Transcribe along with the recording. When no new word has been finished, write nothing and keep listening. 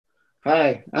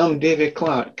Hi, I'm David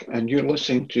Clark, and you're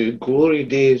listening to Glory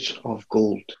Days of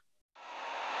Gold.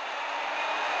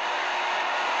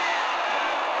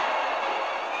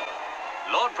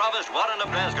 Lord Provost Warren of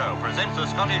Glasgow presents the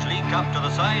Scottish League Cup to the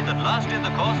side that last did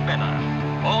the course better,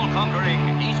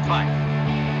 all-conquering East Fife.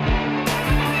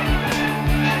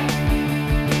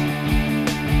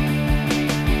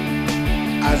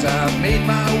 As I made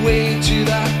my way to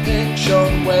that pitch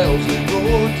on Wellesley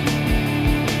Road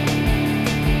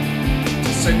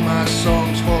to sing my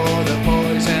songs for the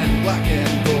boys in black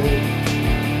and gold,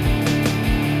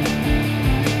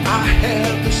 I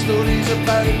heard the stories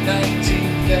about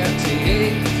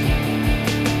 1938,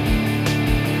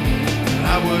 and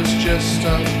I was just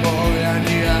a boy, I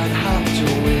knew I'd have to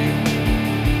wait.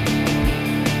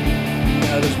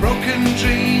 Now there's broken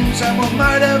dreams and what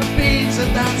might have been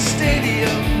at that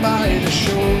stadium by the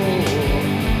shore,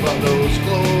 but those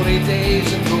glory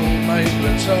days of gold might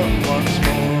return once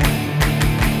more.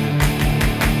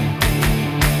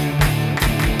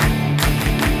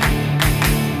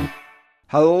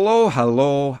 Hello,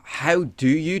 hello, how do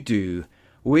you do?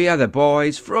 We are the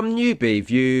boys from New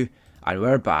Bayview, and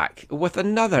we're back with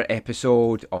another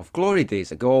episode of Glory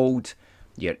Days of Gold,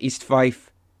 your East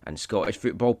Fife and Scottish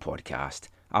football podcast.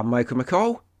 I'm Michael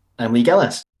McCall. I'm Lee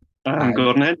Gillis. I'm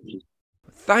Gordon Henry.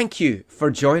 Thank you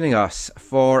for joining us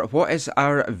for what is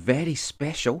our very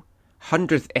special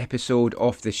 100th episode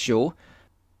of the show.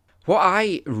 What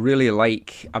I really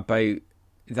like about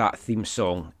that theme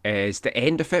song is the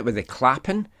end of it with the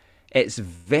clapping. It's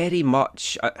very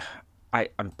much,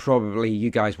 I'm probably, you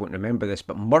guys won't remember this,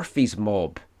 but Murphy's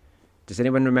Mob. Does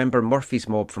anyone remember Murphy's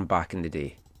Mob from back in the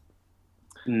day?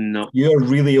 No. You're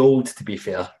really old, to be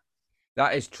fair.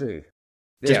 That is true.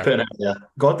 Just putting it out there.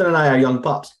 Gordon and I are young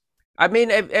pups. I mean,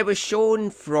 it was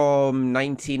shown from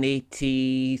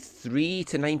 1983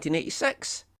 to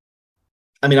 1986.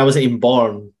 I mean, I wasn't even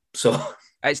born, so...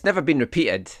 It's never been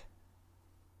repeated.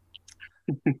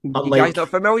 You Unlike... guys not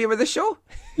familiar with the show?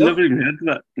 Never even heard of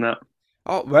that. No.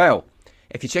 Oh, well,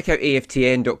 if you check out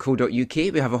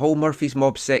aftn.co.uk, we have a whole Murphy's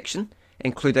Mob section,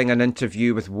 including an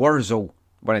interview with Wurzel,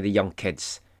 one of the young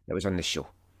kids that was on the show.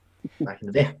 Back in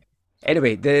the day.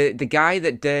 Anyway, the guy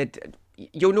that did...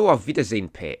 You'll know of Wiedersehen,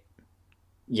 Pet.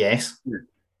 Yes.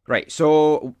 Right,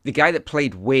 so the guy that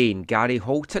played Wayne, Gary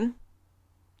Holton,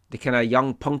 the kind of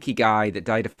young punky guy that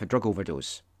died of a drug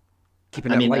overdose. I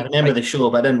remember the show,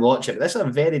 but I didn't watch it. This is a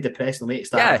very depressing way to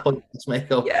start. Yeah.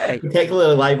 Michael. Yeah.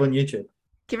 Particularly live on YouTube.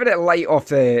 Giving it light off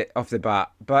the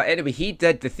bat. But anyway, he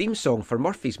did the theme song for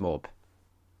Murphy's Mob.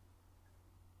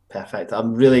 Perfect.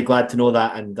 I'm really glad to know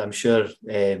that, and I'm sure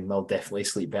I'll definitely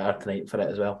sleep better tonight for it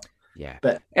as well. Yeah.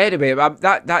 But anyway,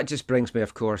 that just brings me,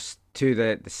 of course, to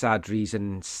the sad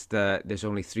reasons that there's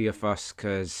only three of us,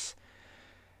 because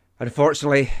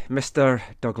unfortunately, Mr.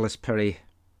 Douglas Pirrie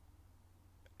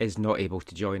is not able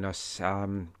to join us.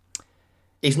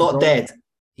 He's not dead.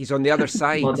 He's on the other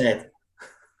side not dead.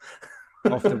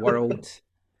 of the world.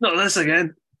 Not this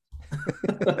again.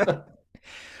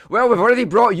 Well, we've already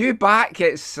brought you back.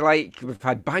 It's like we've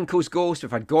had Banco's ghost,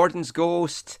 we've had Gordon's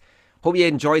ghost. Hope you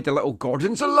enjoyed the little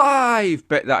Gordon's alive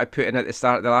bit that I put in at the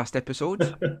start of the last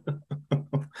episode.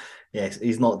 Yes,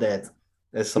 he's not dead.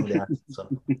 There's somebody else. So.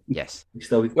 Yes. He's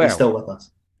still with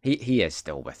us. He is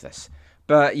still with us.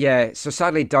 But yeah, so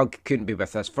sadly Doug couldn't be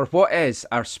with us for what is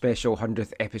our special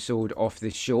 100th episode of the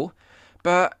show.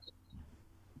 But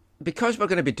because we're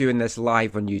going to be doing this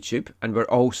live on YouTube, and we're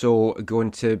also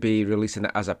going to be releasing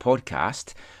it as a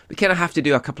podcast, we kind of have to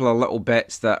do a couple of little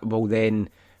bits that will then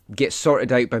get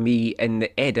sorted out by me in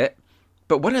the edit.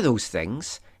 But one of those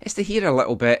things is to hear a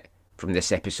little bit from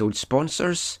this episode's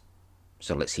sponsors.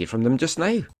 So let's hear from them just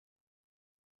now.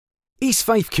 East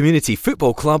Fife Community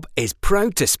Football Club is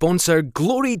proud to sponsor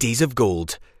Glory Days of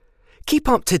Gold. Keep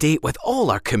up to date with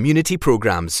all our community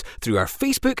programmes through our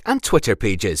Facebook and Twitter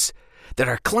pages. There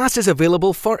are classes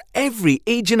available for every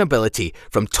age and ability,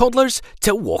 from toddlers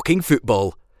to walking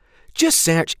football. Just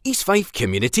search East Fife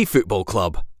Community Football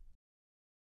Club.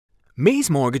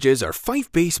 Maze Mortgages are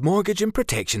Fife-based mortgage and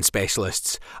protection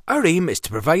specialists. Our aim is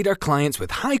to provide our clients with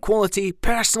high-quality,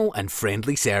 personal and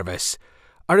friendly service.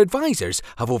 Our advisors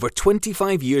have over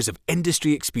 25 years of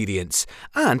industry experience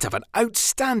and have an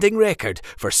outstanding record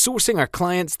for sourcing our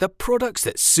clients the products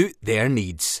that suit their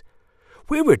needs.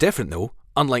 Where we're different though,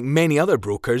 unlike many other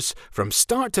brokers, from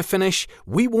start to finish,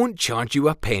 we won't charge you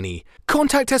a penny.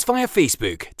 Contact us via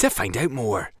Facebook to find out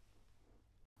more.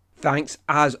 Thanks,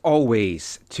 as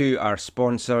always, to our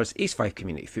sponsors, East Fife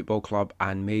Community Football Club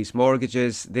and Maze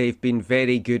Mortgages. They've been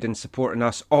very good in supporting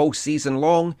us all season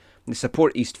long. They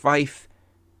support East Fife.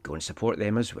 Go and support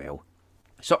them as well.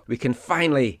 So we can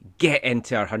finally get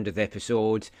into our 100th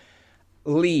episode.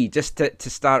 Lee, just to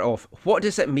start off, what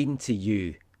does it mean to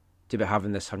you to be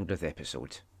having this 100th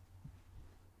episode?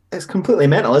 It's completely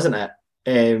mental, isn't it?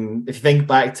 If you think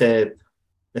back to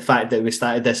the fact that we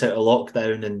started this out of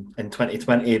lockdown in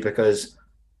 2020 because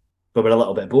we were a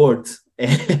little bit bored.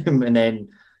 And then,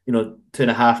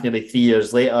 2.5, nearly 3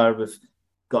 years later, we've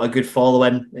got a good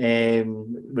following.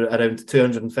 We're around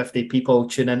 250 people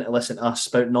tune in to listen to us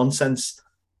spout nonsense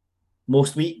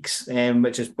most weeks,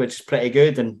 which is pretty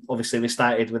good. And obviously we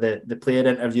started with the player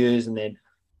interviews and then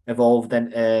evolved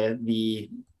into the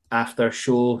after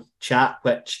show chat,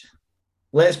 which,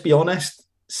 let's be honest,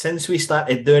 since we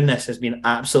started doing this has been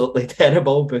absolutely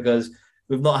terrible because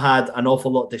we've not had an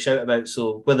awful lot to shout about.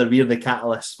 So whether we're the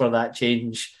catalyst for that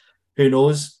change, who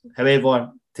knows?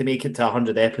 However, to make it to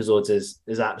 100 episodes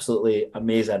is absolutely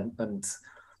amazing. And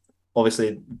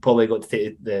obviously probably got to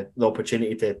take the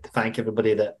opportunity to thank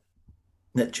everybody that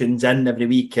tunes in every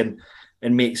week and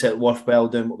makes it worthwhile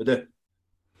doing what we do.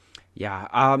 Yeah,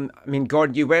 I mean,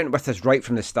 Gordon, you went with us right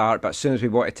from the start, but as soon as we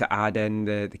wanted to add in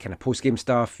the kind of post-game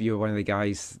stuff, you were one of the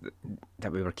guys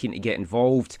that we were keen to get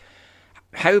involved.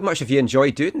 How much have you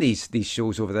enjoyed doing these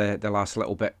shows over the last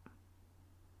little bit?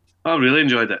 I really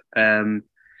enjoyed it. I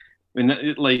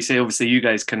mean, like you say, obviously you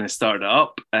guys kind of started it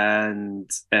up, and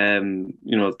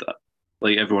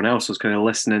like everyone else was kind of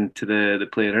listening to the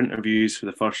player interviews for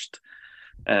the first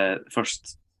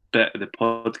bit of the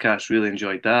podcast. Really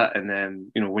enjoyed that, and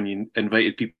then when you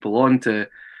invited people on to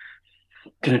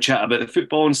kind of chat about the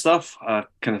football and stuff, I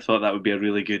kind of thought that would be a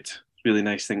really good, really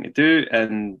nice thing to do.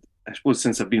 And I suppose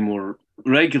since I've been more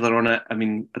regular on it, I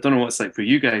mean, I don't know what it's like for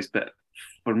you guys, but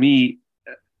for me,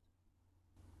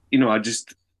 I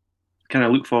just kind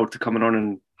of look forward to coming on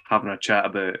and having a chat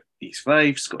about East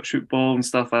Fife, Scottish football and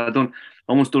stuff. I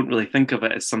almost don't really think of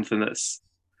it as something that's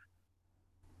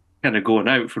kind of going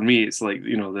out. For me, it's like,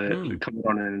 the coming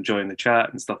on and enjoying the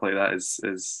chat and stuff like that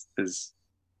is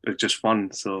just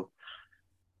fun. So,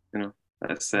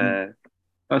 that's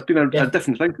it's been a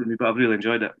different thing for me, but I've really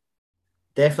enjoyed it.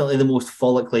 Definitely the most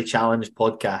follically challenged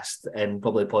podcast and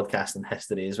probably podcasting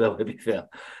history as well, to be fair.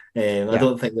 I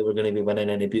don't think that we're going to be winning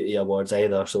any beauty awards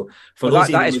either. So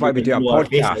that is why we do a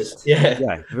podcast.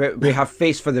 Yeah. We have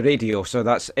face for the radio,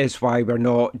 so is why we're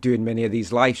not doing many of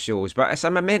these live shows. But it's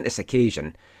a momentous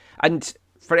occasion. And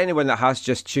for anyone that has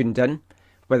just tuned in,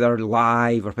 whether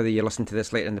live or whether you listen to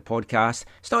this later in the podcast,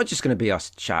 it's not just going to be us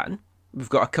chatting. We've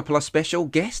got a couple of special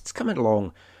guests coming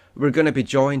along. We're going to be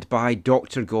joined by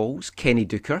Dr. Goals, Kenny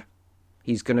Dooker.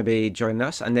 He's going to be joining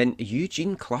us. And then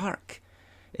Eugene Clark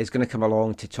is going to come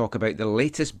along to talk about the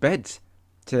latest bid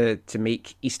to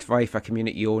make East Fife a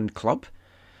community-owned club.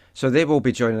 So they will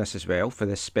be joining us as well for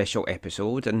this special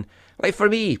episode. And like for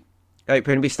me, like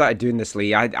when we started doing this,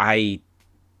 Lee,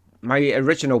 my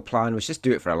original plan was just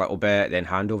do it for a little bit, then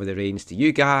hand over the reins to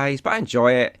you guys. But I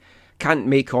enjoy it. Can't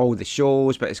make all the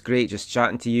shows, but it's great just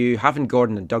chatting to you. Having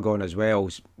Gordon and Doug on as well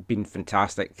has been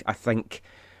fantastic. I think,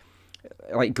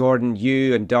 like Gordon,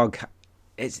 you and Doug,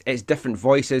 it's different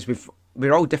voices.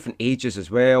 We're all different ages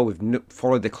as well. We've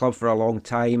followed the club for a long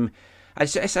time.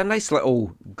 It's a nice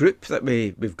little group that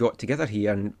we've got together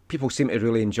here, and people seem to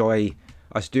really enjoy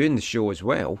us doing the show as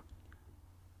well.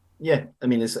 Yeah, I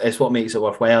mean, it's what makes it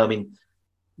worthwhile. I mean,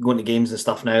 going to games and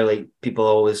stuff now, like people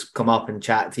always come up and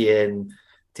chat to you and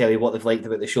tell you what they've liked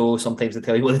about the show. Sometimes they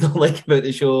tell you what they don't like about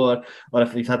the show, or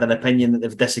if they've had an opinion that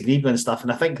they've disagreed with and stuff.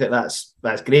 And I think that's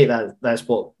great. That's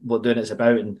what doing it's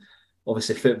about. And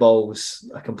obviously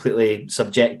football's a completely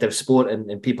subjective sport,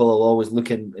 and people will always look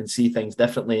and see things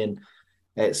differently. And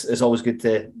it's always good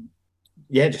to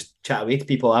just chat away to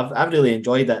people. I've really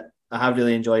enjoyed it. I have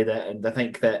really enjoyed it, and I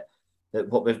think that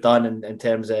what we've done in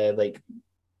terms of, like,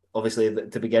 obviously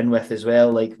to begin with as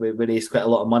well, like we raised quite a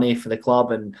lot of money for the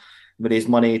club, and we raised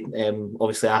money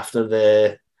obviously after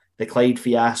the Clyde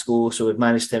fiasco, so we've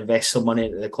managed to invest some money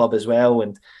into the club as well.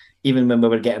 And even when we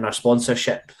were getting our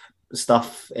sponsorship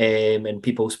stuff and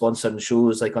people sponsoring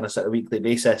shows like on a sort of weekly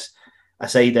basis,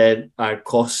 aside our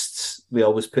costs, we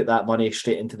always put that money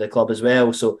straight into the club as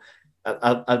well. So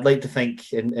I'd like to think,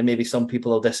 and maybe some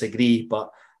people will disagree, but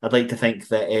I'd like to think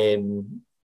that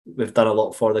we've done a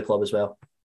lot for the club as well.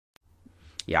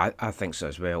 Yeah, I think so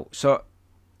as well. So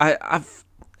I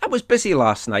was busy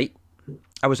last night.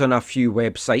 I was on a few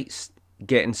websites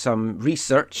getting some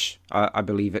research, I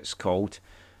believe it's called,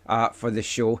 for the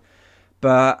show.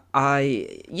 But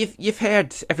you've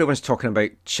heard everyone's talking about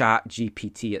Chat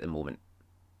GPT at the moment.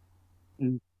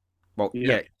 Well,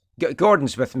 yeah.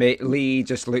 Gordon's with me. Lee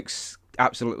just looks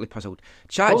absolutely puzzled.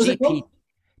 Chat GPT.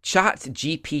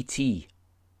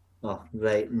 Oh,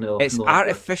 right. No. It's no.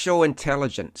 artificial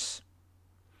intelligence.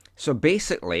 So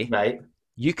basically, Right.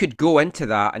 you could go into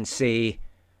that and say,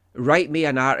 write me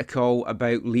an article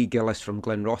about Lee Gillis from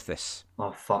Glenrothes.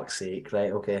 Oh, fuck's sake.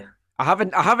 Right. Okay. I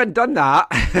haven't done that.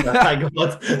 Thank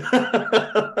God.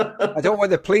 I don't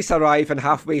want the police arriving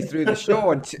halfway through the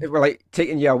show and we're like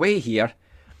taking you away here.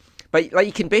 But like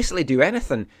you can basically do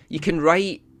anything. You can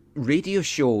write radio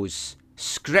shows,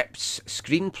 scripts,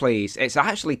 screenplays. It's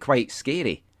actually quite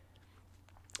scary.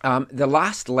 The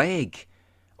Last Leg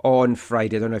on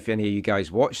Friday, I don't know if any of you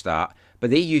guys watched that,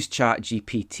 but they used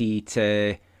ChatGPT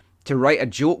to write a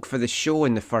joke for the show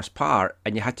in the first part,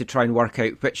 and you had to try and work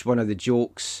out which one of the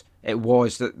jokes it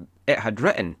was that it had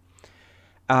written.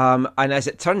 And as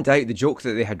it turned out, the joke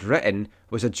that they had written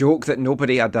was a joke that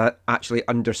nobody had actually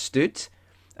understood.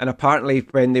 And apparently,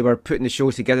 when they were putting the show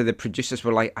together, the producers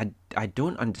were like, I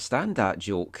don't understand that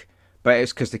joke. But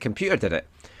it's because the computer did it.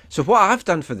 So what I've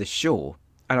done for the show,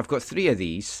 and I've got 3 of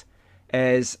these,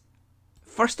 is,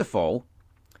 first of all,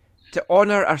 to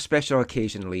honour our special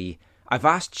occasion, Lee, I've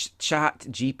asked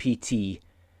ChatGPT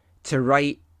to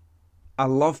write a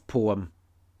love poem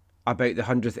about the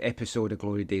 100th episode of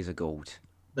Glory Days of Gold.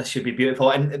 This should be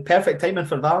beautiful and perfect timing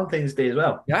for Valentine's Day as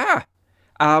well. Yeah.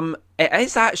 It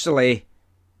is actually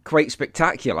quite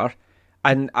spectacular.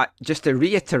 And just to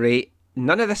reiterate,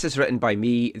 none of this is written by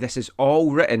me. This is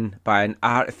all written by an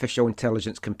artificial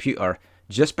intelligence computer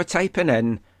just by typing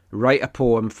in, write a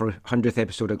poem for 100th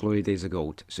episode of Glory Days of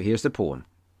Gold. So here's the poem.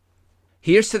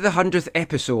 Here's to the 100th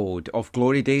episode of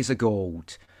Glory Days of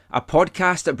Gold, a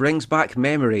podcast that brings back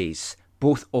memories,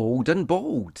 both old and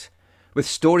bold. With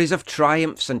stories of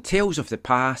triumphs and tales of the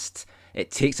past,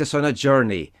 it takes us on a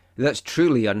journey that's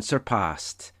truly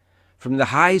unsurpassed. From the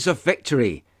highs of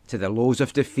victory to the lows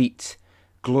of defeat,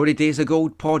 Glory Days of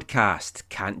Gold podcast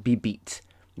can't be beat.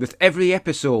 With every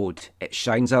episode, it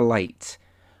shines a light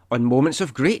on moments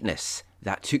of greatness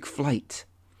that took flight.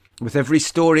 With every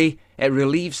story, it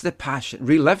relives the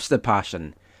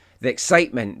passion, the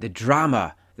excitement, the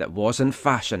drama that was in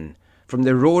fashion. From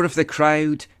the roar of the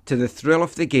crowd to the thrill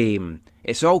of the game,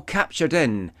 it's all captured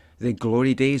in the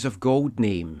Glory Days of Gold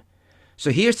name.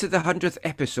 So here's to the 100th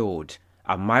episode,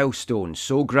 a milestone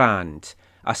so grand,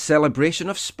 a celebration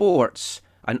of sports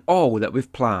and all that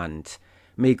we've planned.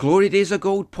 May Glory Days of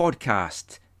Gold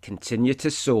podcast continue to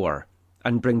soar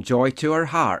and bring joy to our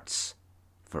hearts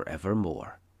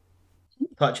forevermore.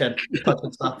 Touching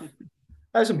stuff.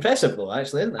 That's impressive though,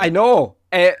 actually, isn't it? I know,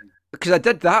 because I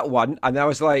did that one and I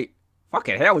was like,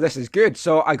 fucking hell, this is good.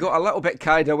 So I got a little bit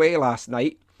carried away last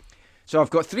night. So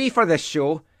I've got 3 for this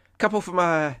show, a couple for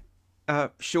my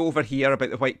show over here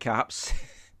about the Whitecaps.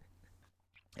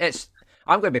 I'm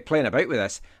going to be playing about with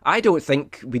this. I don't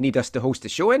think we need us to host the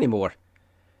show anymore.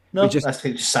 No, just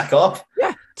sack off.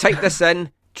 Yeah, type this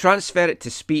in, transfer it to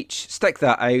speech, stick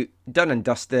that out, done and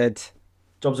dusted.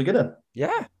 Jobs are good in.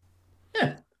 Yeah.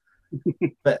 Yeah.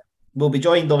 But we'll be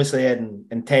joined obviously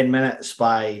in 10 minutes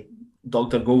by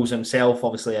Dr. Goals himself,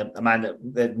 obviously a man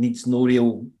that needs no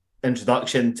real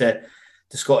introduction to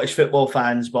Scottish football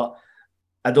fans, but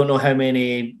I don't know how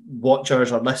many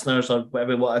watchers or listeners or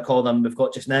whatever you want to call them we've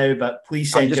got just now, but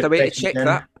please send your questions in. To check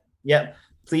that. Yep.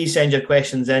 Please send your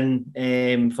questions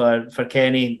in for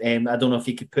Kenny. I don't know if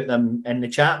you could put them in the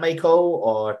chat, Michael,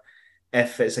 or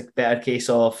if it's a better case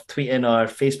of tweeting or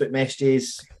Facebook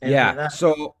messages. Yeah, like that.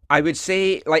 So I would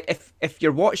say, like, if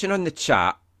you're watching on the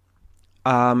chat,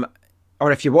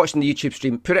 or if you're watching the YouTube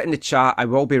stream, put it in the chat. I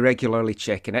will be regularly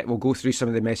checking it. We'll go through some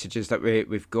of the messages that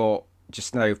we've got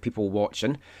just now of people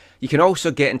watching. You can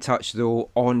also get in touch, though,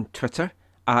 on Twitter,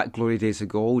 at Glory Days of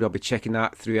Gold. I'll be checking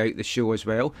that throughout the show as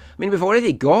well. I mean, we've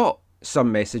already got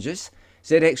some messages.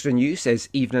 Z Extra News says,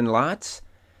 evening, lads.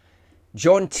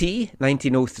 John T,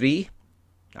 1903.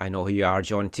 I know who you are,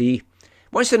 John T.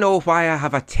 Wants to know why I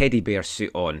have a teddy bear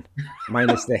suit on,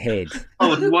 minus the head. I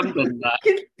was wondering that.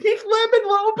 Keith Lemon,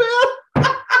 little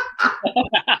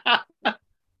bear.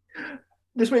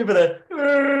 Just wait for the...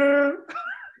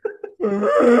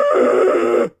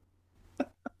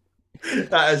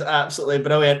 That is absolutely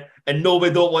brilliant. And no, we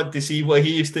don't want to see what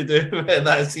he used to do in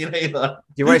that scene either.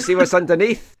 Do you want to see what's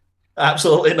underneath?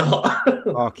 Absolutely not.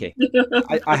 Okay.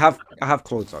 I have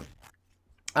clothes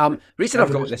on. Reason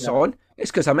I've got this on is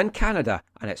because I'm in Canada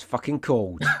and it's fucking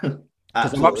cold.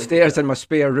 Because I'm upstairs in my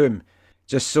spare room,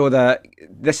 just so that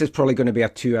this is probably going to be a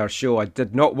 2-hour show. I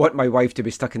did not want my wife to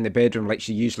be stuck in the bedroom like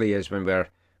she usually is when we're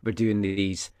doing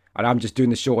these. And I'm just doing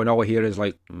the show and all I hear is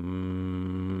like,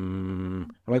 I'm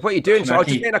like, what are you doing? So,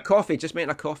 just making a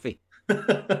coffee.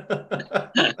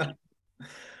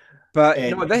 But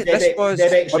no, this was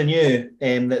Dead Extra New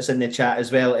that's in the chat as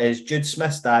well is Jude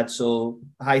Smith's dad. So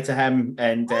hi to him,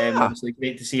 and obviously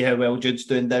great to see how well Jude's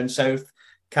doing down south,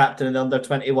 captain in the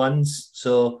under-21s.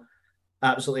 So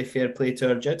absolutely fair play to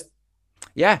our Jude.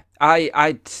 Yeah,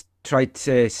 I tried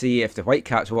to see if the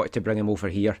Whitecaps wanted to bring him over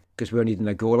here because we were needing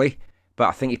a goalie, but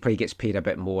I think he probably gets paid a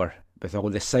bit more with all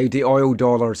the Saudi oil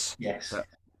dollars. Yes.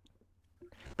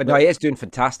 But no, he is doing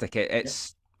fantastic.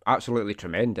 It's absolutely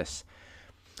tremendous.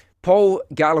 Paul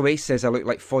Galloway says I look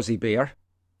like Fozzie Bear.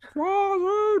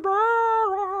 Fozzie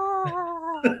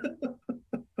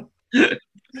Bear!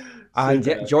 And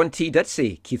yeah, John T did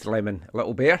say Keith Lemon,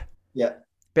 Little Bear. Yeah.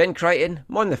 Ben Crichton,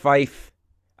 Mon the Fife,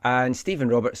 and Stephen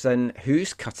Robertson,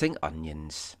 Who's Cutting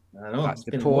Onions? I know. That's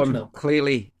the poem.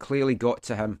 Clearly got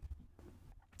to him.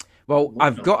 Well,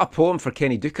 I've got a poem for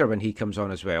Kenny Dooker when he comes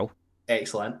on as well.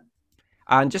 Excellent.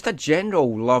 And just a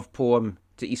general love poem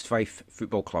to East Fife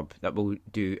Football Club that we'll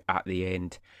do at the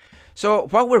end. So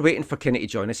while we're waiting for Kenny to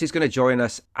join us, he's going to join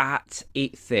us at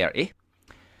 8:30.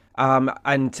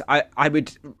 And I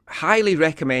would highly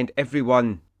recommend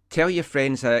everyone tell your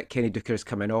friends that Kenny Dooker is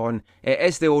coming on. It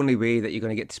is the only way that you're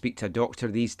going to get to speak to a doctor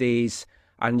these days,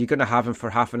 and you're going to have him for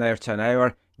half an hour to an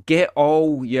hour. Get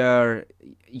all your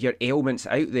ailments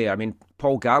out there. I mean,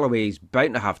 Paul Galloway's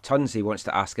bound to have tons he wants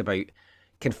to ask about.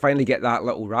 Can finally get that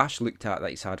little rash looked at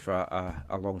that he's had for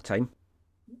a long time.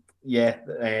 Yeah,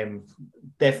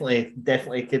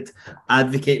 definitely could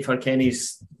advocate for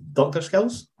Kenny's doctor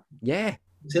skills. Yeah.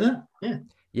 See that? Yeah.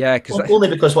 Yeah, because only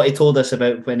because what he told us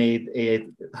about when he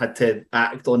had to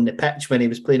act on the pitch when he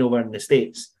was playing over in the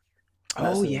States.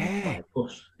 Oh, yeah. Of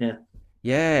course, yeah.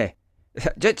 Yeah.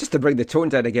 Just to bring the tone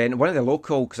down again, one of the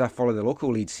local, because I follow the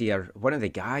local leads here, one of the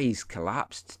guys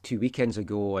collapsed 2 weekends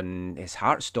ago and his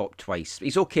heart stopped twice.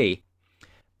 He's okay,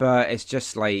 but it's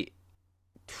just like,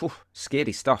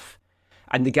 scary stuff.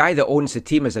 And the guy that owns the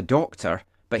team is a doctor,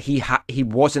 but he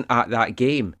wasn't at that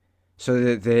game.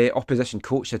 So the opposition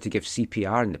coach had to give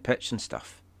CPR in the pitch and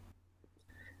stuff.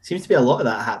 Seems to be a lot of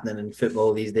that happening in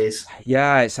football these days.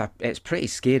 Yeah, it's pretty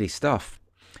scary stuff.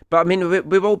 But I mean,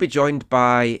 we will be joined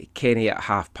by Kenny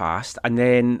at past, and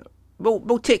then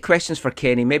we'll take questions for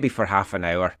Kenny maybe for half an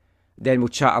hour. Then we'll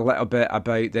chat a little bit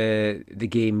about the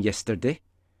game yesterday,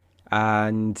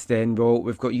 and then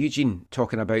we've got Eugene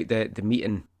talking about the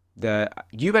meeting.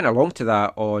 You went along to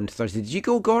that on Thursday. Did you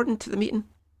go, Gordon, to the meeting?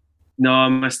 No, I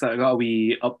missed that. I got a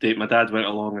wee update. My dad went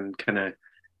along and kind of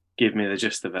gave me the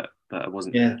gist of it, but I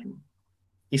wasn't. Yeah,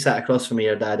 he sat across from me,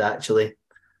 your dad, actually,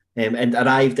 and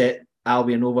arrived at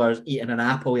Albion Rovers eating an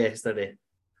apple yesterday.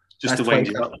 Just to wind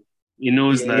you up. He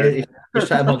knows that. He's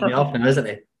trying to mug me off now, isn't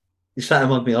he? He's trying to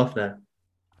mug me off now.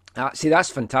 See, that's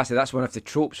fantastic. That's one of the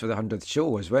tropes for the 100th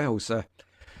show as well. So,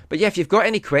 but yeah, if you've got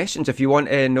any questions, if you want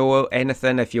to know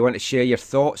anything, if you want to share your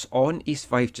thoughts on East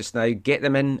Fife just now, get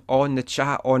them in on the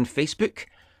chat on Facebook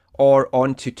or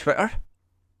onto Twitter.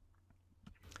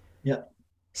 Yeah.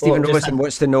 Stephen Robertson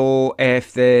wants to know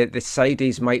if the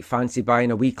Saudis might fancy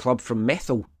buying a wee club from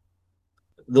Methil.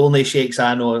 The only shakes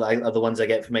I know are the ones I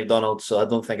get from McDonald's, so I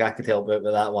don't think I could help out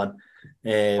with that one.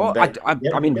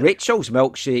 I mean, Rachel's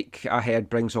milkshake, I heard,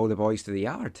 brings all the boys to the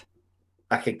yard.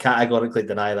 I can categorically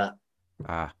deny that.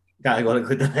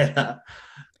 Categorically deny that.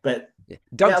 But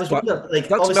Doug's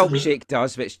milkshake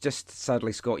does, but it's just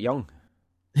sadly Scott Young.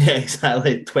 Yeah,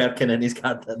 exactly. Twerking in his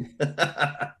garden.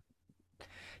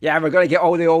 Yeah, we're going to get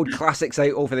all the old classics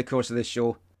out over the course of this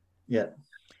show. Yeah.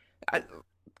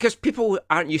 Because people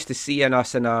aren't used to seeing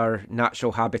us in our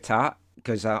natural habitat,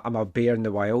 because I'm a bear in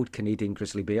the wild, Canadian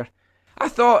grizzly bear. I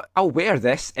thought, I'll wear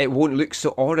this. It won't look so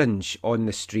orange on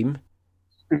the stream.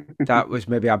 That was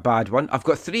maybe a bad one. I've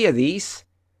got 3 of these,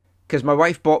 because my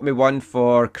wife bought me one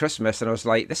for Christmas, and I was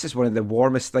like, this is one of the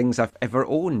warmest things I've ever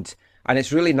owned. And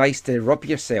it's really nice to rub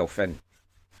yourself in.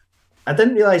 I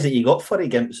didn't realise that you got furry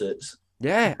gimp suits.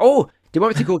 Yeah. Oh, do you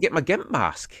want me to go get my gimp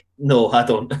mask? No, I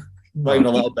don't. Not even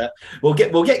a little bit. We'll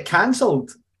get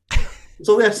cancelled. It's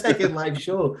only our second live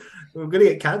show. We're going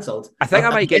to get cancelled. I think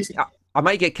I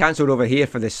might get cancelled over here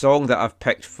for the song that I've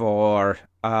picked for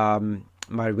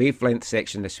my wavelength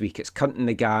section this week. It's Cunting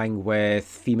the Gang with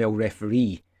Female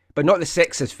Referee, but not the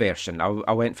sexist version.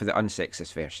 I went for the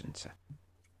unsexist version. So.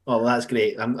 Oh, well, that's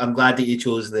great. I'm glad that you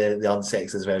chose the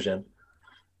unsexist version.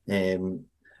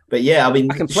 But yeah, I mean,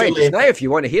 I can play it just now if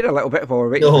you want to hear a little bit while we're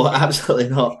waiting. No, absolutely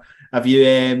not. Have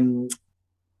you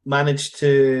managed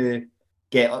to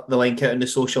get the link out on the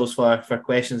socials for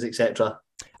questions, etc.?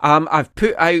 I've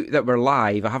put out that we're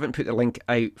live. I haven't put the link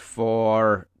out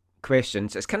for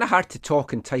questions. It's kind of hard to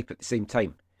talk and type at the same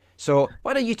time. So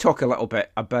why don't you talk a little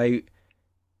bit about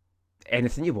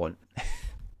anything you want?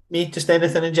 Me, just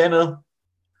anything in general.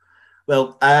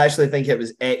 Well, I actually think it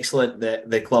was excellent that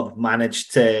the club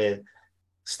managed to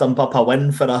stump up a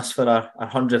win for us for our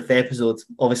 100th episode.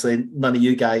 Obviously, none of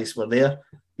you guys were there.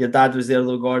 Your dad was there,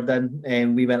 though, Gordon,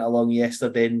 and we went along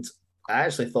yesterday, and I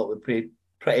actually thought we played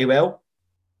pretty well.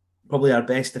 Probably our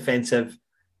best defensive,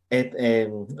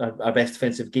 our best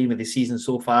defensive game of the season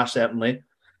so far, certainly.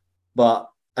 But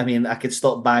I mean, I could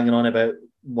stop banging on about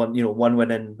one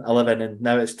win in 11, and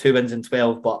now it's 2 wins in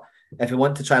 12. But if we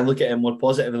want to try and look at it more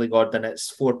positively, Gordon,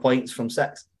 it's 4 points from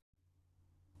 6.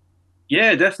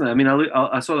 Yeah, definitely. I mean,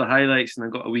 I saw the highlights and I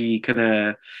got a wee kind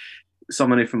of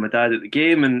summary from my dad at the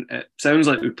game, and it sounds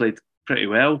like we played pretty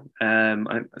well.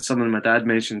 Something my dad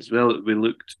mentioned as well, that we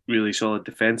looked really solid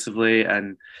defensively,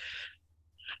 and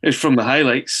it's from the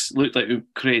highlights, looked like we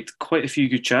created quite a few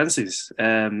good chances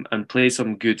and played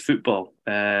some good football.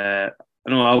 I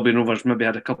know Albion Rovers maybe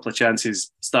had a couple of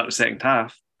chances start the second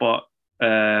half, but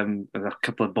a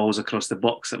couple of balls across the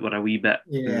box that were a wee bit.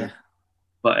 Yeah.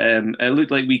 But it looked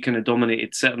like we kind of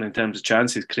dominated, certainly in terms of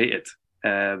chances created.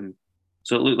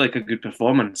 So it looked like a good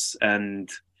performance. And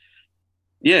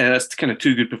yeah, that's kind of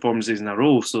 2 good performances in a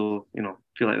row. So, I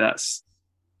feel like that's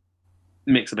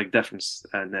makes a big difference.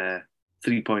 And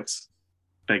 3 points,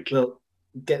 big. Well,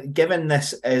 given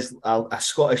this is a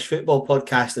Scottish football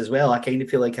podcast as well, I kind of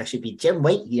feel like I should be Jim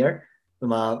White here with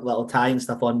my little tie and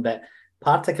stuff on. But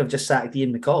Partick have just sacked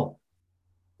Ian McCall.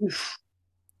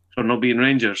 For not being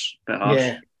Rangers, a bit harsh.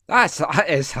 Yeah. That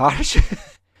is harsh.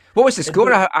 What was the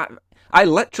score? I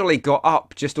literally got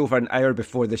up just over an hour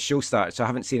before the show started, so I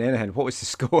haven't seen anything. What was the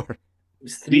score? It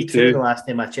was 3-2 the last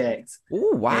time I checked.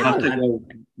 Oh, wow.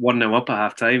 1-0 up at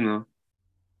half time, though.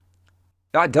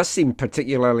 That does seem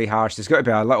particularly harsh. There's got to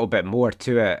be a little bit more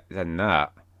to it than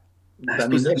that. But, I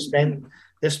mean,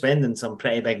 they're spending some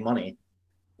pretty big money.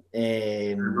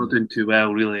 They're not doing too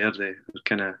well, really, are they?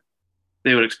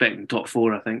 They were expecting top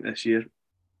 4, I think, this year.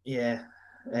 Yeah,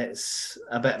 it's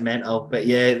a bit mental. But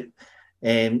yeah,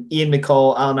 Ian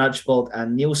McCall, Alan Archibald,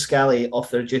 and Neil Scally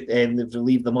off their duty, they've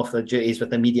relieved them off their duties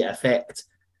with immediate effect.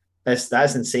 That's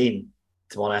insane,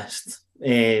 to be honest.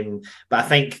 But I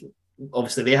think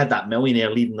obviously they had that millionaire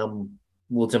leaving them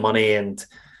loads of money and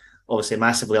obviously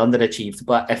massively underachieved.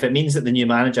 But if it means that the new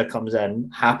manager comes in,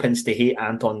 happens to hate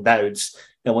Anton Dowds,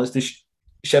 and wants to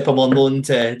ship him on loan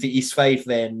to East Fife,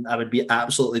 then I would be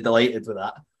absolutely delighted with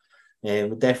that.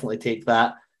 Would definitely take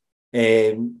that.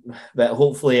 But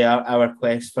hopefully our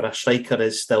quest for a striker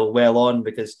is still well on,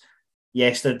 because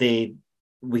yesterday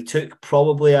we took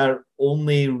probably our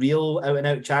only real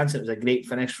out-and-out chance. It was a great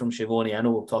finish from Schiavone. I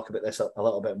know we'll talk about this a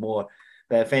little bit more.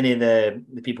 But if any of the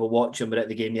people watching were at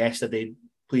the game yesterday,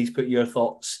 please put your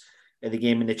thoughts of the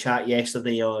game in the chat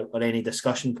yesterday, or any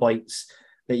discussion points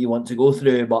that you want to go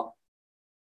through. But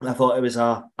I thought it was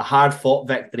a hard-fought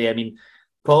victory. I mean,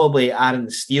 probably Aaron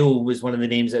Steele was one of the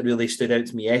names that really stood out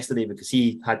to me yesterday, because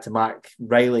he had to mark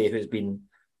Riley, who's been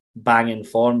banging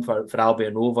form for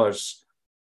Albion Rovers,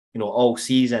 all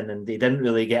season, and they didn't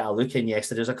really get a look in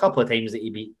yesterday. There's a couple of times that he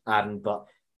beat Aaron, but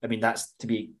I mean, that's to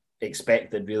be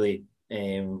expected, really,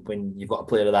 when you've got a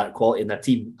player of that quality in their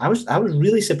team. I was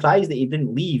really surprised that he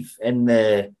didn't leave in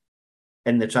the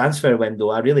transfer window.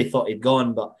 I really thought he'd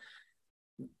gone, but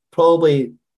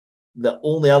probably the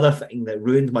only other thing that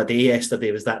ruined my day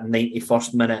yesterday was that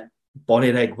 91st minute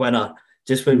Bonnyrigg winner,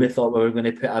 just when we thought we were going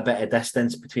to put a bit of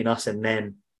distance between us and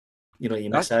them. You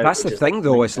miss out. That's the thing,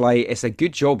 though. It's like, it's a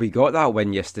good job we got that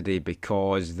win yesterday,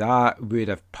 because that would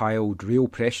have piled real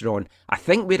pressure on. I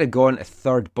think we'd have gone to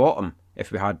third bottom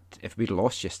if we'd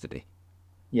lost yesterday.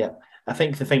 Yeah, I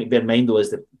think the thing to bear in mind, though, is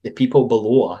that the people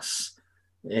below us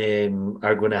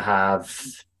are going to have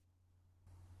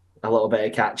a little bit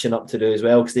of catching up to do as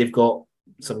well, because they've got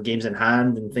some games in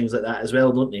hand and things like that as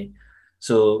well, don't they?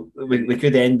 So we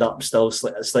could end up still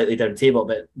slightly down table.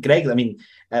 But Greg, I mean,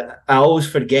 I always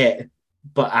forget,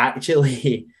 but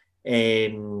actually,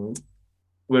 we're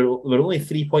only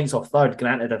 3 points off third.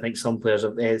 Granted, I think some players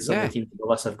of the teams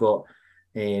above us have got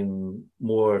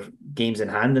more games in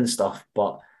hand and stuff,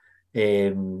 but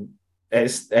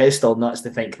it's still nuts to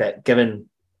think that, given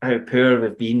how poor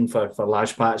we've been for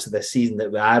large parts of this season,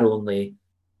 that we are only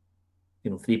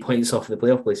 3 points off the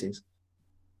playoff places.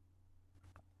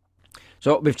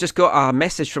 So we've just got a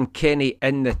message from Kenny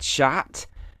in the chat,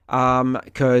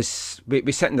 because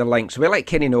we sent in the link. So we let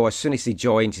Kenny know as soon as he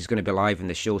joins he's going to be live in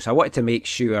the show. So I wanted to make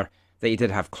sure that he did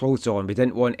have clothes on. We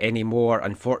didn't want any more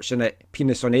unfortunate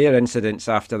penis on air incidents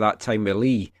after that time with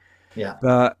Lee. Yeah.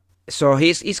 But so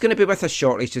he's going to be with us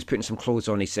shortly. He's just putting some clothes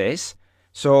on, he says.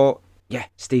 So yeah,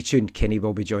 stay tuned. Kenny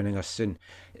will be joining us soon.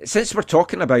 Since we're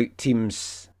talking about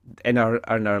teams in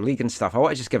our league and stuff, I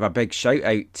want to just give a big shout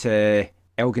out to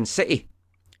Elgin City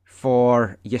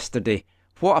for yesterday.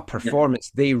 What a performance.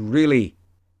 They really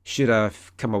should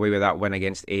have come away with that win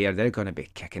against Ayr. They're going to be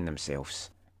kicking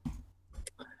themselves.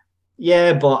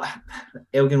 Yeah, but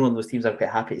Elgin, one of those teams I'm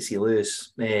quite happy to see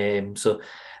lose. So,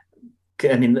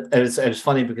 I mean, it was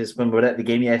funny because when we were at the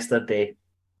game yesterday,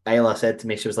 Isla said to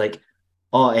me, she was like,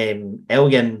 "Oh,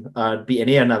 Elgin are beating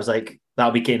Ayr," and I was like,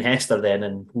 "That'll be Kane Hester then."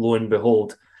 And lo and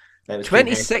behold, it was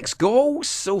 26 goals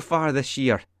so far this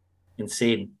year.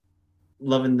 Insane.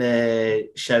 Loving the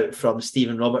shout from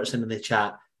Stephen Robertson in the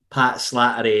chat. Pat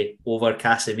Slattery over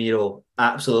Casemiro.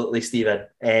 Absolutely, Stephen.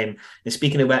 And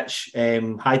speaking of which,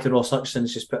 hi to Ross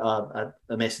Hutchinson's just put a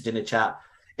message in the chat.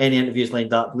 Any interviews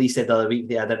lined up? Lee said the other week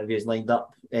they had interviews lined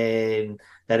up. They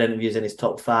had interviews in his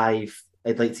top 5.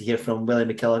 I'd like to hear from Willie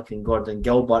McKillop and Gordon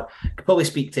Gilbert. Could probably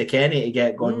speak to Kenny to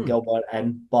get Gordon Gilbert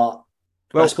in, but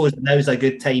I suppose now's a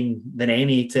good time than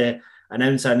any to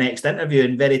announce our next interview,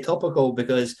 and very topical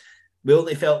because we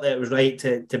only felt that it was right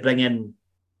to bring in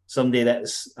somebody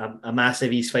that's a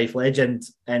massive East Fife legend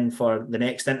in for the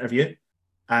next interview.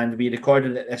 And we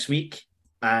recorded it this week,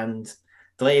 and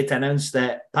delighted to announce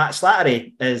that Pat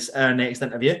Slattery is our next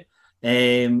interview.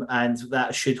 And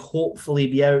that should hopefully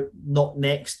be out not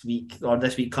next week or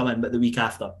this week coming, but the week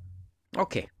after.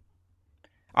 Okay.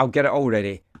 I'll get it all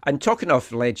ready. And talking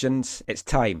of legends, it's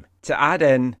time to add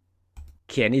in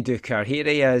Kenny Dooker. Here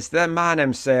he is, the man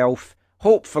himself.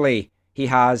 Hopefully he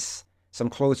has some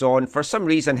clothes on. For some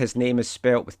reason, his name is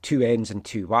spelt with 2 N's and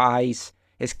 2 Y's.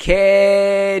 It's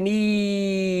Kenny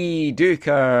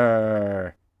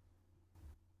Dooker.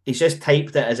 He's just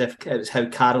typed it as if it was how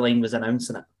Caroline was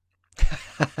announcing it.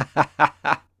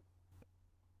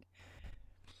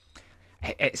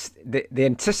 It's the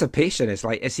anticipation is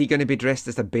like, is he going to be dressed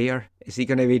as a bear? Is he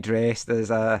going to be dressed as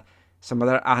some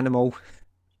other animal?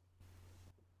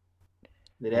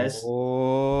 There is.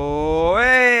 Oh,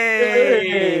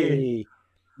 hey!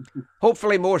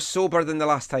 Hopefully more sober than the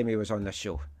last time he was on this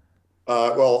show.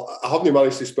 Well, I haven't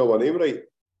managed to spell my name right.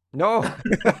 No.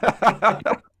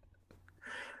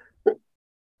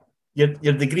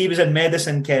 Your degree was in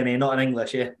medicine, Kenny, not in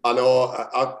English, yeah? I know.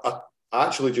 I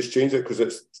actually just changed it because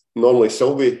it's normally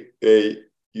Sylvie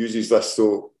uses this,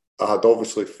 so I had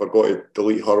obviously forgot to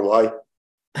delete her Y.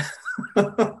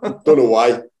 Don't know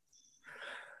why.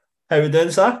 How are we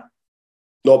doing, sir?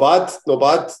 Not bad, not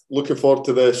bad. Looking forward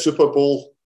to the Super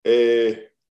Bowl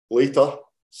later.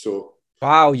 So.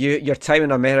 Wow, your time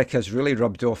in America's really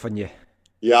rubbed off on you.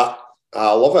 Yeah,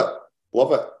 I love it.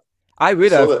 Love it. I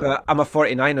would have, but I'm a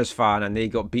 49ers fan and they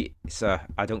got beat, so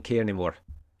I don't care anymore.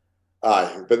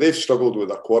 Aye, but they've struggled with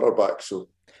their quarterback, so...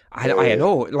 I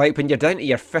know, like when you're down to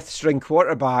your 5th string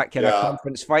quarterback in a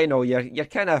conference final, you're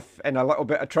kind of in a little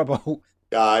bit of trouble.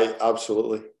 Aye,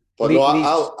 absolutely. But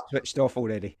Lee's switched off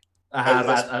already. I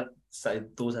have.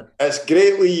 It's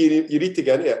great, Lee. You need to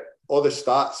get into it. All the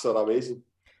stats are amazing.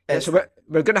 So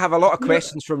we're going to have a lot of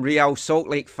questions from Real Salt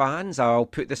Lake fans. I'll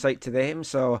put this out to them.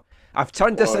 So I've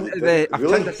turned this into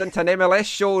an MLS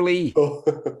show, Lee.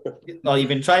 Oh, you've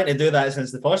been trying to do that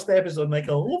since the first episode,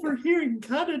 Michael. Over here in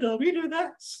Canada, we do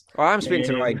this. Well, I'm speaking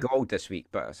to Ryan Gold this week,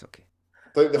 but it's okay.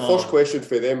 I think the first question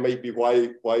for them might be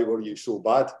why were you so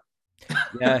bad?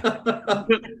 Yeah.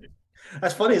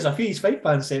 That's funny. There's a few East Fife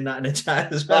fans saying that in the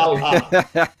chat as well.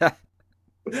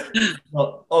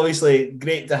 Well, obviously,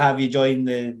 great to have you join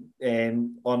the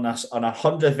on our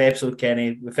 100th episode,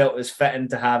 Kenny. We felt it was fitting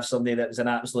to have somebody that was an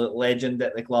absolute legend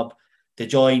at the club to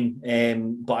join,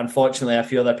 but unfortunately, a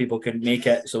few other people couldn't make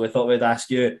it, so we thought we'd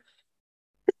ask you,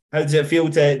 how does it feel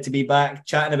to be back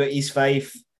chatting about East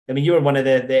Fife? I mean, you were one of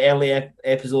the early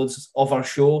episodes of our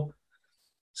show,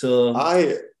 so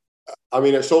I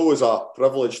mean, it's always a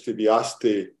privilege to be asked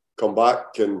to come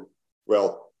back and,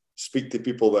 well, speak to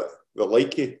people that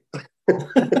like you.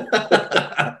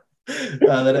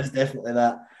 There is definitely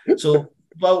that. So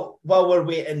while we're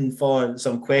waiting for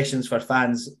some questions for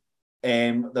fans,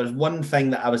 there's one thing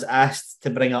that I was asked to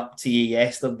bring up to you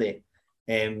yesterday.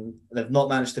 They've not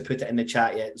managed to put it in the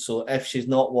chat yet, so if she's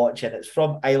not watching, it's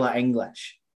from Isla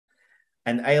English.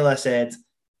 And Isla said,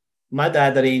 my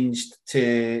dad arranged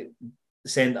to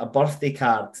send a birthday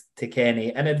card to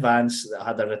Kenny in advance that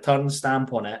had a return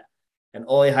stamp on it, and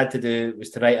all he had to do was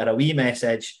to write her a wee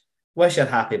message, wish her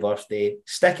happy birthday,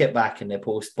 stick it back in the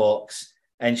post box,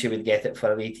 and she would get it for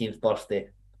her 18th birthday.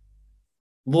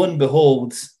 Lo and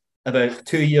behold, about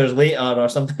 2 years later or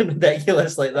something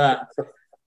ridiculous like that,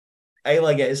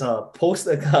 Isla gets a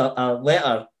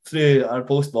letter through our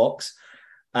post box,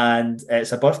 and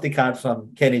it's a birthday card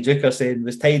from Kenny Dooker saying,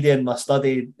 was tidying my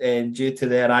study due to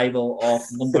the arrival of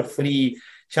number 3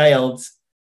 child.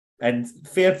 And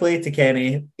fair play to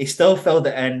Kenny, he still filled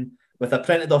it in with a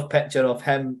printed off picture of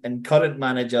him and current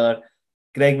manager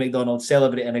Greg McDonald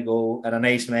celebrating a goal and a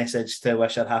nice message to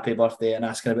wish her happy birthday and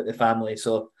asking about the family.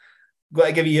 So, got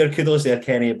to give you your kudos there,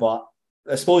 Kenny. But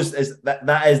I suppose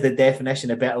that is the definition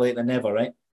of better late than never,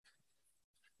 right?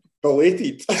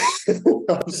 Belated.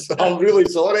 I'm really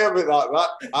sorry about that.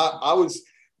 I was,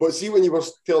 but see, when you were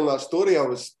telling that story, I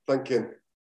was thinking,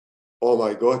 oh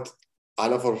my God, I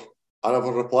never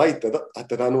replied. Did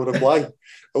I not reply?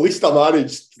 At least I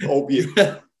managed,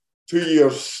 albeit 2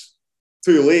 years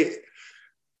too late.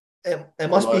 It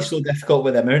must be so difficult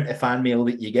with the amount of fan mail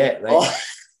that you get, right?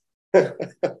 Oh.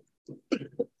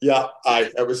 Yeah,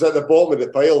 it was at the bottom of the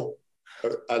pile,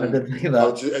 and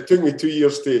it took me 2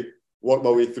 years to work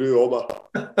my way through all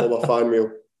my fan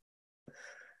mail.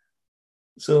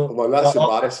 So, oh man, that's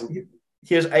embarrassing.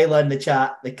 Here's Isla in the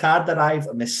chat. The card arrived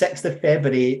on the 6th of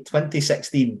February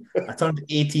 2016. I turned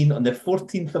 18 on the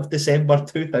 14th of December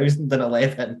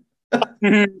 2011.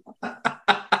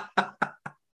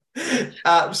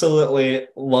 Absolutely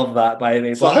love that, by the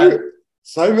way. So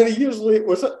how many years late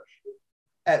was it?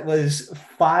 It was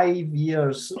 5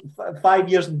 years. 5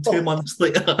 years and 2 months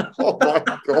later. Oh my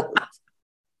God.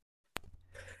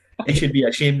 You should be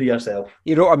ashamed of yourself.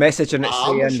 You wrote a message in it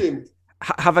saying, ashamed.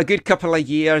 Have a good couple of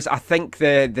years. I think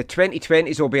the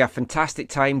 2020s will be a fantastic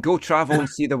time. Go travel and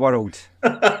see the world.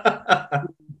 That's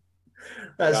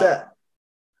it.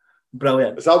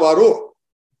 Brilliant. Is that what I wrote?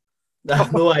 I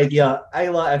have no idea.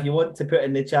 Isla, if you want to put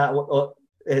in the chat,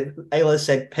 Isla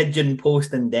said pigeon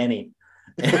post and Denny.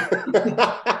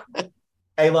 Isla,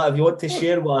 if you want to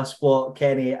share with us what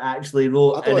Kenny actually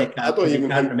wrote, I don't even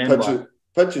can't remember.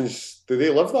 Pigeons, do they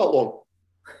live that long?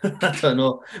 I don't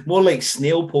know. More like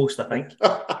snail post, I think.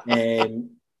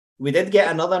 We did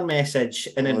get another message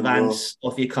in advance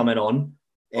of you coming on.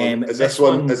 Is this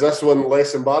one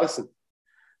less embarrassing?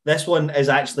 This one is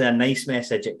actually a nice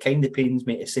message. It kind of pains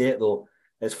me to say it, though.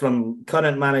 It's from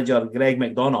current manager Greg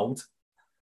McDonald,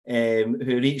 who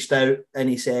reached out and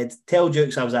he said, "Tell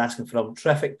Dukes I was asking for him.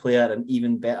 Terrific player and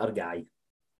even better guy."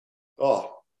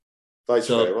 Oh, thanks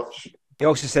very much. He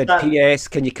also said, "P.S.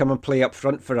 Can you come and play up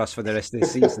front for us for the rest of the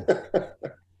season?"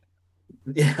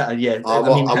 Yeah.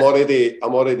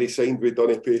 I'm already signed with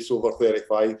Donny Pace over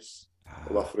 35s.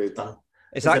 I'm afraid.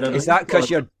 Is that because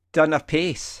you're done a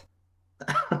pace?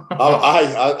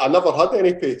 I never had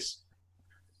any pace.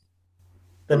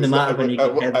 Didn't matter when you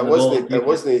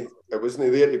it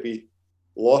wasn't there to be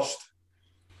lost.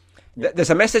 There's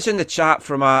a message in the chat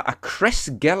from a Chris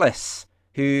Gillis,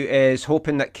 who is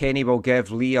hoping that Kenny will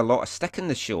give Lee a lot of stick in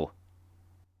the show.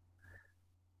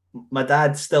 My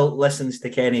dad still listens to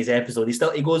Kenny's episode.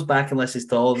 He goes back and listens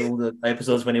to all the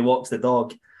episodes when he walks the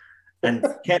dog. And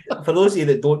for those of you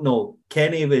that don't know,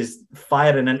 Kenny was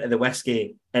firing into the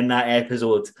whiskey in that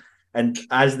episode. And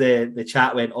as the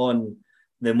chat went on,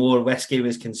 the more whiskey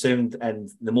was consumed and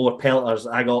the more pelters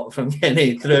I got from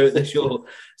Kenny throughout the show.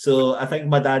 So I think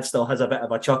my dad still has a bit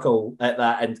of a chuckle at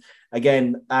that. And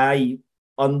again, I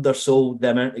undersold the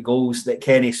amount of goals that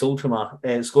Kenny scored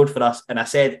for us. And I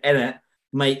said in it,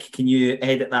 "Mike, can you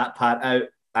edit that part out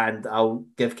and I'll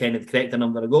give Kenny the correct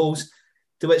number of goals?"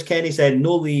 To which Kenny said,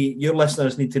 "No, Lee, your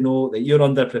listeners need to know that you're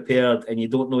underprepared and you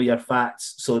don't know your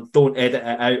facts, so don't edit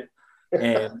it out."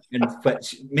 And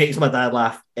which makes my dad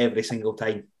laugh every single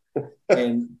time.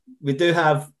 We do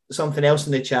have something else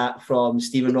in the chat from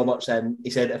Stephen Robertson. He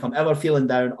said, "If I'm ever feeling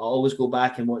down, I'll always go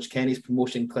back and watch Kenny's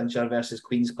promotion clincher versus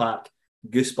Queen's Park.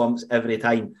 Goosebumps every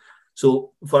time."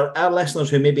 So for our listeners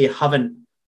who maybe haven't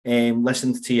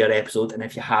listened to your episode, and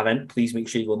if you haven't, please make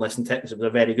sure you go and listen to it because it was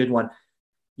a very good one.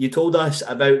 You told us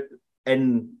about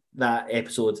in that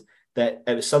episode that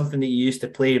it was something that you used to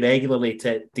play regularly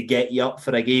to get you up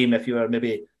for a game if you were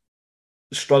maybe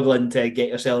struggling to get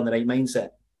yourself in the right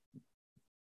mindset.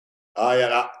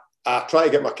 I try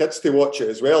to get my kids to watch it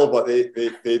as well, but they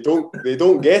don't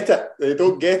get it. They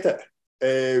don't get it.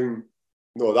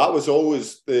 No, that was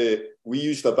always we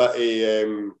used a bit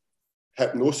of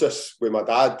hypnosis with my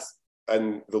dad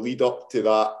in the lead up to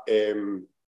that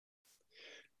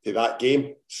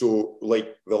game. So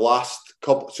like the last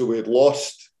couple, so we had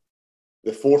lost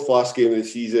the fourth last game of the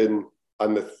season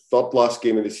and the third last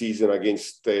game of the season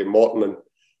against Morton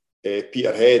and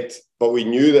Peterhead. But we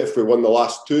knew that if we won the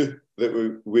last two,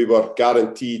 that we were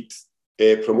guaranteed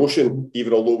promotion,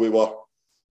 even although we were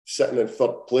sitting in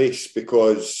third place,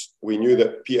 because we knew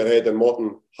that Peterhead and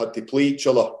Morton had to play each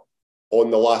other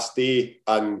on the last day.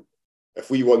 And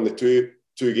if we won the two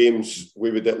games,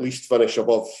 we would at least finish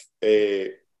above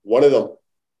one of them.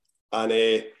 And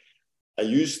I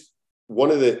used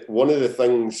one of the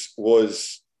things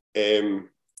was to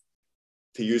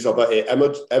use a bit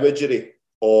of imagery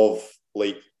of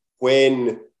like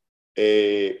when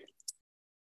did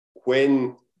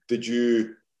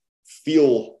you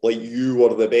feel like you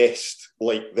were the best,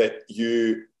 like that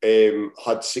you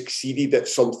had succeeded at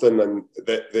something, and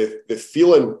the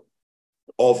feeling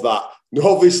of that? Now,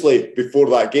 obviously, before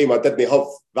that game, I didn't have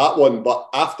that one, but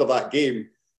after that game,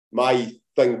 my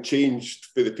thing changed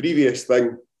for the previous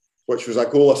thing, which was a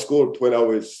goal I scored when I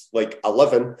was like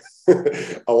 11,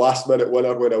 a last-minute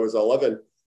winner when I was 11.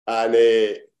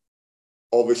 And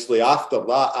obviously, after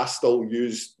that, I still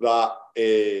used that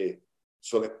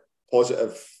sort of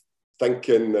positive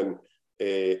thinking and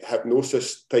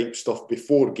hypnosis type stuff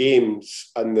before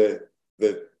games, and the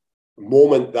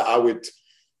moment that I would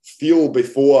feel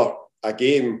before a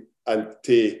game and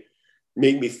to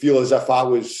make me feel as if I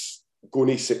was going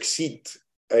to succeed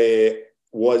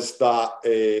was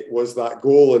that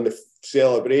goal and the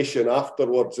celebration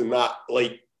afterwards, and that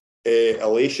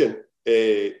elation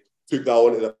took that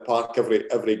onto the park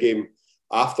every game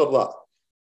after that.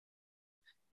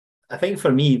 I think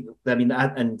for me, I mean,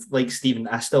 and like Stephen,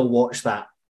 I still watch that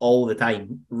all the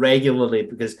time, regularly,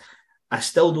 because I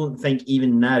still don't think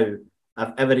even now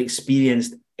I've ever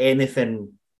experienced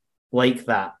anything like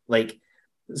that. Like,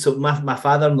 so my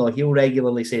father-in-law, he'll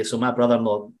regularly say, so my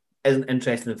brother-in-law isn't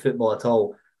interested in football at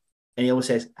all. And he always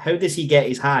says, how does he get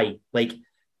his high? Like,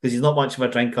 because he's not much of a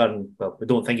drinker, and, well, we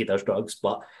don't think he does drugs,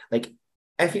 but like,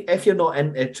 if you're not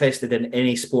interested in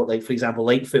any sport, like, for example,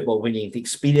 like football, when you've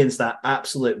experienced that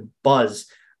absolute buzz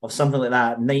of something like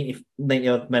that, 90th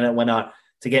minute winner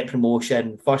to get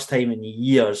promotion, first time in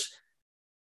years,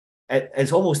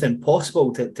 it's almost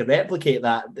impossible to replicate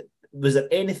that. Was there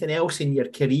anything else in your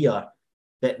career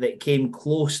that came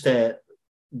close to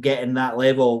getting that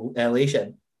level of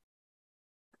elation?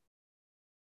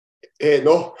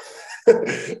 No.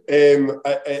 It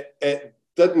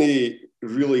didn't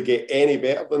really get any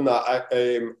better than that.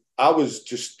 I was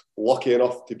just lucky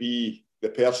enough to be the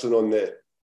person on the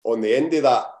end of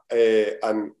that,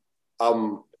 and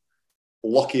I'm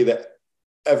lucky that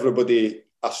everybody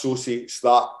associates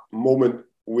that moment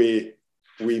with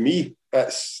me.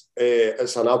 It's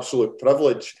an absolute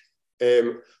privilege.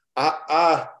 I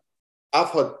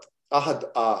had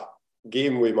a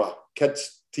game with my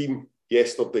kids' team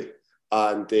yesterday,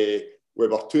 and we were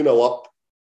 2-0 up.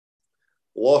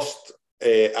 Lost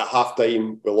at half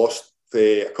time. We lost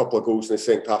a couple of goals in the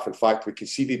second half. In fact, we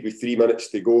conceded with 3 minutes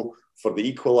to go for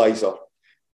the equaliser,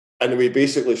 and we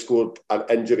basically scored an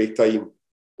injury time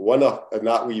winner, and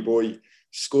that wee boy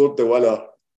scored the winner,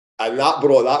 and that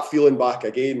brought that feeling back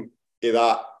again.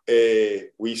 That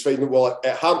East Fife. Well,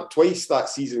 it happened twice that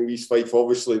season. East Fife,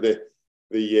 obviously, the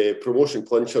promotion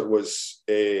clincher was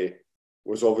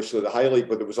obviously the highlight,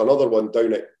 but there was another one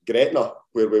down at Gretna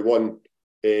where we won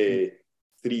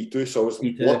 3-2. So I was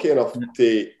lucky enough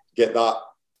to get that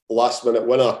last minute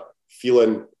winner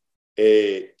feeling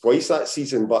twice that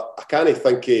season. But I can't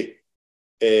think of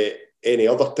any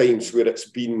other times where it's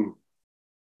been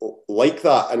like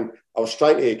that. And I was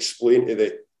trying to explain to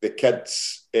the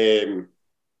kids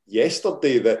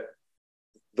yesterday that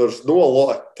there's not a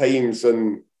lot of times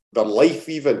in their life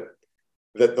even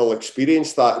that they'll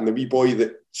experience that. And the wee boy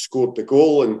that scored the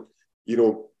goal, and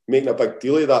making a big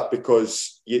deal of that,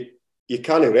 because you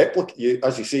can't replicate,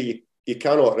 as you say, you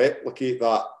cannot replicate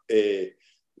that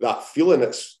feeling.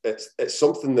 It's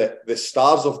something that the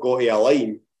stars have got to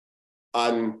align,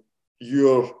 and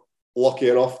you're lucky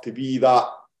enough to be that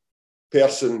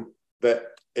person that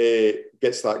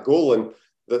gets that goal. And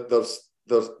that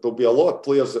there'll be a lot of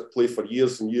players that play for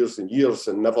years and years and years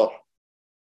and never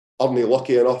aren't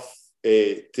lucky enough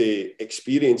to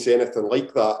experience anything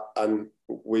like that. And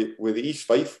with the East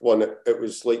Fife one, it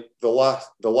was like the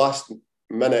last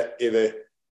minute of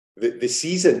the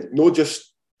season, not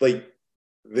just like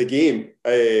the game.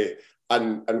 And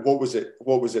what was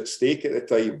at stake at the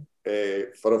time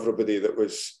for everybody that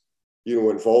was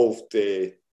involved,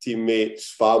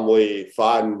 teammates, family,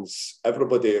 fans,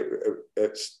 everybody.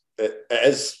 It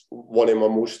is one of my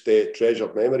most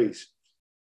treasured memories.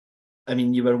 I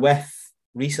mean, you were with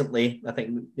recently, I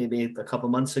think maybe a couple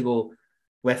of months ago,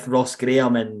 with Ross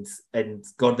Graham and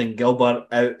Gordon Gilbert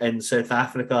out in South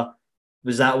Africa.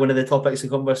 Was that one of the topics of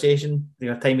conversation,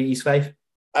 your time at East Fife?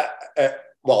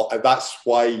 Well, that's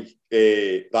why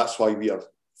we are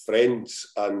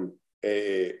friends, and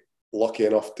lucky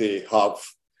enough to have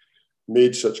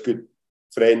made such good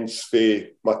friends for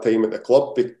my time at the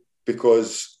club,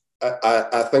 because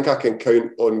I think I can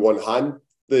count on one hand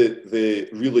the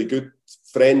really good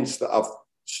friends that I've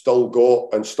still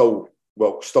got and still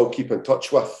keep in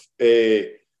touch with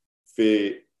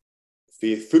for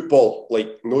football,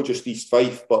 like not just East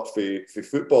Fife, but for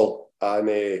football.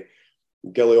 And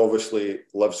Gilly obviously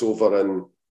lives over in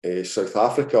South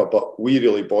Africa, but we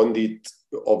really bonded,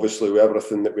 obviously, with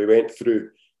everything that we went through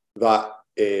that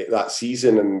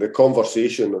season, and the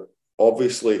conversation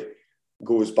obviously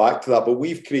goes back to that. But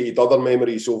we've created other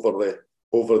memories over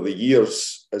the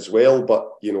years as well.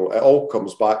 But it all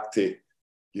comes back to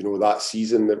that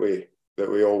season that we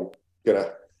all kind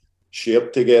of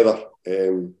shared together.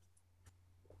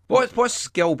 What's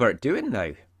Gilbert doing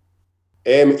now?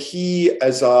 He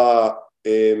has a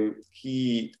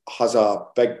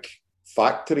big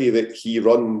factory that he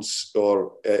runs,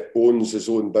 or owns his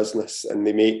own business, and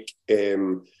they make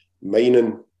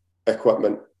mining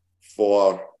equipment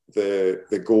for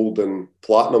the gold and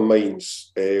platinum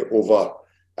mines over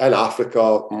in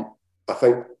Africa. I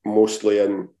think mostly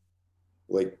in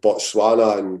like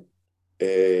Botswana and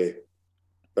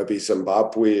maybe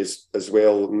Zimbabwe as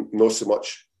well. Not so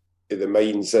much the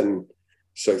mines in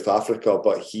South Africa,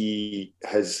 but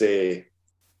his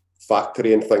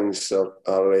factory and things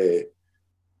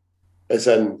is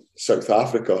in South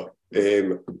Africa.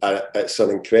 And it's an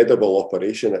incredible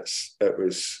operation. It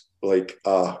was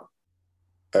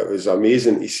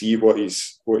amazing to see what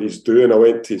he's doing. I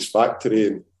went to his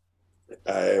factory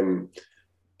and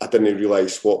I didn't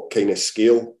realise what kind of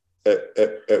scale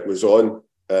it was on,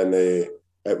 and it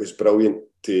was brilliant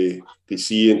to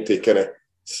see and to kind of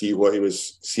see what he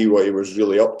was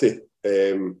really up to.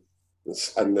 And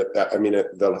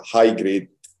they're high grade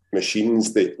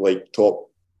machines, that like top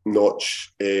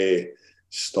notch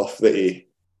stuff that he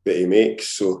makes.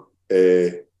 So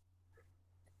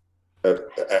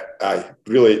I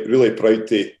really proud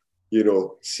to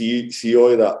see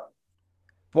all of that.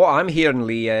 What I'm hearing,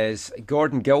 Lee, is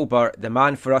Gordon Gilbert, the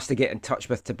man for us to get in touch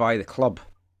with to buy the club.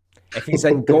 If he's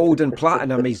in gold and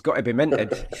platinum, he's got to be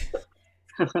minted.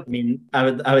 I mean,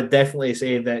 I would definitely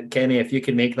say that, Kenny, if you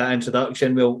can make that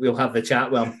introduction, we'll have the chat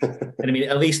with him. And I mean,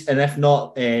 at least, and if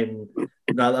not, I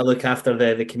look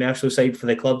after the commercial side for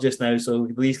the club just now, so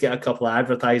at least get a couple of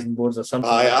advertising boards or something.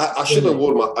 I should have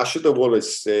worn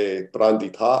his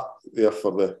branded hat there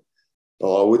for the.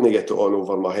 Oh, I wouldn't get it on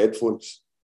over my headphones.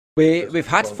 We've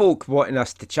had folk wanting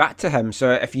us to chat to him,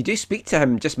 so if you do speak to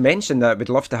him, just mention that we'd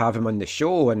love to have him on the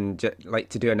show and like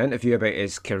to do an interview about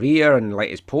his career and like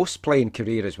his post-playing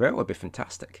career as well. It'd be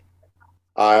fantastic.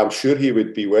 I am sure he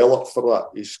would be well up for that.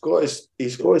 He's got his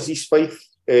East Fife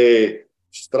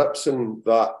strips and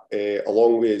that,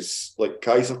 along with his like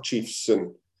Kaiser Chiefs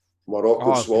and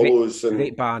Morocco Swallows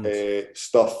great band.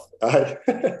 Stuff.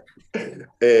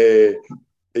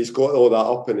 He's got all that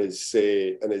up in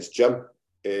his gym.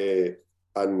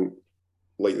 And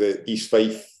like the East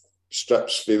Fife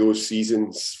strips for those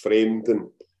seasons framed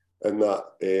and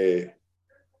that.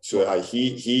 So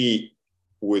he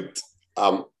would.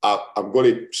 I'm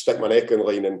going to stick my neck in the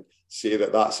line and say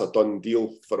that that's a done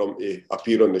deal for him to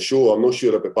appear on the show. I'm not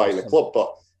sure about buying the club,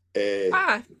 but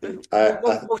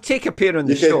we'll take a pair on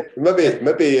the show.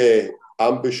 Maybe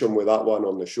ambush him with that one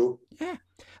on the show. Yeah,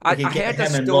 I heard a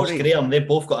story. And Ross Graham, they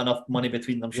both got enough money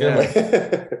between them, surely.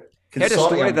 Yeah. I heard a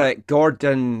story that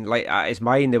Gordon, like at his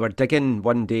mine, they were digging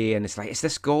one day and it's like, is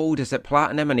this gold? Is it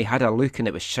platinum? And he had a look and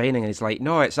it was shining and he's like,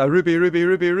 no, it's a ruby.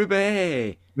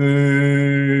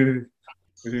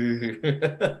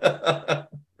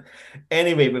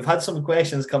 Anyway, we've had some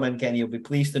questions come in, Kenny. You'll be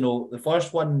pleased to know. The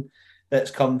first one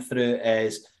that's come through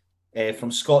is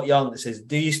from Scott Young. That says,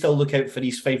 do you still look out for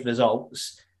East Fife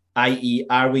results? I.e.,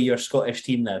 are we your Scottish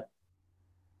team now?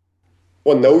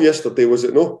 1-0 yesterday, was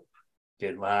it no?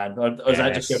 Good man. Or is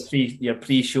that just your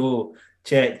pre-show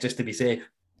check, just to be safe?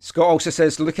 Scott also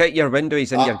says, look out your window,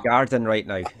 he's in your garden right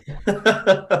now.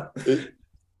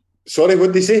 Sorry,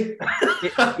 what did he say?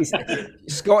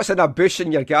 Scott's in a bush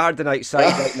in your garden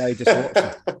outside right now, just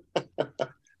watching.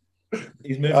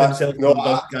 He's moving himself. No,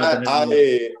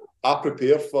 I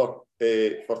prepare for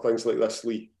things like this,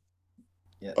 Lee.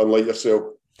 Yeah. Unlike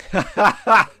yourself.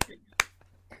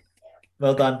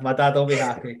 Well done. My dad will be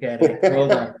happy, Kenny. Well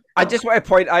done. I just want to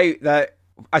point out that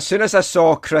as soon as I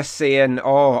saw Chris saying,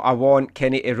 oh, I want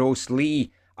Kenny to roast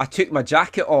Lee, I took my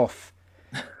jacket off.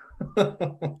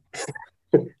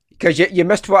 Because you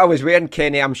missed what I was wearing,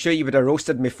 Kenny. I'm sure you would have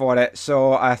roasted me for it.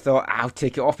 So I thought, I'll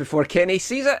take it off before Kenny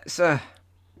sees it. So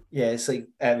yeah, it's like,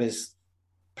 it was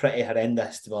pretty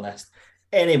horrendous, to be honest.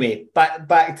 Anyway,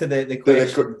 back to the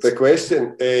question. The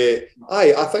question.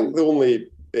 I think the only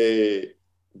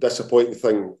disappointing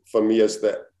thing for me is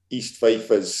that East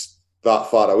Fife is that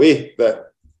far away that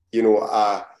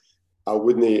I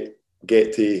wouldn't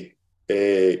get to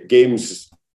games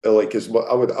like as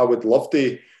I would love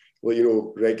to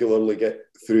regularly get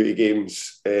through to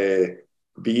games. Be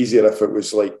easier if it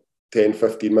was like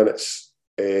 10-15 minutes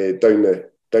down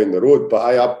down the road.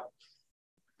 But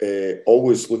I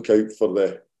always look out for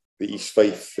the East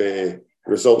Fife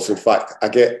results. In fact, I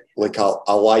get like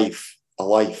a live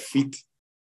feed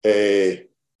of the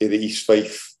East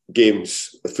Fife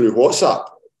games through WhatsApp,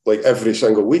 like every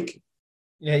single week.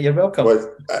 Yeah, you're welcome.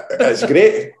 But it's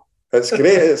great. It's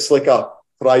great. It's like a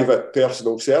private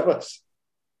personal service.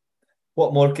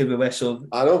 What more could we wish? So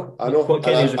I know. What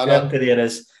Kenny's referring to there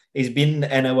is he's been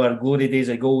in our Glory Days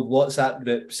of Gold WhatsApp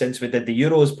group since we did the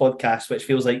Euros podcast, which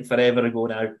feels like forever ago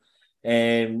now.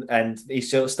 And he's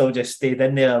still just stayed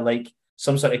in there like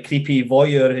some sort of creepy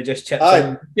voyeur who just chips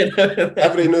in. You know?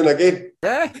 Every now and again.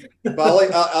 Yeah. But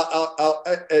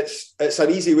it's an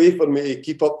easy way for me to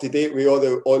keep up to date with all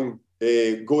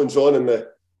the goings on in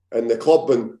the club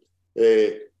and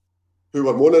who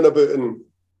we're moaning about and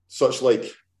such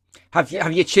like. Have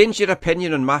you changed your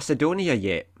opinion on Macedonia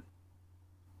yet?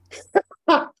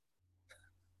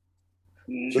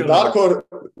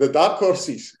 The dark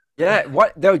horses. Yeah,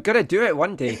 what they're gonna do it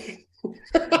one day.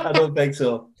 I don't think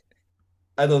so.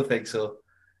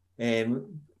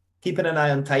 Keeping an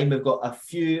eye on time, we've got a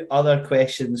few other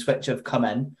questions which have come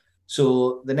in.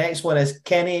 So the next one is,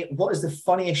 Kenny, what is the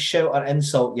funniest shout or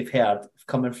insult you've heard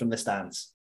coming from the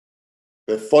stands?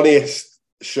 The funniest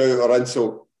shout or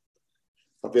insult.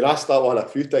 I've been asked that one a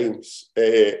few times.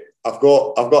 I've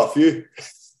got a few.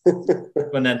 Go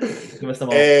on then. Give us them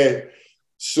all.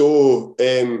 So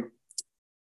there's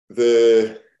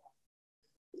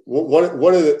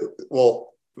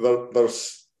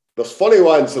funny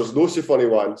ones. There's no so funny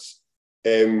ones.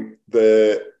 One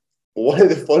of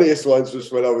the funniest ones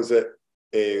was when I was at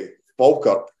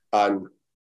Falkirk and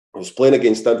I was playing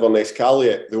against Inverness Cali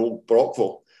at the old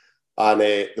Brockville, and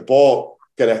the ball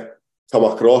kind of come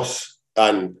across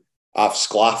and I've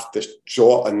sclaffed the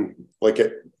shot and like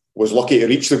it was lucky to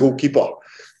reach the goalkeeper,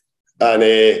 and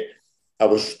I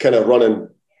was kind of running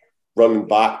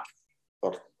back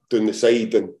or down the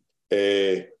side, and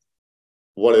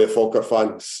one of the Falkirk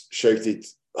fans shouted,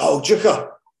 "Oh,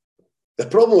 Juka, the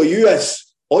problem with you is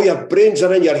all your brains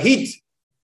are in your head."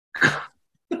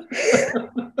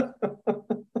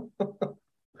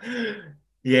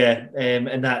 Yeah,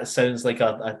 and that sounds like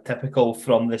a typical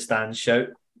from the stand shout.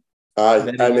 Aye,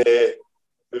 and the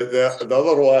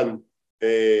other one,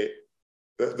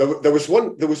 there was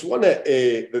one that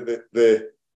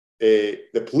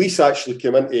the police actually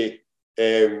came in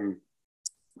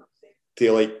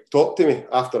to like talk to me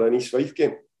after an East Fife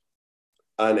game,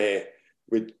 and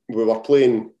we were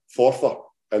playing Forfar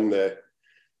in the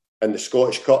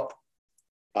Scottish Cup,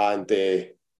 and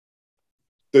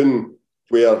down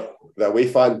where the away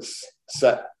fans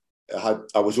sit,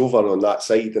 I was over on that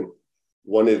side, and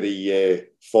one of the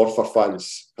Forfar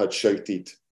fans had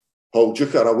shouted, "Paul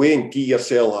Juker, away and give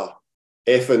yourself a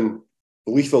effing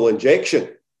lethal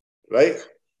injection," right?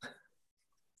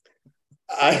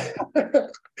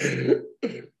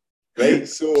 Right,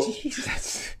 so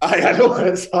I know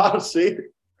it's hard saying,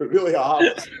 really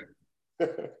hard.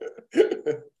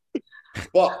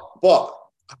 but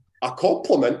a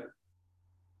compliment,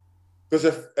 because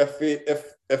if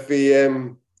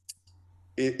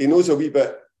he knows a wee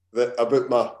bit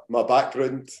about my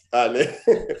background and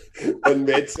in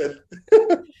medicine,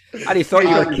 and he thought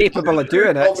you were capable of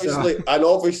doing it.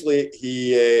 Obviously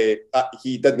he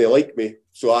didn't like me,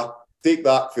 so I take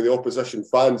that for the opposition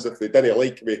fans. If they didn't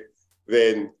like me,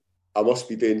 then I must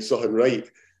be doing something right.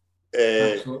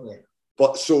 Absolutely.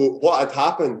 But so what had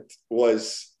happened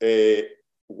was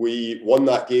we won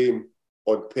that game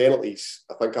on penalties.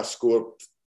 I think I scored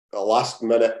a last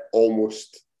minute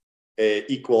almost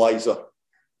equaliser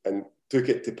and took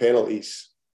it to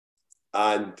penalties.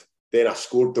 And then I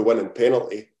scored the winning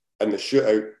penalty in the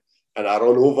shootout. And I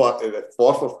run over to the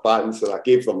Forfar fans and I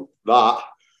gave them that.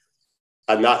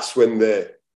 And that's when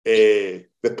the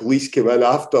police came in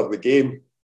after the game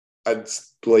and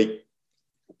like,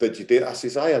 "Did you do it?" I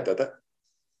says, "Aye, I did it."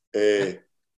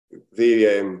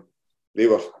 They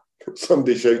were,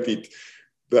 somebody shouted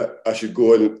that I should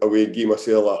go away and give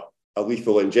myself a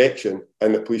lethal injection,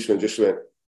 and the policeman just went,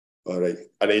 "All right,"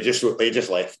 and they just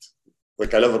left.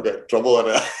 Like, I never got in trouble on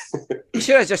it. You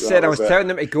should have just said I was telling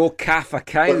them to go calf a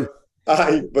cow.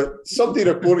 But somebody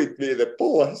reported me to the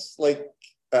police, like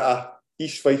at a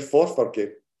East Fife Forfar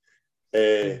game.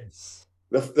 The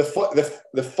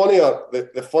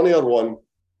funnier one,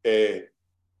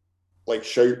 like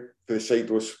shout to the side,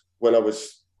 was when I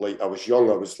was young.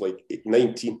 I was like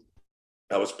 19.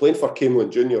 I was playing for Camelin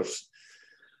Juniors,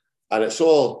 and it's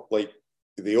all like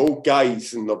the old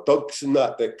guys and their dugs and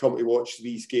that come to watch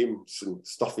these games and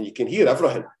stuff, and you can hear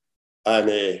everything. And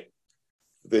it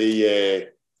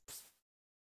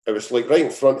was like right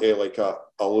in front of like a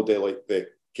load of like the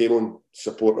Camelon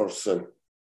supporters and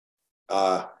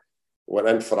went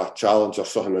in for a challenge or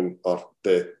something,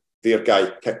 their guy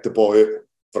kicked the ball out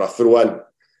for a throw in,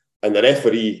 and the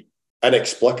referee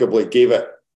inexplicably gave it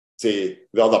to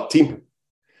the other team,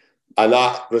 and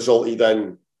that resulted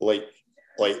in like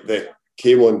the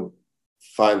Camelon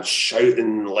fans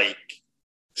shouting, like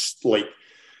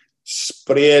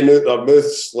spraying out their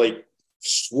mouths, like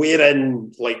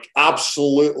swearing, like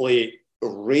absolutely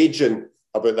raging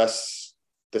about this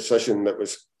decision that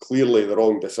was clearly the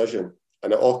wrong decision.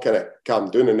 And it all kind of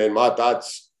calmed down. And then my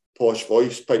dad's posh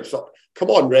voice pipes up, "Come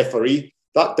on, referee,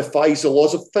 that defies the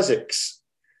laws of physics."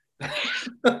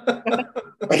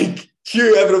 Like,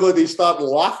 cue everybody started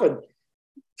laughing.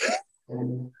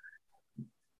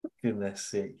 Goodness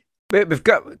sake. We've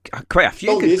got quite a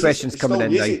few good questions coming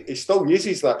in now. He still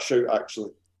uses that shout,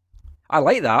 actually. I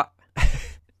like that.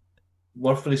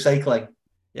 Worth recycling.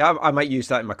 Yeah, I might use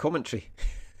that in my commentary.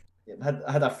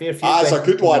 I had a fair few. That's a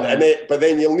good one, isn't it? But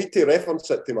then you'll need to reference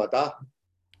it to my dad.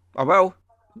 I will.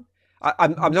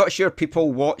 I'm not sure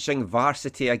people watching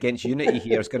Varsity against Unity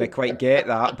here is going to quite get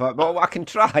that, but I can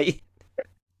try.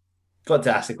 Got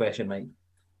to ask the question, Mike.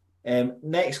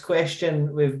 Next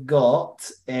question we've got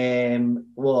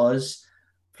was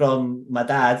from my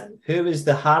dad. Who was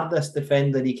the hardest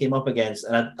defender he came up against?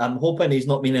 And I'm hoping he's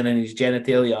not meaning in his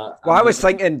genitalia. Well, I was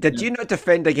thinking, did you not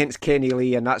defend against Kenny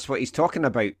Lee, and that's what he's talking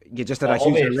about? You just had a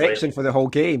huge erection for the whole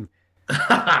game.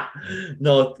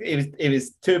 No, he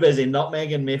was too busy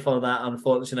nutmegging me for that,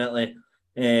 unfortunately.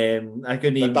 I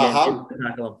couldn't even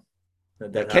tackle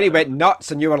him. Kenny went nuts,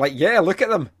 and you were like, "Yeah, look at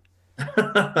them."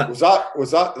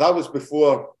 That was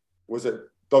before? Was it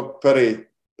Doug Perry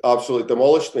absolutely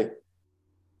demolished me?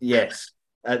 Yes.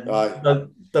 Aye.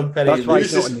 Doug Perry.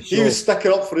 He was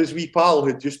sticking up for his wee pal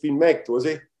who'd just been megged, was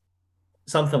he?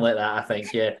 Something like that, I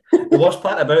think, yeah. The worst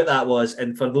part about that was,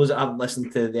 and for those that haven't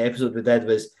listened to the episode we did,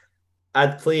 was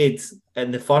I'd played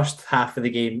in the first half of the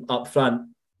game up front,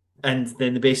 and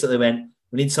then they basically went,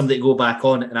 "We need somebody to go back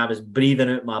on," and I was breathing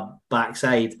out my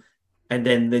backside, and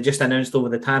then they just announced over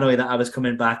the tannoy that I was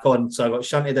coming back on, so I got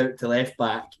shunted out to left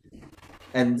back,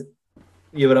 and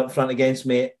you were up front against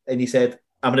me, and he said,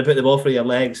 "I'm going to put the ball through your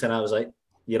legs," and I was like,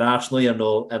 "You're arse, no, you're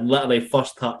no," and literally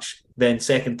first touch, then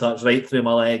second touch, right through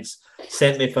my legs,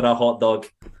 sent me for a hot dog.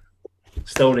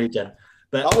 Still raging.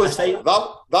 But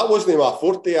that wasn't my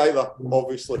forte either,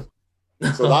 obviously.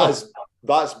 So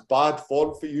that's bad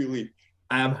form for you, Lee.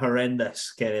 I am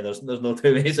horrendous, Kenny. There's no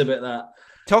two ways about that.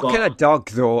 Talking of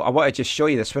Doug, though, I want to just show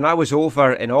you this. When I was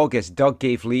over in August, Doug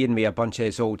gave Lee and me a bunch of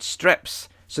his old strips.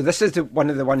 So this is one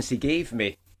of the ones he gave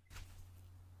me.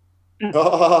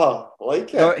 Oh,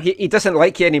 like it. No, he doesn't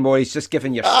like you anymore. He's just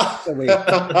giving your strips away.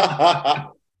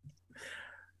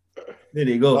 There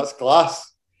you go. That's class.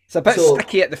 It's a bit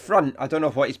sticky at the front. I don't know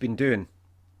what he's been doing.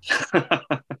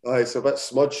 It's a bit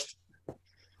smudged.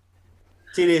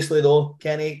 Seriously though,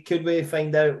 Kenny, could we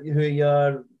find out who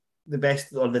you're the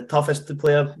best or the toughest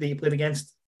player that you played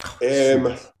against?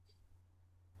 I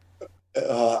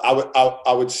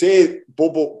would say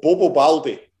Bobo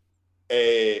Baldi.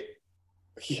 I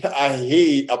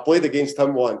played against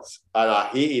him once and I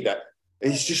hated it.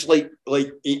 It's just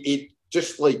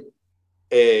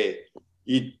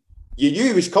you knew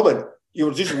he was coming. You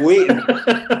were just waiting.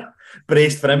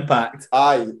 Braced for impact.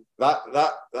 Aye,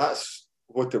 that's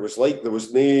what it was like. There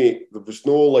was no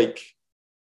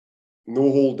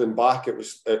holding back. It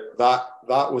was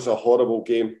that was a horrible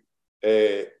game.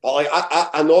 But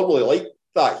I normally like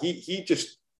that. He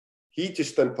just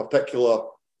in particular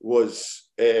was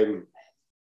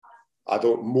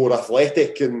more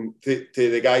athletic and to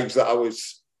the guys that I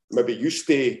was maybe used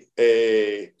to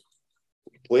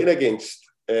playing against.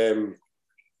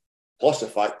 Plus the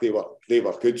fact they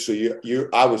were good. So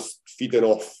I was feeding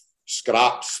off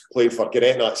scraps playing for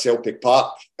Gretna at Celtic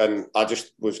Park, and I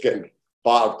just was getting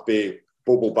battered by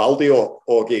Bobo Baldi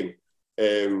all game.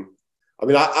 I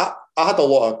mean, I had a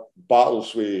lot of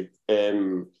battles with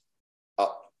a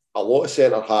lot of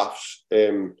centre halves.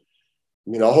 I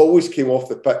mean, I always came off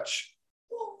the pitch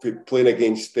playing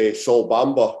against Sol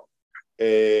Bamba.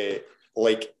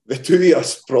 Like the two of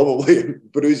us probably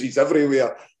bruises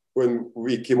everywhere when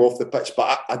we came off the pitch.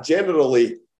 But I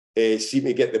generally seem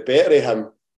to get the better of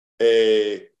him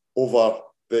over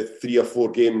the 3 or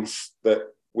 4 games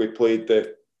that we played.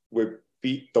 We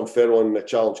beat Dunfermline in the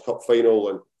Challenge Cup final,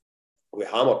 and we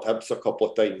hammered Hibs a couple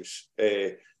of times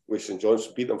with St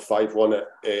Johnstone, beat them 5-1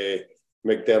 at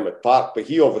McDermott Park. But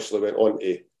he obviously went on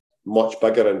to much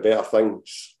bigger and better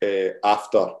things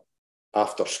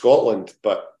after Scotland.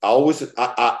 But I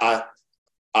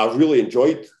really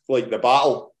enjoyed like the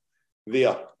battle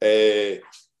there.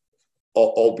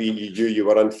 albeit you knew you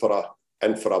were in for a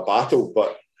battle.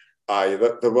 But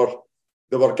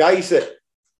there were guys that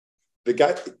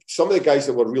some of the guys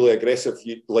that were really aggressive,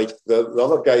 like the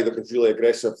other guy that was really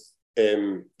aggressive,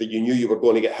 that you knew you were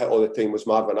going to get hit all the time was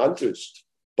Marvin Andrews.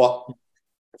 But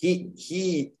he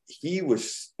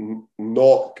was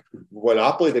not, when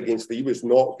I played against him, he was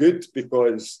not good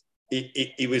because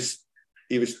he was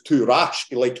too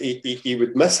rash. Like he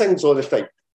would miss things all the time.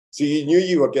 So you knew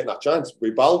you were getting a chance.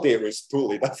 With Baldy, it was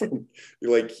totally different.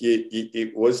 Like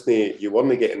you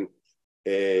weren't getting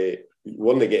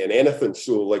anything.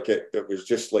 So like it was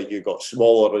just like you got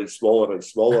smaller and smaller and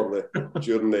smaller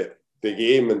during the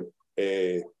game, and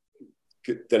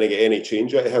didn't get any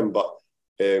change out of him. But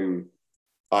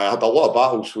I had a lot of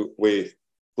battles with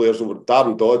players over.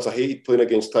 Darren Dodds, I hated playing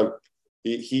against him.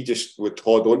 He just would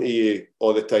hold on to you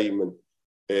all the time,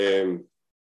 and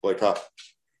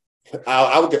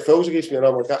I would get fouls against me, and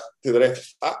I'm like that to the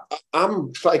ref.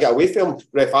 I'm trying to get away from him,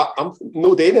 ref. I'm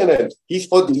no doing anything. He's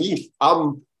holding me.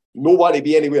 I'm nowhere to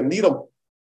be anywhere near him.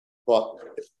 But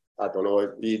I don't know.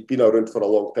 He'd been around for a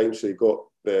long time, so he got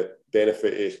the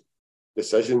benefit of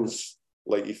decisions.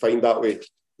 Like you find that way,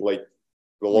 like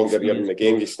the longer you're in the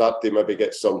game, you start to maybe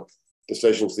get some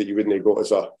decisions that you wouldn't have got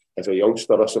as a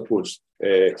youngster, I suppose.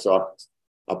 So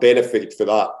I benefited for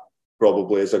that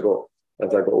probably as I got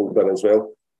older as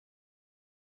well.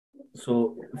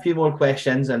 So a few more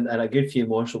questions and a good few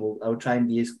more, so I'll try and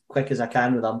be as quick as I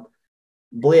can with them.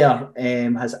 Blair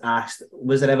has asked,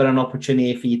 was there ever an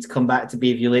opportunity for you to come back to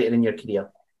Bayview later in your career?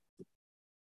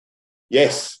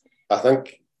 Yes, I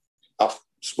think I've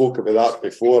spoken about that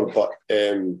before, but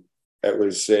it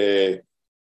was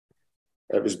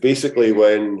basically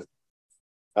when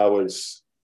I was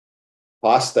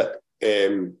past it.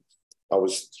 I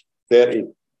was 30.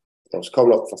 I was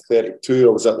coming up for 32.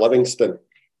 I was at Livingston,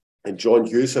 and John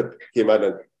Hughes had came in,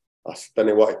 and I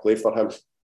didn't want to play for him.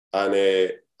 And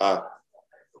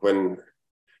when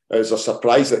it was a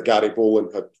surprise that Gary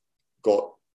Boland had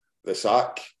got the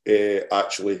sack,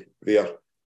 actually there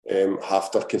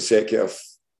after consecutive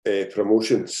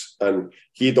promotions, and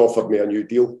he'd offered me a new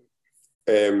deal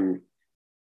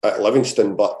at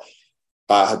Livingston, but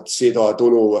I had said, I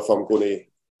don't know if I'm going to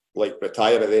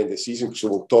retire at the end of the season, so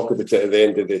we'll talk about it at the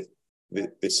end of the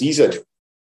season.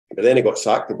 But then he got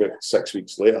sacked about 6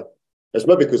 weeks later. It's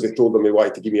maybe because they told him he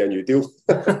wanted to give me a new deal.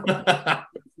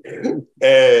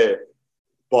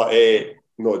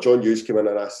 No, John Hughes came in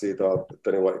and I said I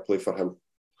didn't want to play for him.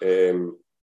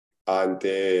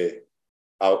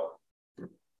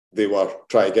 They were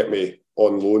trying to get me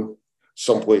on loan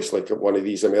someplace like one of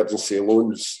these emergency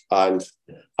loans, and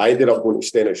I ended up going to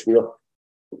Stenhousemuir.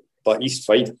 But East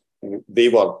Fife, they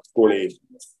were going to,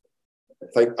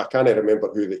 I can't remember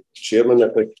who the chairman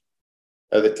at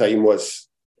the time was.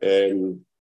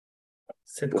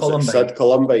 Sid Columbine. Sid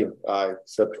Columbine. Aye,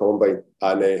 Sid Columbine.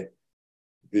 And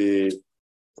they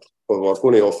were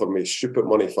going to offer me stupid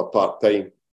money for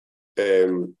part-time.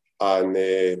 And I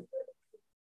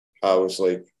was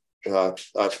like, I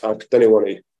didn't want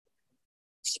to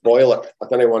spoil it. I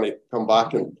didn't want to come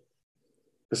back, and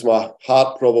because my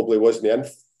heart probably wasn't in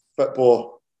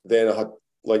football. Then I had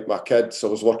my kids. I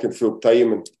was working full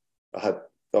time, and I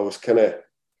was kind of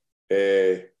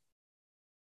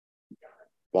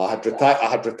I had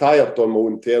retired on my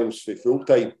own terms for full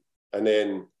time, and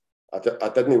then I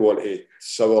didn't want to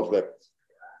sour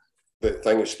the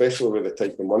thing, especially with the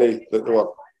type of money that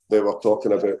they were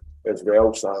talking about as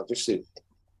well. So I just said,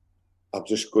 I'm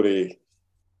just going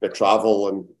to travel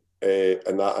and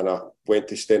that, and I went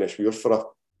to Stenhousemuir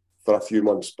for a few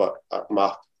months. But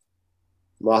my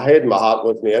head and my heart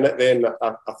wasn't in it then.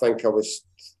 I think I was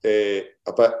a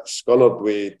bit scunnered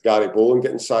with Gary Boland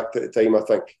getting sacked at the time, I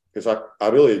think, because I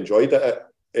really enjoyed it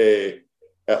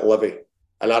at Livy.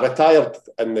 And I retired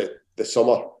in the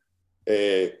summer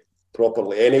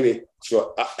properly anyway,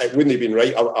 so it wouldn't have been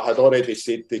right. I had already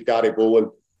said to Gary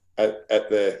Boland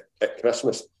at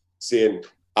Christmas, saying,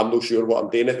 I'm not sure what I'm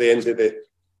doing at the end of the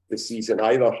season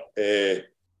either.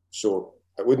 So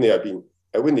it wouldn't have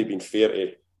been fair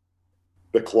to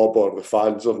the club or the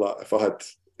fans of that if I had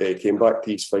came back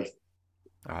to East Fife.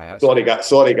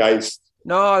 Sorry, guys.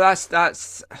 No,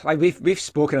 that's like we've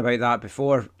spoken about that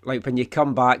before. Like when you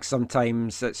come back,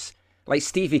 sometimes it's like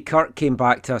Stevie Kirk came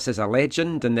back to us as a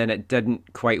legend, and then it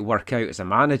didn't quite work out as a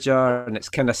manager, and it's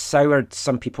kind of soured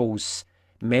some people's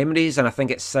memories, and I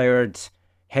think it soured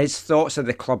his thoughts of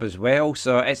the club as well.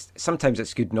 So sometimes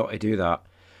it's good not to do that.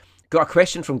 Got a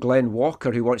question from Glenn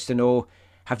Walker who wants to know,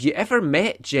 have you ever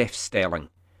met Jeff Stelling?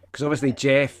 Because obviously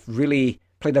Jeff really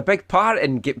played a big part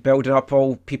in building up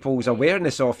all people's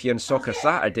awareness of you on Soccer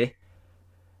Saturday.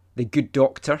 The good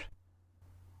doctor.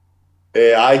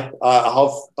 I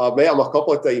have. I've met him a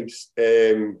couple of times.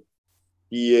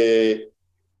 He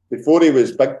before he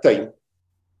was big time,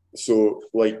 so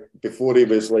like before he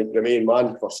was like the main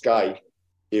man for Sky,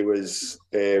 he was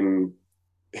when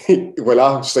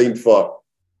I signed for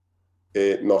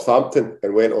Northampton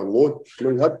and went on loan. I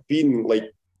mean, he had been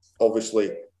like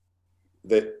obviously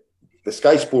the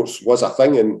Sky Sports was a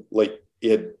thing, and like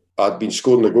I'd been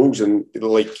scoring the goals, and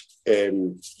like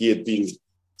he had been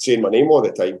saying my name all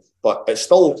the time, but it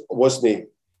still wasn't.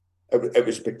 It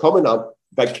was becoming a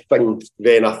big thing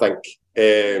then, I think,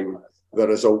 the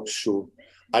results show,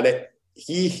 and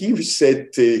he was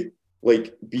said to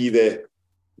like be the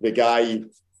guy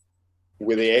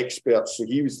with the experts. So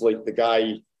he was like the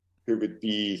guy who would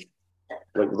be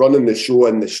like running the show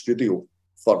in the studio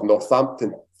for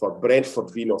Northampton, for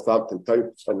Brentford v Northampton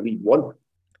Town in League One,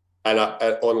 and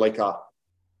on like a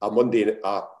Monday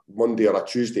or a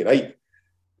Tuesday night.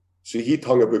 So he'd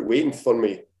hung about waiting for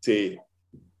me to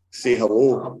say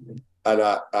hello, and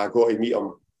I got to meet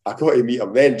him. I got to meet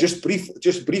him then, just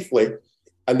briefly,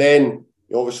 and then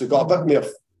he obviously got a bit more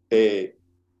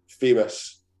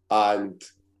famous. And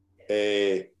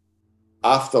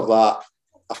after that,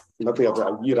 maybe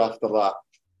about a year after that,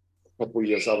 a couple of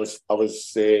years, I was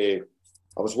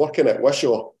working at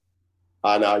Wishaw,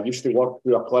 and I used to work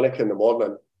through a clinic in the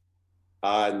morning,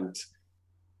 and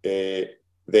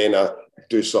then I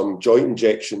do some joint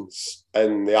injections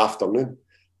in the afternoon.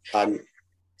 And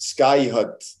Sky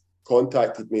had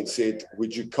contacted me and said,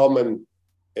 would you come and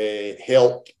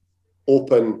help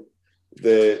open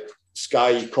the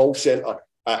Sky call centre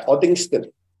at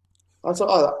Uddingston? I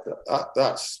thought,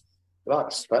 that's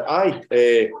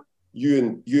you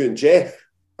and Jeff.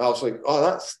 I was like,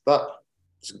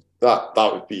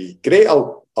 that would be great.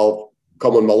 I'll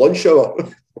come on my lunch hour.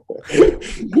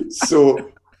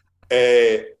 So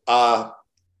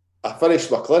I finished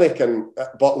my clinic,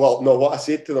 what I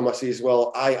said to them, I says,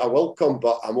 well, I will come,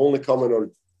 but I'm only coming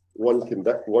on one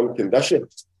condition.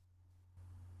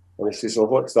 And he says, well,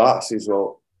 what's that? I says,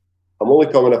 well, I'm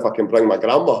only coming if I can bring my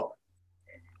grandma.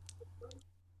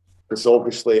 Because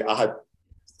obviously I had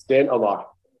sent him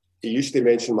he used to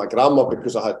mention my grandma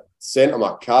because I had sent him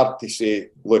a card to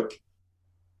say, look,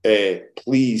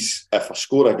 please, if I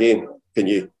score again, can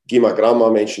you give my grandma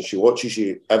a mention? She watches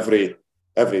you every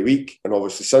week. And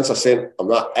obviously, since I sent him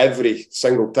that every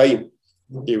single time,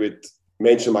 he would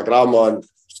mention my grandma, and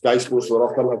Sky Sports were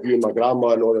up interviewing my grandma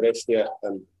and all the rest of it.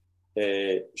 And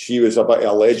she was a bit of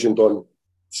a legend on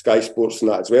Sky Sports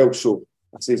and that as well. So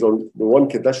I says, on the one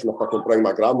condition, if I can bring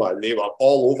my grandma, and they were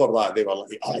all over that. They were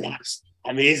like, oh, that's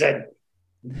amazing.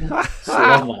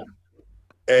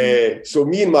 So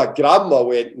me and my grandma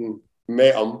went and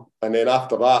met him, and then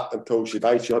after that, until she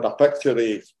died, she had a picture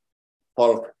of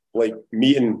her like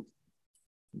meeting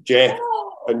Jeff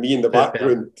and me in the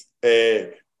background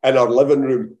in our living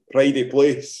room, Friday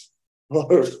Place,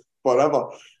 forever.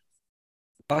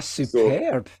 That's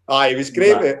superb. So, it was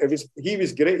great. He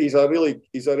was great. He's a really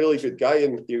good guy,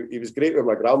 and he was great with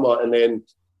my grandma. And then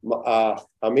a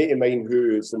mate of mine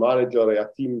who is the manager of a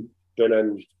team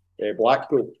down in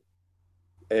Blackpool,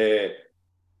 a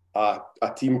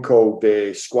team called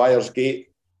Squires Gate.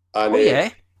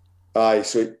 And,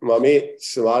 so my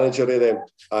mate's the manager of them,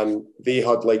 and they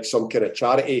had like some kind of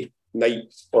charity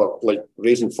night or like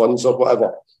raising funds or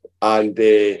whatever. And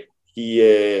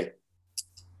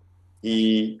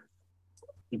he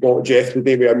got Jeff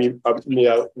today with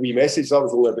a wee message. That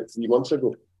was only about 3 months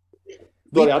ago.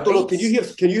 Sorry, I don't know. Can you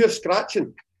hear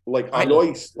scratching? Like a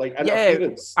noise, like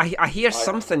interference? Yeah, I hear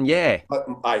something. Yeah.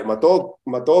 My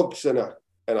dog's in a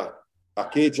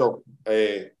cage.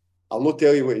 I'll not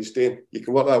tell you what he's doing. You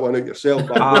can work that one out yourself.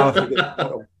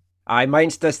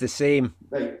 Mine does the same.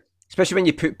 Right. Especially when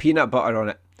you put peanut butter on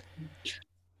it.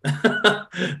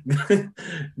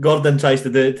 Gordon tries to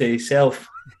do it to himself.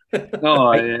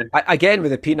 Again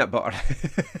with the peanut butter.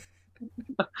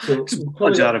 So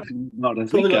probably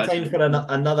got time for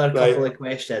another couple of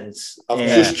questions. I've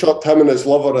just chucked him and his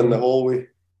lover in the hallway.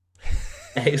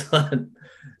 Excellent.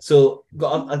 So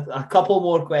got a couple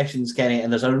more questions, Kenny,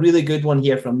 and there's a really good one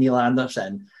here from Neil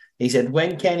Anderson. He said,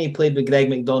 when Kenny played with Greg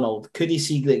McDonald, could he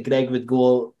see that Greg would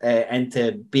go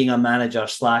into being a manager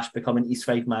 / becoming East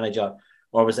Fife manager,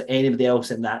 or was there anybody else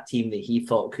in that team that he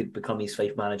thought could become East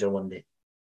Fife manager one day?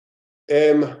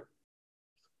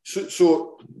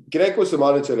 So Greg was the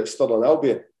manager at Stirling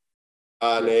Albion,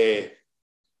 and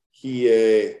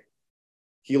he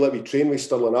let me train with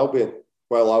Stirling Albion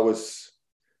while I was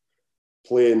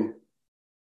playing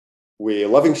with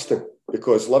Livingston,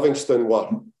 because Livingston were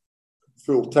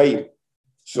full time.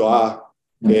 So I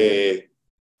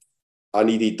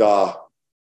needed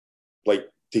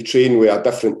to train with a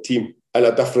different team in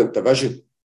a different division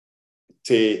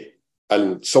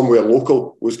and somewhere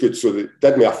local was good. So they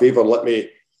did me a favour, let me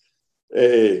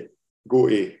go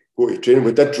to training.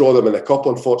 We did draw them in the cup,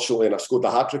 unfortunately, and I scored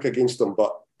a hat-trick against them,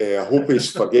 but I hope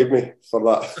he's forgave me for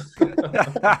that.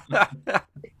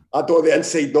 I don't have the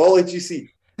inside knowledge, you see.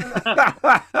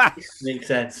 Makes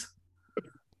sense.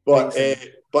 But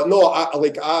no,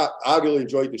 I really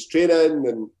enjoyed this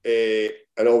training,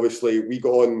 and obviously we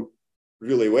got on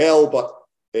really well. But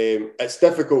it's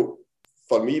difficult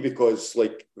for me because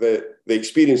like the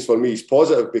experience for me is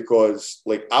positive because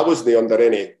like I wasn't under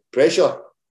any pressure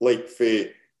like for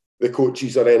the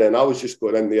coaches or anything. I was just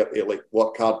going in there to like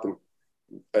work hard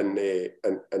and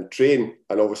train,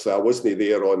 and obviously I wasn't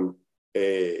there on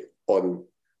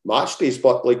match days.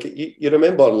 But like you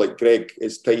remember, like Greg,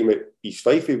 his time at East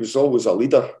Fife, he was always a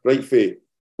leader, right? For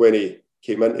when he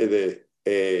came into the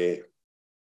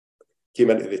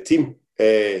team,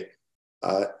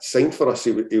 signed for us.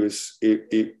 He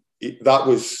that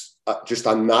was just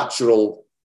a natural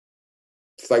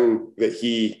thing that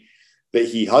he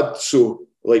had. So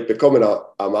like becoming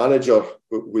a manager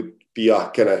would be a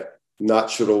kind of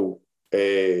natural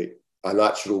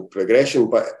progression,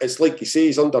 but it's like you say,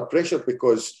 he's under pressure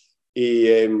because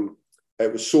it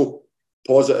was so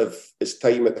positive his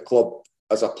time at the club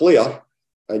as a player,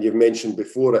 and you've mentioned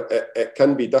before it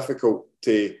can be difficult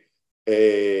to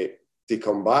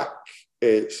come back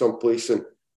someplace.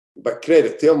 But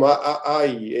credit to him,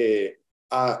 I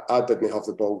didn't have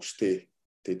the balls to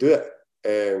do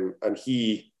it, and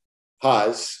he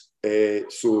has.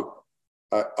 So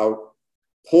I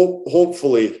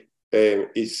hopefully.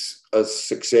 He's as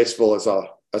successful as a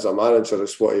manager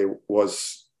as what he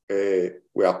was as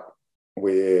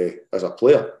a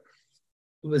player.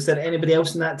 Was there anybody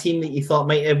else in that team that you thought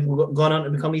might have gone on to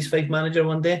become East Fife manager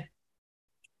one day?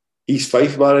 East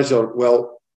Fife manager,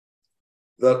 well,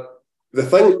 the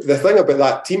thing about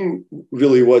that team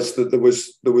really was that there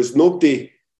was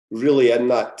nobody really in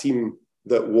that team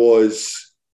that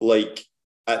was like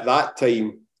at that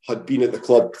time had been at the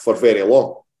club for very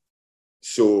long.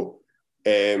 So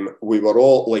we were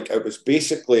all like, it was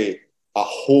basically a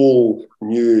whole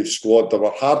new squad. There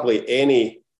were hardly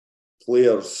any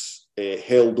players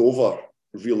held over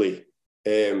really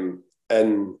in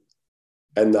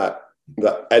that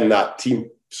team.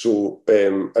 So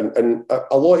and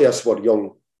a lot of us were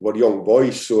young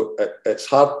boys. So it's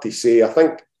hard to say. I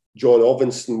think John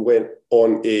Ovinston went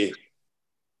on to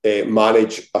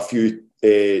manage a few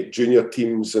junior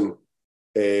teams and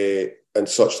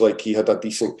such. Like he had a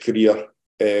decent career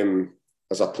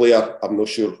as a player. I'm not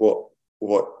sure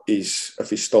what if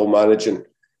he's still managing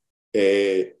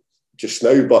just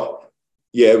now, but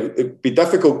yeah, it'd be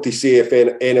difficult to say if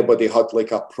anybody had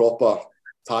like a proper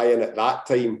tie-in at that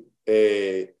time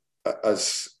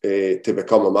as to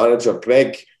become a manager.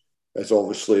 Greg is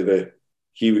obviously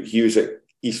he was at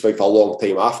East Fife a long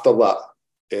time after that,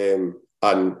 and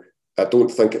I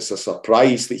don't think it's a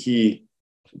surprise that he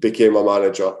became a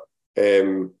manager.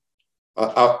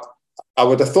 I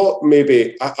would have thought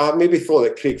maybe thought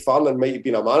that Craig Farnan might have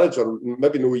been a manager,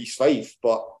 maybe no East Fife,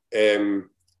 but I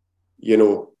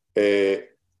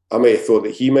might have thought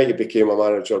that he might have became a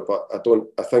manager, but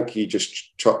I think he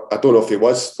just I don't know if he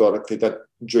was or if he did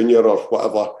junior or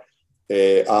whatever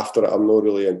after it. I'm not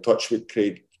really in touch with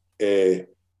Craig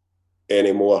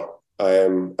anymore.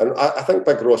 And I think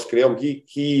Big Ross Graham,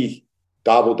 he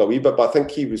dabbled a wee bit, but I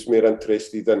think he was more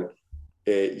interested in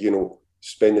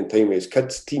spending time with his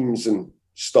kids' teams and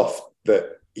stuff.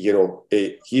 That he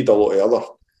had a lot of other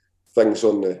things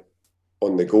on the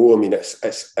go. I mean,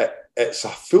 it's a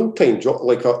full-time job.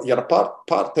 Like you're a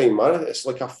part-time man. It's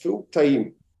like a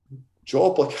full-time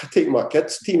job. Like I take my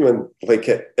kids' team and like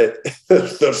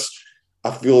I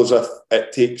feel as if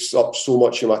it takes up so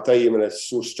much of my time and it's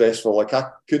so stressful. Like I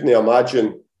couldn't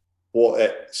imagine what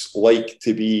it's like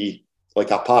to be like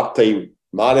a part-time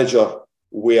manager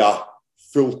with a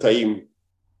full-time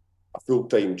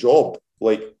job,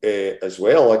 like as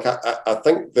well. Like I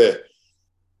think that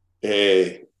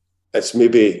it's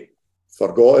maybe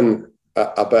forgotten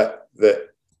a bit that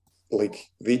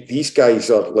like these guys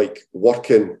are like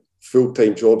working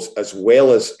full-time jobs as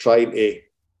well as trying to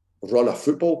run a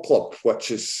football club,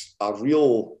 which is a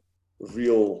real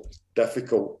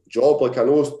difficult job. Like I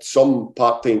know some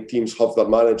part-time teams have their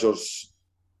managers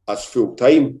as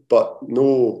full-time, but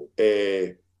no,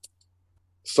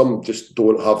 some just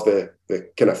don't have the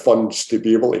kind of funds to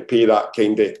be able to pay that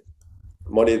kind of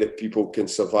money that people can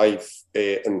survive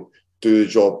and do the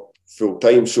job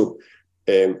full-time. So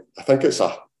I think it's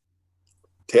a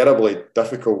terribly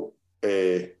difficult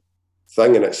thing,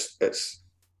 and it's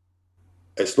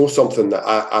it's not something that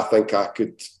I think I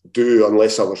could do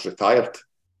unless I was retired.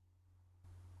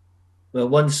 Well,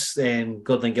 once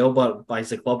Gordon Gilbert buys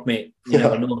the club, mate, you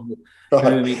never know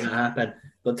how we make that happen.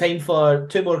 But time for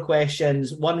 2 more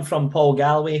questions. One from Paul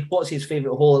Galloway. What's his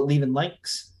favourite hole at Leaving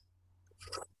Links?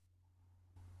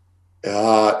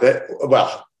 Well,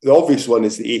 the obvious one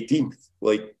is the 18th.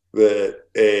 Like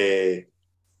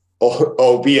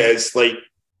albeit it's like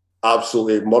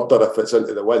absolutely murder if it's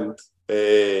into the wind.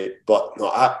 But no,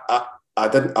 I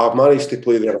didn't. I've managed to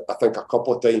play there, I think, a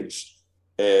couple of times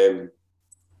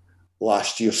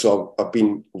last year. So I've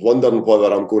been wondering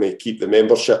whether I'm going to keep the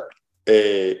membership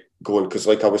going, because,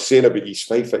 like I was saying about East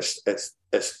Fife,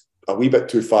 it's a wee bit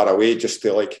too far away just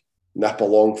to like nip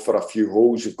along for a few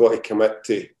holes. You've got to commit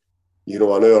to, an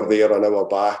hour there, an hour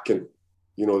back, and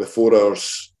the 4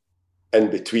 hours in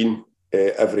between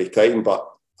every time. But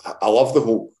I love the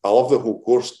whole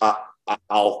course.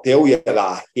 I'll tell you that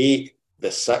I hate the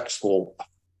 6th hole.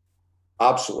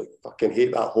 Absolutely fucking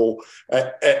hate that hole.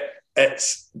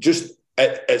 It's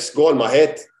got in my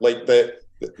head. Like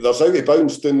there's out of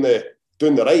bounds down the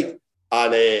right,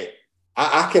 and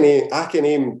I can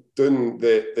aim down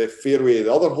the fairway of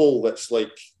the other hole that's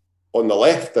like on the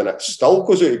left, and it still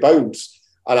goes out of bounds.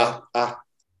 And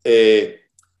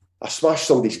I smashed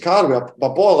somebody's car. My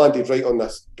ball landed right on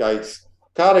this guy's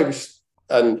car.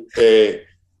 And it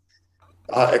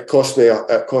cost me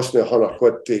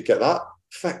 £100 to get that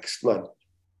fixed, man.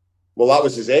 Well, that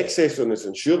was his excess on his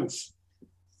insurance.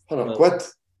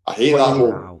 £100. I hate that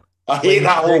hole. I hate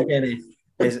that hole.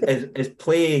 Is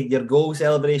play your goal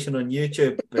celebration on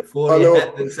YouTube before you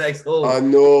hit the 6th hole. I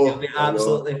know. You'll be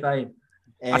absolutely fine.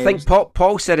 I think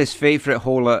Paul said his favourite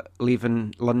hole at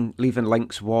Leaving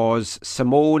Links was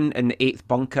Simone in the 8th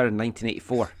bunker in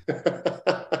 1984.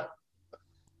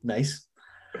 Nice.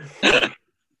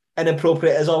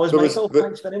 Inappropriate as always, Michael.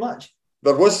 Thanks very much.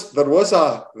 There was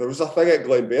a thing at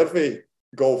Glenbervie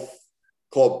Golf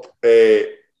Club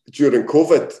during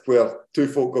COVID where 2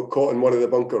 folk got caught in one of the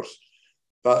bunkers.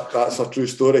 That's a true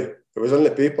story. It was in the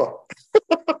paper.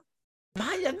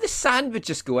 Man, the sand would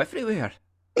just go everywhere.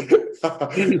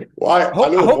 Why? I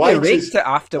hope they raked it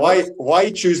afterwards. Why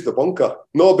choose the bunker?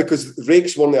 No, because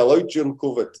rakes weren't allowed during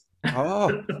COVID.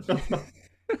 Oh.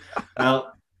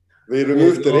 Well, they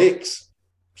removed the rakes.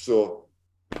 So,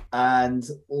 and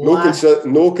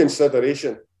no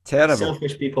consideration. Terrible.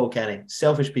 Selfish people, Kenny.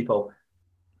 Selfish people.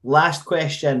 Last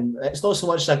question. It's not so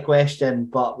much a question,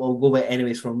 but we'll go with it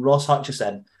anyways. From Ross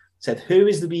Hutchison, said, "Who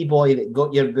is the wee boy that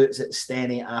got your boots at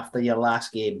Steny after your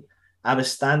last game? I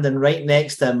was standing right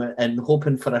next to him and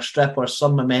hoping for a strip or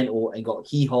some memento and got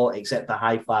hee-haw except a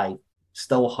high five.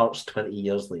 Still hurts 20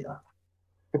 years later."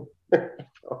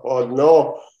 Oh,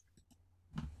 no.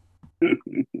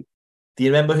 Do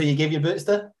you remember who you gave your boots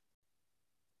to?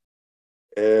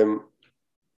 I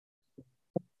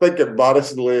think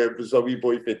embarrassingly it was a wee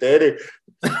boy for Derry.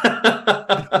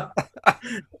 That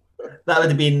would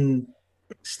have been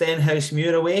Stenhouse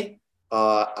Muir away.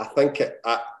 I think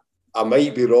I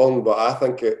might be wrong, but I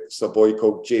think it's a boy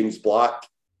called James Black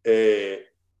that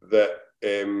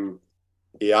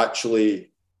he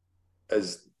actually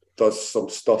does some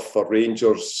stuff for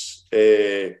Rangers.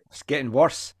 It's getting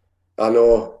worse. I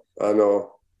know.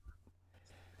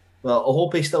 Well, I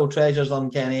hope he still treasures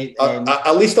them, Kenny.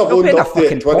 At least I've owned up to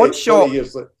it 20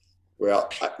 years later. Well,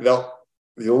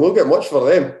 they'll not get much for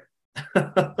them.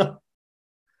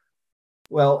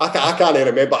 Well, I can't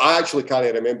remember. I actually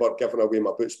can't remember giving away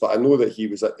my boots, but I know that he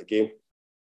was at the game.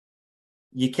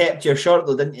 You kept your shirt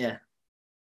though, didn't you?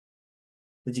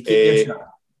 Did you keep your shirt?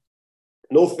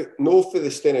 No, for the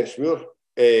Stenhouse-Muir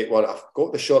one. I've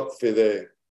got the shirt for the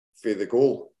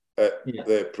goal,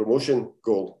 the promotion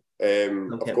goal.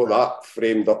 I've got that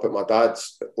framed up at my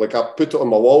dad's. Like I put it on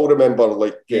my wall. Remember,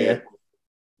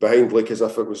 behind, like as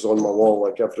if it was on my wall,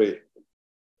 like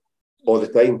all the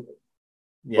time.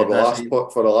 For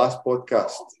the last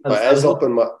podcast, but it is up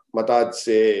in my dad's.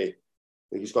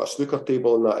 He's got a snooker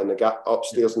table and that in the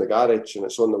upstairs in the garage, and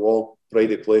it's on the wall.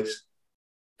 Pride place.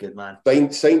 Good man.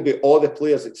 Signed by all the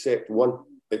players except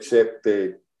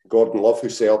Gordon Love, who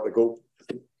set up the goal.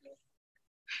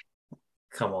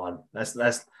 Come on, that's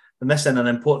missing an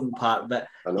important part, but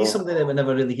he's something that we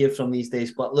never really hear from these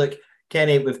days. But look,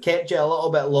 Kenny, we've kept you a little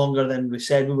bit longer than we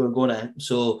said we were going to,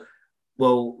 so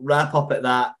we'll wrap up at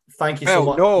that. Thank you so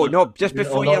much. No, just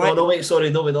before wait, sorry,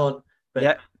 no, we don't.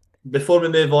 But before we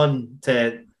move on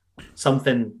to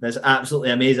something that's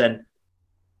absolutely amazing,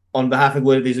 on behalf of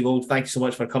Glory Days of Gold, thank you so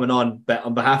much for coming on. But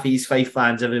on behalf of East Fife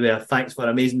fans everywhere, thanks for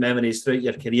amazing memories throughout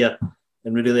your career,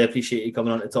 and we really appreciate you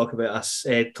coming on to talk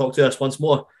to us once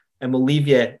more. And we'll leave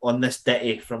you on this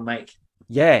ditty from Mike.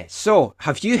 Yeah, so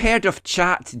have you heard of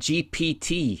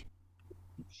ChatGPT?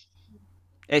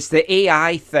 It's the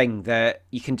AI thing that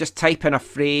you can just type in a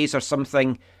phrase or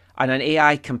something and an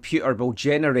AI computer will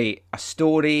generate a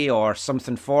story or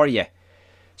something for you.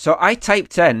 So I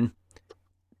typed in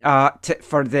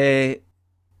for the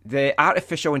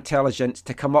artificial intelligence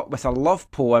to come up with a love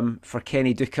poem for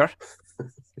Kenny Dooker.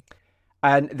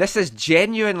 And this is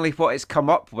genuinely what it's come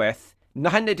up with.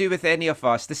 Nothing to do with any of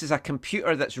us. This is a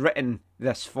computer that's written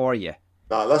this for you.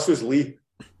 Nah, this was Lee.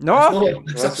 No?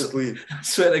 This was Lee. I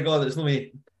swear to God, it's no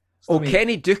me. Oh,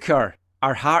 Kenny Dooker,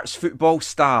 our heart's football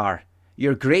star,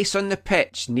 your grace on the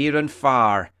pitch, near and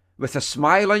far, with a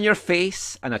smile on your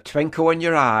face and a twinkle in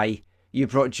your eye, you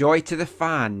brought joy to the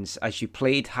fans as you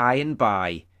played high and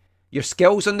by. Your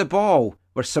skills on the ball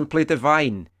were simply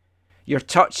divine, your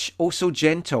touch oh so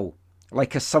gentle,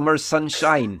 like a summer's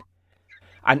sunshine.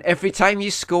 And every time you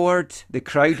scored, the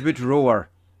crowd would roar,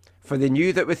 for they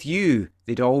knew that with you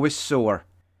they'd always soar.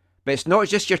 But it's not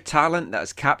just your talent that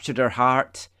has captured our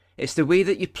heart, it's the way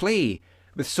that you play,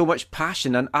 with so much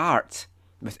passion and art.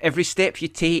 With every step you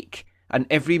take and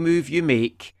every move you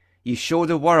make, you show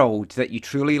the world that you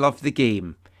truly love the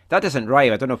game. That doesn't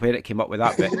rhyme, I don't know where it came up with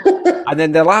that bit. And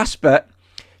then the last bit,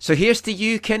 so here's to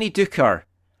you, Kenny Dooker.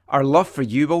 Our love for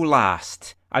you will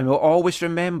last, and we'll always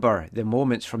remember the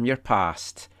moments from your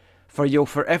past. For you'll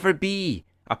forever be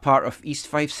a part of East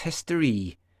Fife's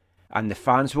history, and the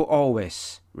fans will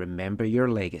always remember your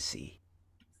legacy.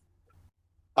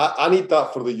 I need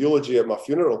that for the eulogy at my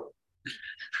funeral.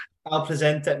 I'll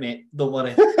present it, mate. Don't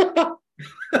worry.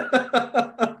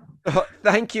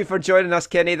 Thank you for joining us,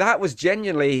 Kenny. That was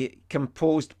genuinely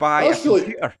composed by a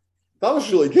computer. That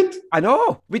was really good. I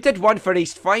know. We did one for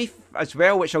East Fife as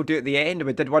well, which I'll do at the end, and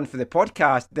we did one for the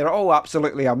podcast. They're all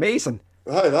absolutely amazing.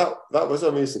 Aye, that was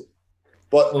amazing.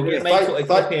 But we'll get Michael to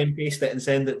copy and paste it and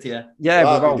send it to you. Yeah,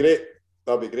 that'd be great.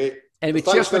 That'd be great. Anyway,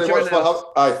 thanks cheers for joining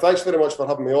us. Thanks very much for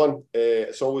having me on.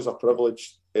 It's always a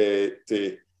privilege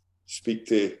to speak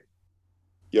to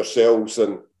yourselves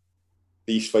and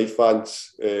these Fife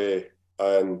fans,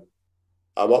 and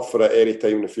I'm up for it any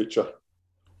time in the future.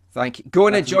 Thank you. Go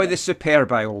and enjoy the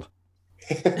Superb Isle.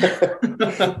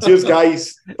 Cheers,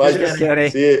 guys. Bye. Cheers, Kenny.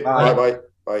 See you. Bye.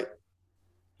 Bye.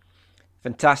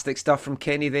 Fantastic stuff from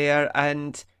Kenny there,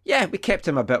 and yeah, we kept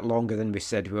him a bit longer than we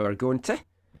said we were going to.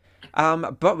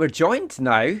 But we're joined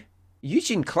now.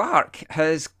 Eugene Clark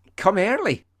has come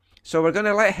early, so we're going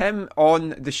to let him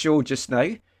on the show just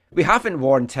now. We haven't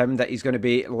warned him that he's going to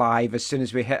be live as soon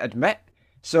as we hit admit,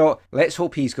 so let's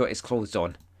hope he's got his clothes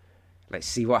on. Let's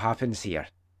see what happens here.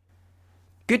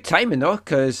 Good timing though,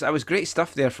 because that was great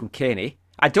stuff there from Kenny.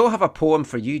 I don't have a poem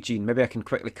for Eugene. Maybe I can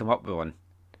quickly come up with one.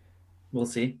 We'll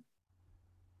see.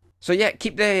 So yeah,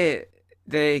 keep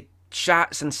the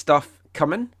chats and stuff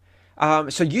coming.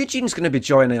 So Eugene's going to be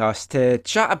joining us to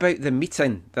chat about the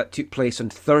meeting that took place on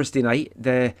Thursday night,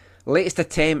 the latest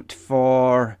attempt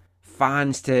for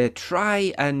fans to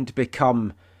try and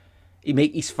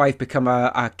make East Fife become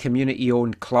a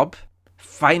community-owned club,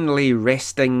 finally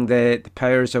wresting the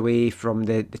powers away from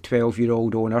the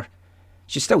 12-year-old owner.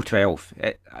 She's still 12.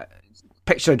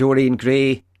 Picture Dorian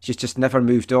Gray, she's just never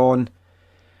moved on.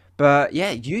 But yeah,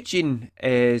 Eugene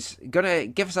is going to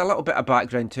give us a little bit of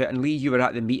background to it. And Lee, you were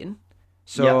at the meeting.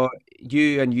 So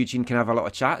you and Eugene can have a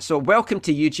little chat. So welcome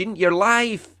to Eugene. You're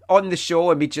live on the show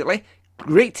immediately.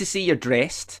 Great to see you're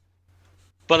dressed.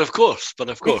 But of course.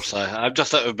 I'm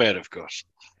just out of bed, of course.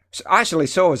 So actually,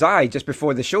 so was I just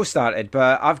before the show started.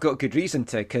 But I've got good reason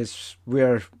to, because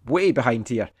we're way behind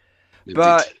here. Indeed.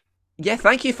 But yeah,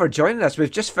 thank you for joining us. We've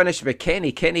just finished with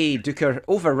Kenny. Kenny Dooker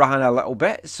overran a little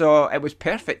bit, so it was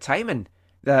perfect timing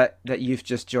that you've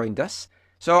just joined us.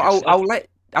 So Yes,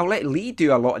 I'll let Lee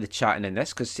do a lot of the chatting in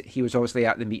this, because he was obviously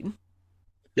at the meeting.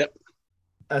 Yep.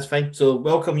 That's fine. So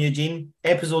welcome, Eugene.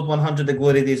 Episode 100 of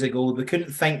Glory Days of Gold. We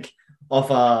couldn't think of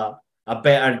a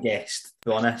better guest, to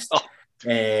be honest. Oh.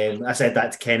 I said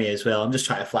that to Kenny as well. I'm just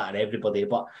trying to flatter everybody,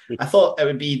 but I thought it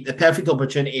would be the perfect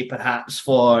opportunity perhaps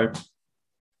for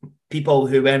people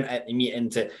who weren't at the meeting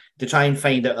to try and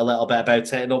find out a little bit about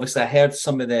it. And obviously I heard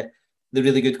some of the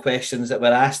really good questions that were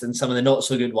asked and some of the not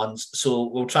so good ones. So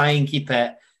we'll try and keep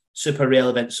it super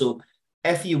relevant. So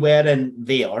if you weren't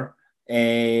there,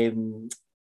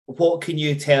 what can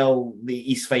you tell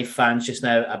the East Fife fans just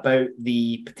now about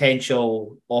the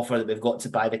potential offer that we've got to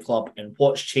buy the club and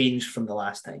what's changed from the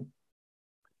last time?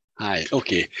 Hi,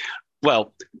 okay.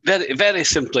 Well, very, very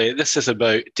simply, this is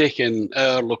about taking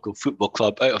our local football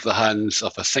club out of the hands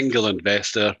of a single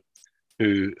investor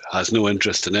who has no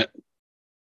interest in it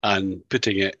and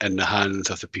putting it in the hands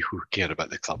of the people who care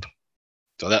about the club.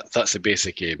 So that's the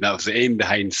basic aim. That was the aim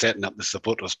behind setting up the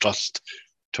Supporters Trust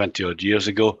 20 odd years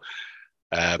ago,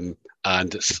 and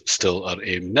it's still our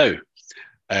aim now.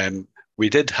 We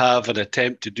did have an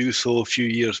attempt to do so a few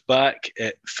years back.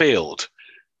 It failed,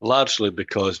 largely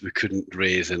because we couldn't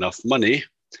raise enough money.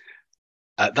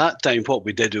 At that time, what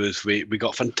we did was we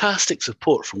got fantastic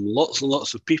support from lots and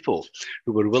lots of people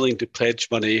who were willing to pledge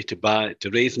money to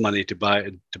raise money to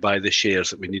buy the shares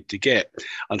that we need to get.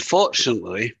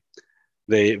 Unfortunately,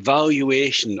 the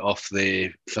valuation of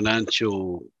the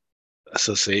financial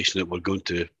association that were going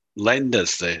to lend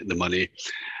us the money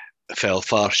fell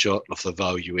far short of the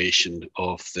valuation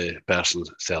of the person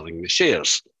selling the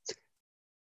shares.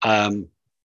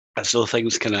 So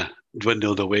things kind of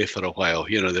dwindled away for a while.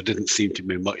 There didn't seem to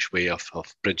be much way of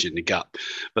bridging the gap.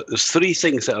 But there's three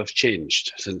things that have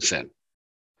changed since then.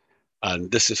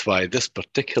 And this is why this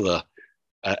particular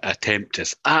attempt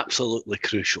is absolutely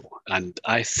crucial. And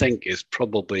I think is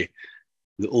probably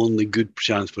the only good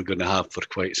chance we're going to have for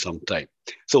quite some time.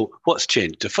 So what's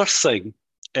changed? The first thing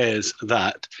is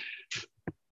that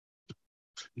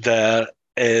there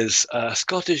is a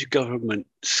Scottish Government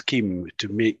scheme to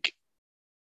make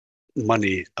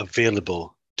money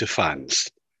available to fans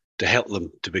to help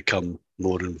them to become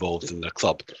more involved in their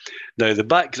club. Now, the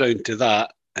background to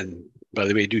that, and by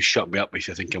the way, do shut me up if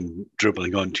you think I'm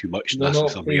dribbling on too much and asking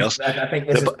somebody else. I think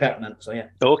this is pertinent, so yeah.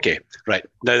 Okay, right.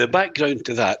 Now, the background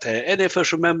to that, any of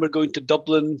us remember going to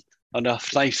Dublin on a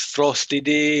nice frosty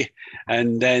day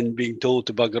and then being told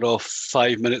to bugger off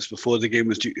 5 minutes before the game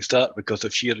was due to start because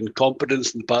of sheer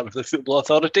incompetence on the part of the football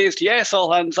authorities? Yes,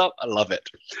 all hands up. I love it.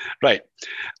 Right.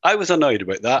 I was annoyed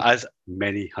about that, as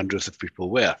many hundreds of people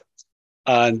were.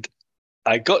 And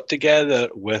I got together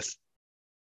with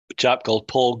a chap called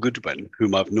Paul Goodwin,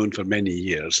 whom I've known for many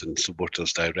years in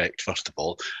Supporters Direct, first of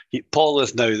all. Paul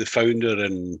is now the founder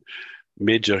and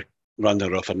major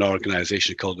runner of an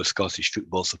organisation called the Scottish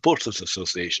Football Supporters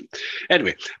Association.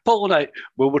 Anyway, Paul and I,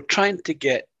 we were trying to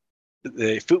get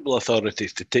the football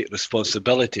authorities to take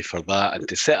responsibility for that and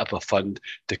to set up a fund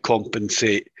to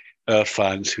compensate our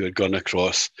fans who had gone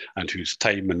across and whose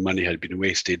time and money had been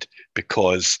wasted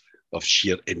because of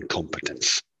sheer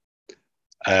incompetence.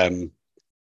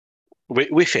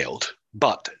 We failed,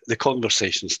 but the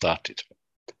conversation started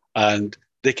and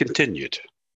they continued.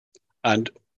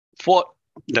 And by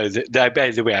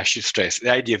the way, I should stress, the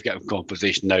idea of getting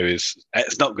compensation now is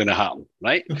it's not going to happen,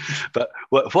 right? But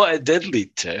what it did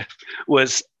lead to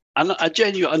was a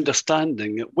genuine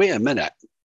understanding that, wait a minute,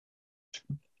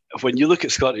 when you look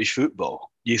at Scottish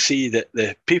football, you see that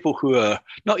the people who are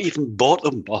not even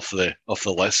bottom of the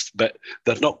list, but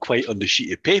they're not quite on the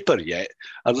sheet of paper yet,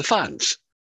 are the fans.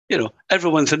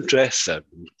 Everyone's interested,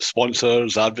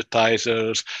 sponsors,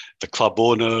 advertisers, the club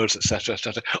owners, etc.,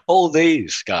 etc. All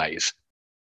these guys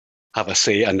have a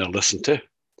say and are listened to,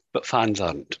 but fans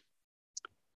aren't.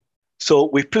 So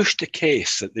we pushed the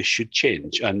case that this should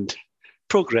change, and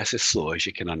progress is slow, as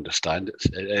you can understand.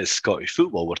 It is Scottish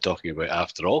football we're talking about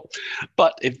after all.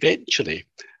 But eventually,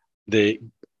 the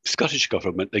Scottish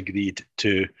Government agreed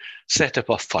to set up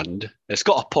a fund. It's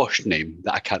got a posh name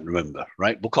that I can't remember,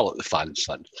 right? We'll call it the Fans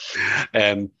Fund,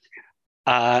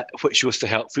 which was to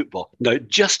help football. Now,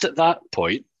 just at that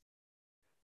point,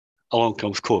 along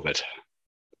comes COVID.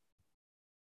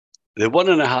 The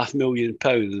 £1.5 million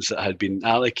that had been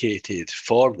allocated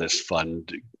for this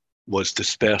fund was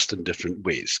dispersed in different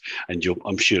ways. And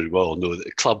I'm sure you all know that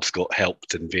the clubs got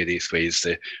helped in various ways.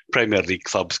 The Premier League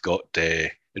clubs got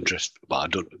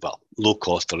low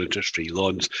cost or interest-free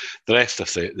loans. The rest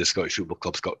of the Scottish football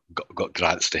clubs got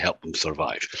grants to help them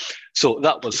survive. So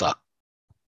that was that.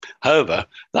 However,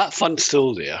 that fund's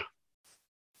still there.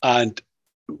 And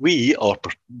we, or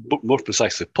more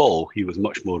precisely Paul, he was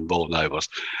much more involved than I was,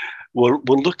 we're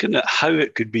looking at how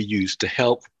it could be used to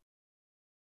help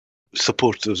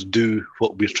supporters do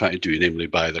what we're trying to do, namely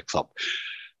buy their club.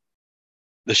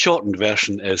 The shortened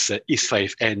version is that East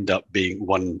Fife end up being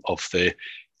one of the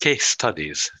case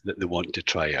studies that they want to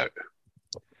try out.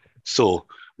 So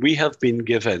we have been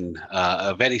given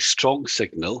a very strong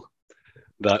signal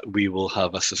that we will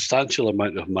have a substantial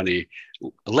amount of money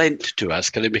lent to us.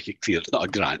 Can I make it clear? It's not a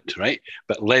grant, right?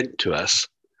 But lent to us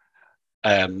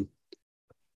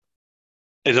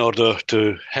in order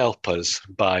to help us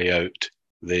buy out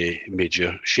the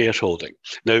major shareholding.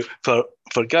 Now, for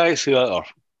guys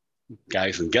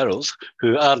and girls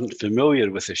who aren't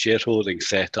familiar with the shareholding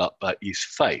set up at East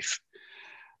Fife,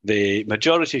 the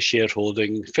majority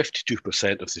shareholding,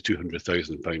 52% of the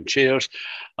 £200,000 shares,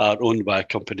 are owned by a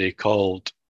company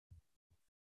called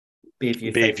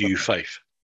Bayview Fife.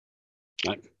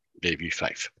 Right? Bayview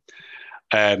Fife.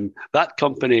 That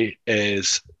company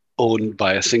is owned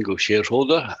by a single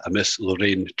shareholder, a Miss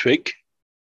Lorraine Twigg.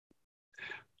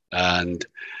 And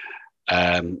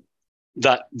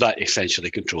that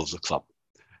essentially controls the club.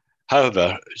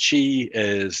 However, she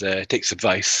takes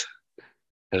advice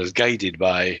and is guided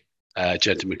by a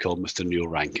gentleman called Mr. Neil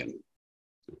Rankin.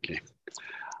 Okay.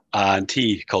 And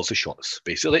he calls the shots,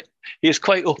 basically. He is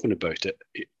quite open about it.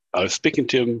 I was speaking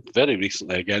to him very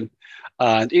recently again,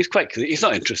 and he's quite clear. He's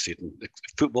not interested in the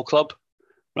football club,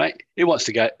 right? He wants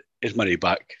to get his money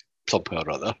back somehow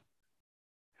or other.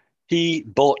 He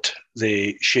bought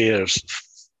the shares,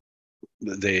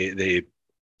 the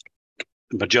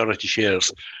majority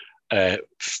shares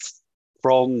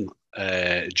from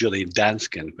Julian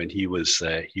Danskin when he was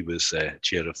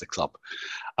chair of the club,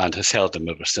 and has held them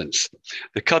ever since.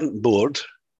 The current board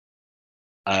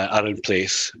are in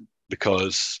place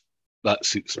because that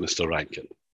suits Mr. Rankin.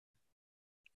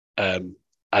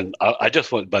 And I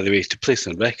just want, by the way, to place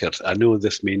on record, I know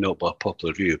this may not be a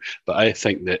popular view, but I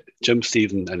think that Jim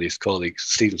Stevenson and his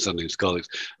colleagues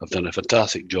have done a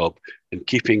fantastic job in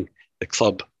keeping the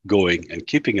club going and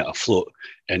keeping it afloat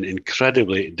in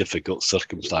incredibly difficult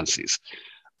circumstances.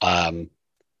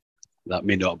 That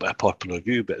may not be a popular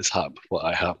view, but it's what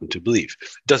I happen to believe.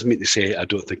 Doesn't mean to say I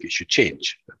don't think it should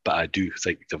change, but I do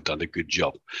think they've done a good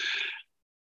job.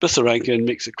 Mr. Rankin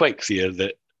makes it quite clear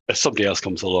that if somebody else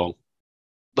comes along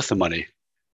with the money,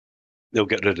 they'll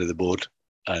get rid of the board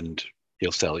and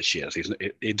he'll sell his shares.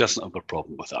 He doesn't have a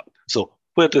problem with that. So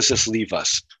where does this leave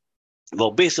us?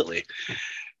 Well, basically,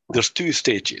 there's two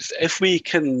stages. If we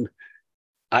can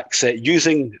access,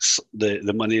 using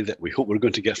the money that we hope we're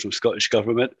going to get from Scottish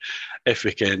Government, if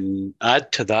we can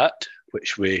add to that,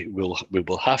 which we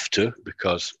will have to,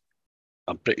 because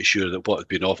I'm pretty sure that what has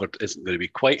been offered isn't going to be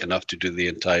quite enough to do the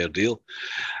entire deal,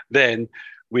 then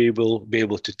we will be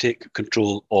able to take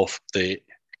control of the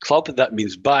club. That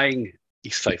means buying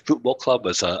East Fife Football Club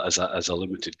as a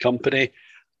limited company,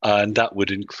 and that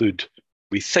would include,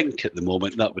 we think at the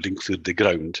moment, that would include the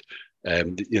ground,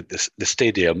 the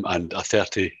stadium, and a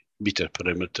 30-metre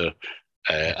perimeter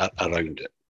around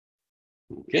it.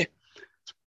 Okay.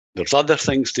 There's other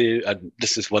things and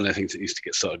this is one of the things that needs to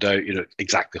get sorted out,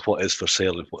 exactly what is for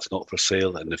sale and what's not for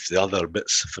sale. And if the other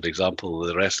bits, for example,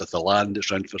 the rest of the land is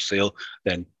around for sale,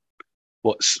 then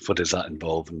what does that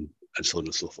involve, and so on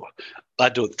and so forth. I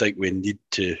don't think we need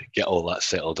to get all that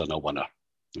settled on a winner.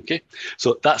 Okay,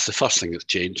 so that's the first thing that's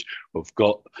changed. We've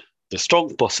got the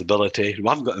strong possibility, we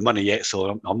haven't got the money yet,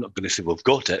 so I'm not going to say we've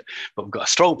got it, but we've got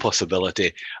a strong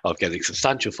possibility of getting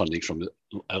substantial funding from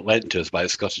lent to us by the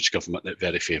Scottish Government at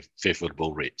very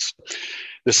favourable rates.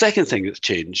 The second thing that's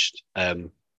changed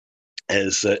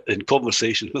is that in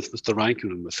conversations with Mr.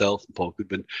 Rankin and myself and Paul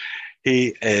Goodwin,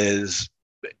 he is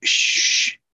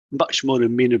much more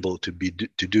amenable to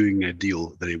doing a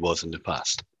deal than he was in the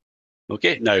past.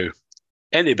 Okay, now,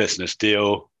 any business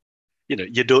deal,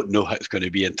 you don't know how it's going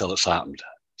to be until it's happened.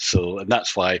 So, and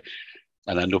that's why,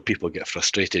 and I know people get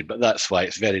frustrated, but that's why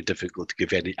it's very difficult to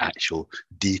give any actual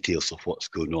details of what's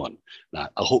going on. Now,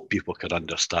 I hope people can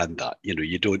understand that.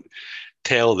 You don't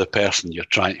tell the person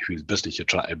whose business you're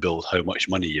trying to build how much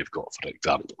money you've got, for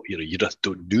example. You just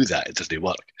don't do that. It doesn't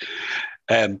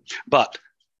work. But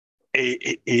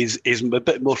it is a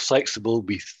bit more flexible,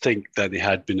 we think, than they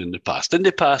had been in the past. In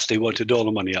the past, they wanted all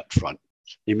the money up front.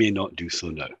 They may not do so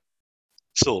now.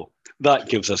 So that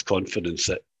gives us confidence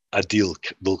that a deal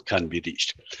can be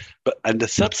reached. And the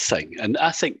third thing, and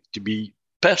I think, to be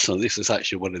personal, this is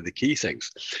actually one of the key things,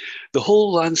 the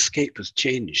whole landscape has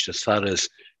changed as far as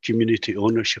community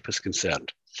ownership is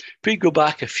concerned. If we go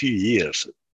back a few years,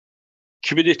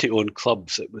 community-owned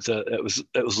clubs, it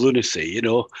was lunacy.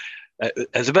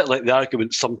 It's a bit like the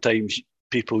argument sometimes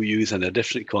people use in a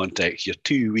different context. You're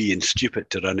too wee and stupid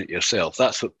to run it yourself.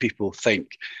 That's what people think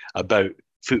about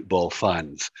football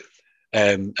fans.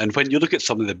 And when you look at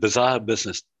some of the bizarre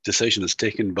business decisions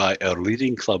taken by our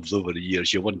leading clubs over the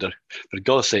years, you wonder, for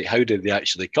God's sake, how did they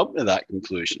actually come to that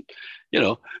conclusion?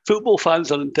 Football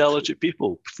fans are intelligent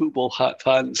people. Football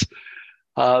fans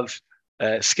have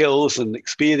skills and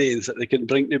experience that they can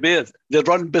bring to bear. They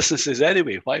run businesses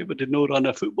anyway. Why would they not run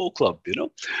a football club,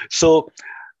 So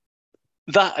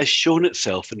that has shown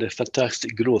itself in the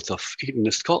fantastic growth of, even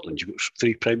in Scotland, you've got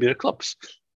 3 Premier clubs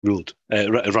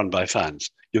run by fans.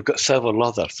 You've got several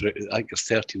other, I think there's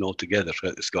 13 altogether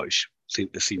throughout the Scottish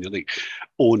Senior League,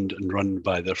 owned and run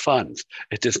by their fans.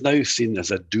 It is now seen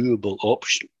as a doable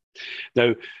option.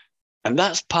 Now, and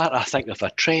that's part, I think, of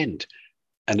a trend.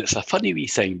 And it's a funny wee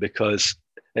thing, because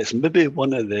it's maybe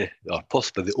one of or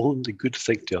possibly the only good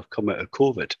thing to have come out of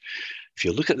COVID. if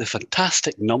you look at the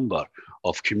fantastic number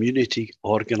of community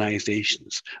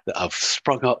organisations that have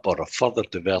sprung up or have further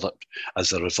developed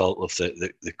as a result of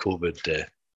the COVID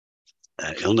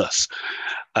illness.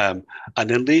 And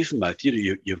in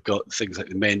Levenmouth, you've got things like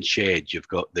the Men's Shed, you've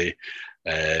got the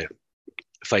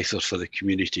Fighters for the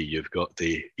Community, you've got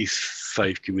the East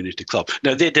Fife Community Club.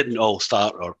 Now, they didn't all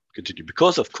start or continue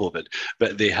because of COVID,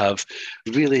 but they have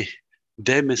really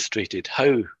demonstrated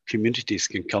how communities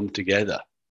can come together.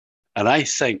 And I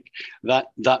think that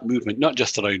movement, not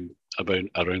just around Leven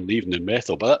and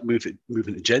Methil, but that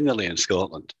movement generally in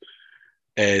Scotland,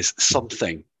 is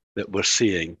something that we're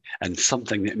seeing and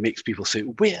something that makes people say,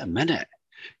 wait a minute,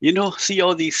 see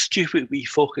all these stupid wee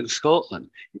folk in Scotland.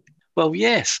 Well,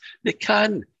 yes, they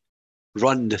can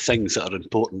run the things that are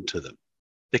important to them.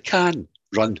 They can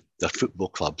run their football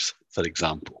clubs, for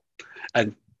example,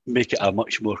 and make it a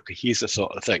much more cohesive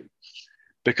sort of thing.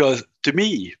 Because to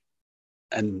me,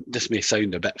 and this may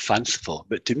sound a bit fanciful,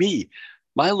 but to me,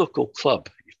 my local club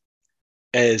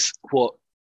is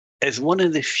one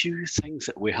of the few things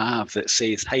that we have that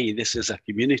says, hey, this is a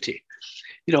community.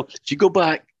 If you go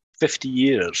back 50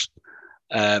 years,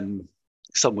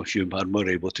 some of you are more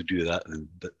able to do that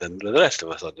than the rest of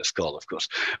us on this call, of course.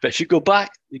 But if you go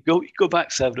back, you go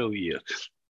back several years,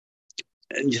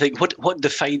 and you think, what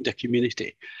defined a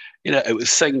community? It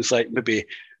was things like maybe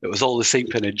it was all the same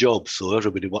kind of jobs, so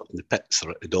everybody worked in the pits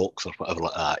or at the docks or whatever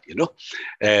like that,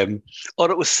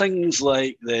 Or it was things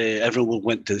like everyone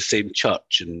went to the same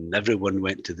church and everyone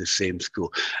went to the same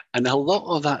school. And a lot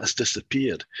of that has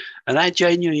disappeared. And I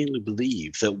genuinely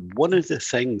believe that one of the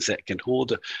things that can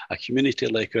hold a community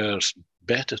like ours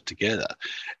better together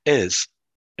is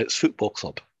its football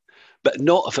club. But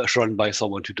not if it's run by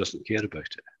someone who doesn't care about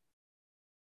it.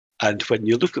 And when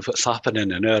you look at what's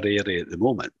happening in our area at the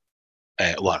moment,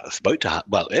 it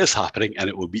is happening, and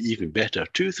it will be even better.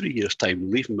 2-3 years'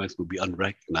 time, Levenmouth will be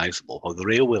unrecognisable. We'll have the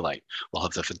railway line. We'll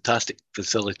have the fantastic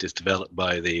facilities developed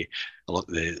by the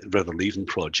River Leven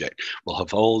project. We'll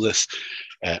have all this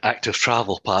active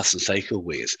travel paths and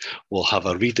cycleways. We'll have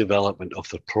a redevelopment of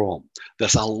the prom.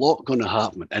 There's a lot going to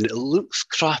happen, and it looks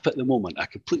crap at the moment. I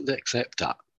completely accept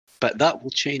that, but that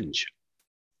will change.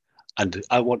 And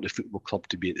I want the football club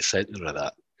to be at the centre of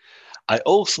that. I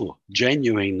also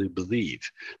genuinely believe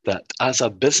that as a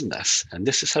business, and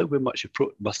this is how we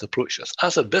must approach this,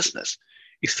 as a business,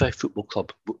 East Fife Football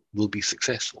Club will be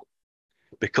successful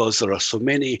because there are so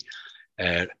many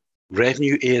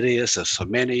revenue areas, there's so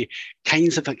many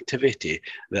kinds of activity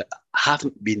that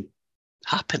haven't been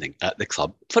happening at the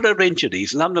club for a range of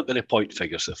reasons. I'm not going to point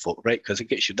figures at folk, right? Because it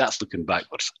gets you, that's looking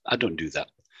backwards. I don't do that,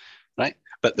 right?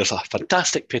 But there's a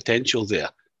fantastic potential there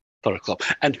for a club.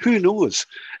 And who knows,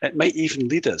 it might even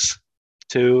lead us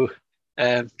to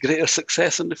greater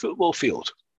success in the football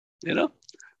field,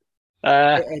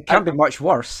 It can't be much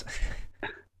worse.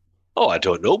 Oh, I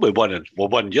don't know. We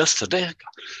won yesterday.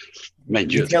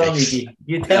 Mind you, a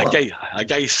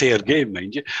guy's fair game,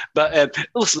 mind you. But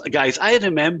listen, guys, I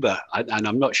remember, and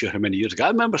I'm not sure how many years ago, I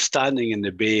remember standing in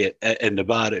the bay, in the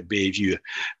bar at Bayview,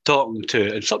 talking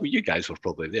to, and some of you guys were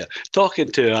probably there,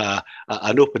 talking to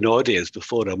an open audience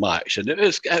before a match, and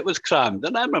it was crammed.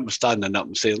 And I remember standing up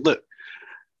and saying, look,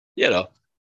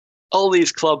 all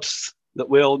these clubs that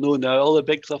we all know now, all the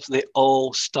big clubs, they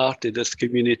all started as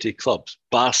community clubs,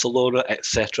 Barcelona,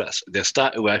 etc. They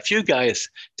started with a few guys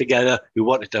together who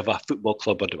wanted to have a football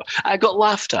club. I got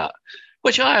laughed at,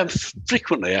 which I am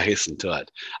frequently, I hasten to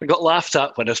add. I got laughed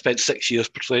at when I spent 6 years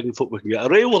persuading folk we can get a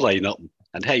railway line up,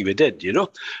 and hey, we did,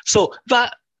 So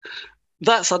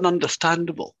that's an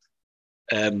understandable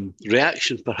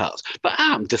reaction, perhaps. But I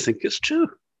happen to think it's true.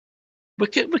 We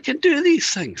can do these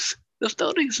things. There's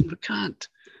no reason we can't.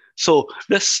 So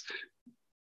this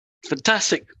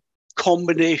fantastic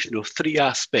combination of three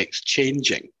aspects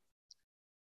changing,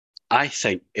 I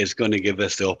think, is going to give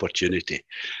us the opportunity.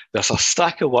 There's a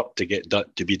stack of work to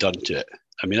be done to it.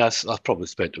 I mean, I've probably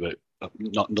spent about,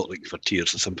 not looking for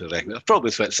tears or something like that, I've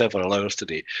probably spent several hours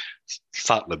today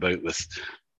farting about with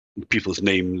people's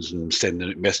names and sending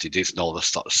out messages and all this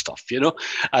sort of stuff,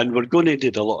 and we're going to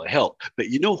need a lot of help. But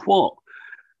you know what?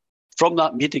 From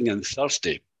that meeting on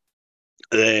Thursday,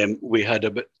 we had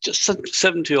about just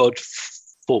 70 odd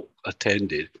folk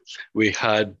attended. We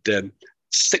had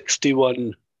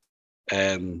 61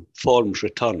 forms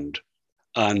returned,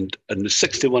 and in the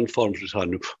 61 forms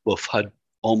returned, we've had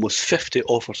almost 50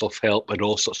 offers of help in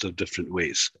all sorts of different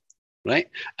ways, right?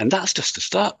 And that's just the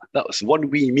start. That was one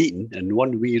wee meeting in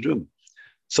one wee room.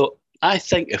 So I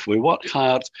think if we work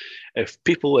hard, if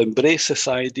people embrace this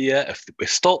idea, if we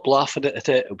stop laughing at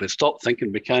it, if we stop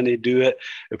thinking we can't do it,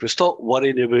 if we stop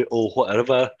worrying about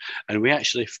whatever, and we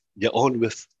actually get on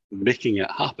with making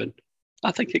it happen,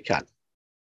 I think it can.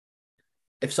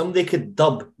 If somebody could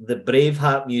dub the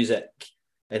Braveheart music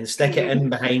and stick it in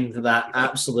behind that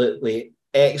absolutely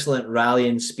excellent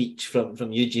rallying speech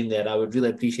from Eugene there, I would really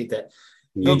appreciate it.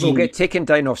 Eugene, we'll get taken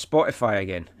down off Spotify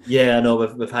again. Yeah, I know,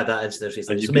 we've had that incident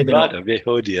recently. And you'd be glad of it,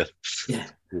 oh dear. Yeah,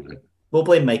 we'll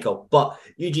blame Michael. But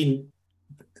Eugene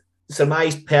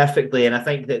surmised perfectly, and I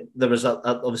think that there was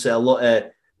obviously a lot of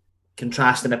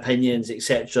contrasting opinions,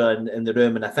 etc., in the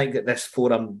room, and I think that this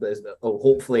forum will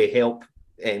hopefully help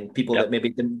people that maybe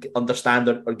didn't understand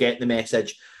or get the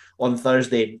message on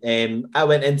Thursday. I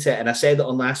went into it and I said it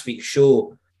on last week's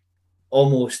show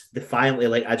almost defiantly,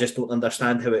 like, I just don't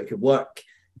understand how it could work.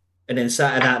 And then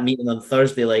sat at that meeting on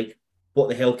Thursday, like, what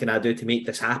the hell can I do to make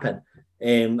this happen?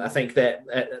 I think that,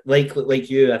 like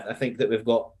you, I think that we've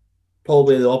got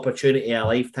probably the opportunity of a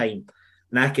lifetime.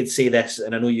 And I could say this,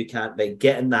 and I know you can't, but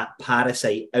getting that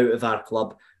parasite out of our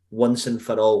club once and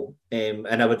for all. And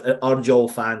I would urge all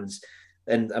fans,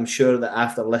 and I'm sure that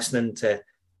after listening to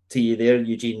you there,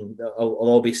 Eugene, I'll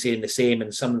all be saying the same.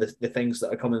 And some of the things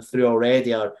that are coming through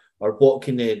already are what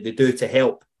can they do to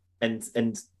help? And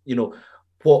you know,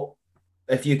 what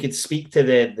if you could speak to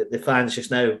the fans just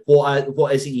now?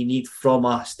 What is it you need from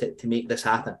us to make this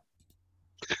happen?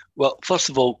 Well, first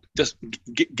of all, just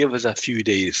give us a few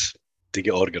days to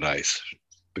get organised,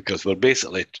 because we're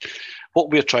basically, what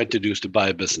we're trying to do is to buy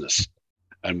a business,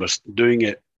 and we're doing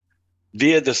it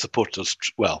via the supporters.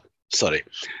 Well, sorry,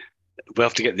 we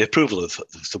have to get the approval of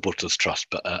the supporters trust,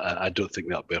 but I don't think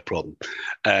that'll be a problem.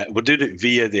 We're doing it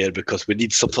via there because we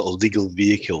need some sort of legal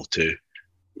vehicle to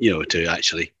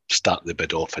actually start the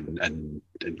bid off and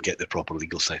get the proper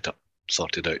legal setup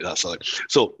sorted out. That's all.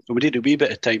 So we need a wee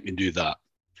bit of time to do that.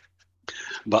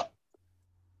 But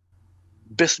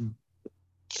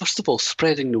first of all,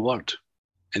 spreading the word,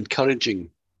 encouraging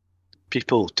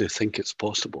people to think it's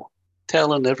possible,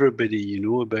 telling everybody you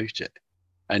know about it,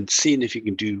 and seeing if you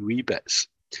can do wee bits.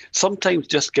 Sometimes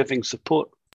just giving support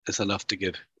is enough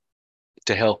to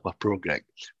help a program.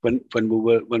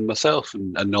 When myself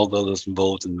and all the others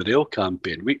involved in the rail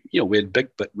campaign, we had we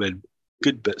had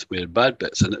good bits, we had bad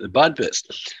bits, and at the bad bits,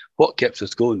 what kept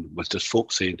us going was just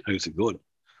folks saying, "How's it going?"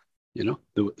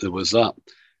 There was that,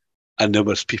 and there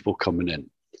was people coming in.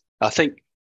 I think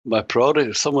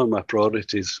some of my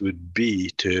priorities would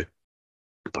be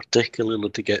particularly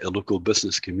to get a local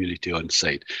business community on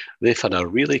side. They've had a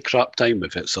really crap time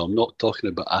with it, so I'm not talking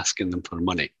about asking them for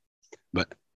money,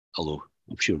 but although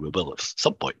I'm sure we will at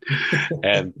some point.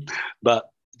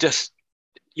 But just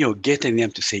getting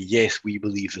them to say, yes, we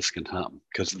believe this can happen,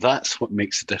 because that's what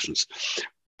makes the difference.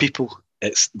 People,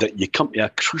 it's that you come to a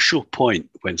crucial point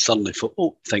when suddenly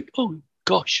think, oh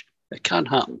gosh, it can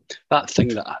happen. That thing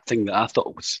that I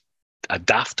thought was a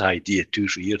daft idea 2 or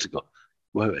 3 years ago,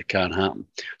 wow, it can happen.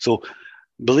 So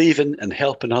believing and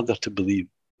helping others to believe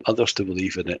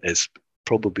in it is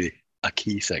probably a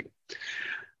key thing.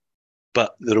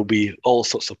 But there will be all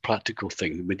sorts of practical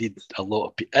things. We need a lot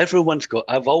of people.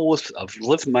 I've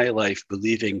lived my life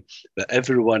believing that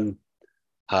everyone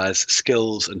has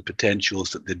skills and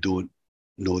potentials that they don't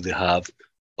know they have,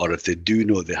 or if they do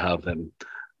know they have them,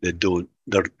 they don't.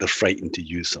 They're frightened to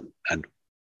use them, and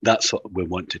that's what we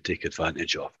want to take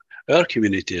advantage of. Our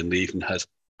community in Leven has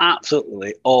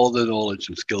absolutely all the knowledge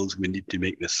and skills we need to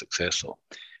make this successful.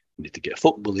 We need to get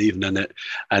folk believing in it,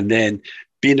 and then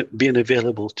being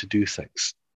available to do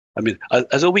things. I mean,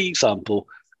 as a wee example,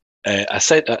 I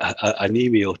sent an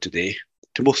email today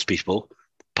to most people,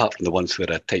 apart from the ones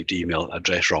where I typed the email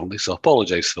address wrongly, so I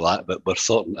apologise for that, but we're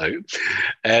sorting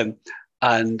out.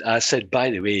 And I said, by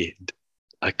the way,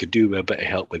 I could do with a bit of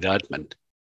help with admin.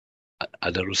 I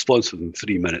had a response within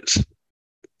 3 minutes.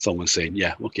 Someone saying,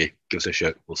 yeah, okay, give us a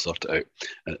shout, we'll sort it out.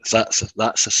 And that's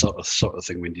the sort of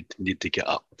thing we need to get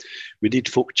up. We need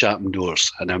folk chatting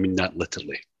doors, and I mean that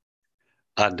literally.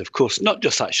 And of course, not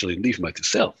just actually leaving out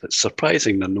itself. It's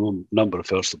surprising the number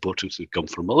of our supporters who come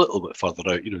from a little bit further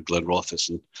out, Glenrothes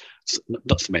and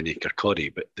not so many in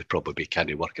Kirkcaldy, but they probably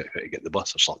can't work out how to get the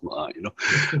bus or something like that,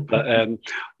 But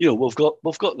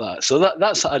we've got that. So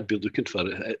that's what I'd be looking for.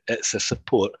 It's a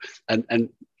support, and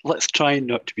let's try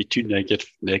not to be too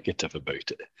negative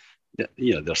about it.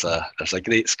 There's a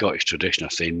great Scottish tradition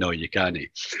of saying no, you can't.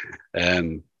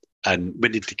 And we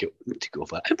need to go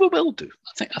for that, and we will do.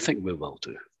 I think we will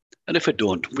do. And if we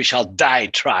don't, we shall die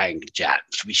trying,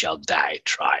 James. We shall die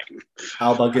trying.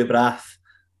 Alba Gubrath.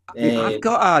 I've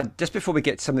got just before we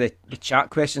get some of the chat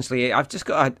questions, Lee, I've just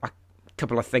got a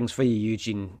couple of things for you,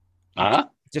 Eugene. Uh-huh.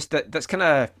 Just that's kind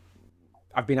of,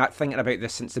 I've been thinking about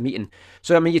this since the meeting.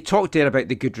 So, I mean, you talked there about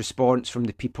the good response from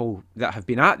the people that have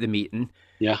been at the meeting.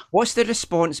 Yeah. What's the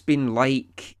response been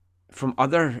like from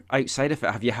other outside of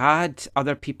it? Have you had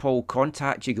other people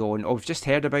contact you going, oh, we've just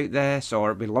heard about this,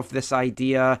 or we love this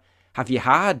idea? Have you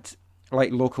had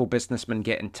like local businessmen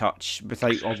get in touch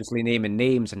without obviously naming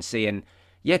names and saying,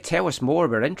 yeah, tell us more,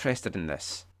 we're interested in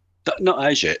this? Not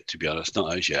as yet, to be honest,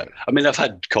 not as yet. I mean, I've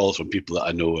had calls from people that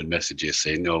I know and messages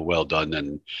saying, oh, well done,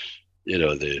 and, you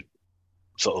know, the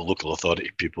sort of local authority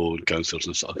people and councillors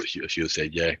and stuff, if you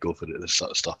said, yeah, go for it, this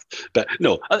sort of stuff. But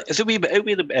no, it's a wee bit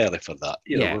early for that,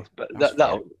 you know. But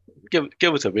that'll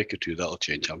give us a week or two, that'll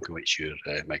change, I'm quite sure,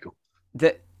 Michael.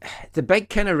 The big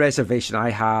kind of reservation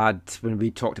I had when we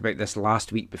talked about this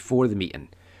last week before the meeting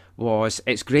was,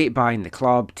 it's great buying the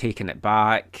club, taking it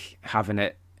back, having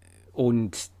it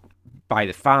owned by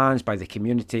the fans, by the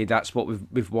community. That's what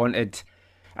we've wanted.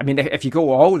 I mean, if you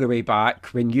go all the way back,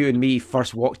 when you and me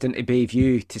first walked into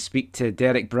Bayview to speak to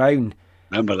Derek Brown.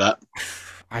 Remember that?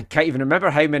 I can't even remember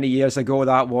how many years ago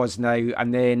that was now.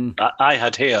 And then... I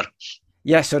had hair.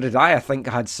 Yeah, so did I. I think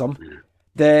I had some.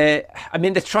 The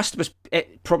trust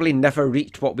it probably never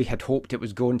reached what we had hoped it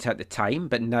was going to at the time,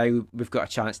 but now we've got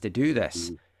a chance to do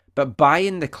this. But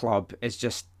buying the club is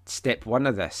just step one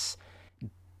of this.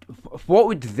 What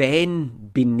would then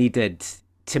be needed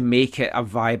to make it a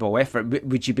viable effort?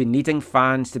 Would you be needing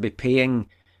fans to be paying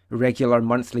regular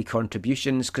monthly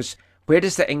contributions? Because where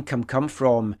does the income come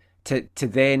from to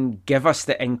then give us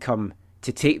the income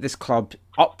to take this club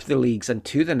up the leagues and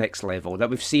to the next level that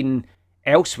we've seen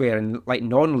elsewhere in like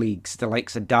non-leagues, the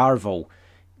likes of Darvel,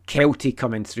 Kelty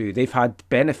coming through? They've had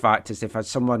benefactors, they've had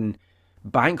someone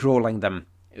bankrolling them.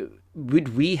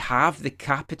 Would we have the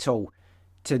capital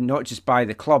to not just buy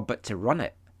the club, but to run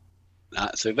it?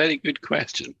 That's a very good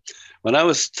question. When I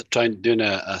was doing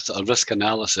a sort of risk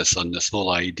analysis on this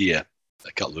whole idea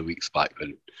a couple of weeks back,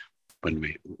 when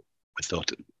we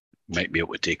thought it might be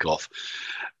able to take off,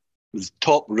 the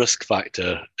top risk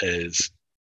factor is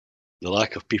the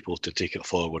lack of people to take it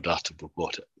forward after we've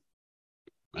bought it.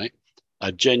 Right?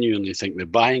 I genuinely think the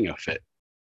buying of it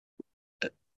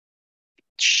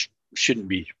shouldn't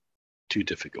be too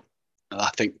difficult. I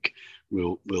think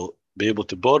we'll be able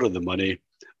to borrow the money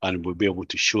and we'll be able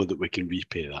to show that we can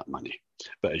repay that money.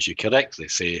 But as you correctly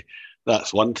say,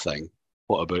 that's one thing.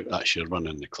 What about actually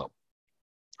running the club?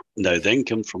 Now, the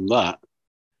income from that,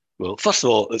 well, first of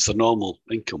all, it's a normal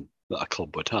income that a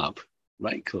club would have,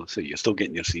 right? So you're still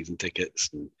getting your season tickets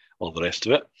and all the rest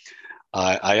of it.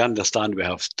 I understand we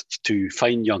have two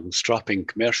fine young strapping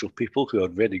commercial people who are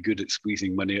very good at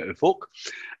squeezing money out of folk.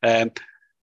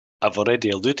 I've already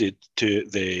alluded to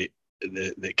the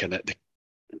kind of,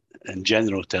 in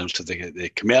general terms, to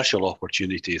the commercial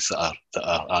opportunities that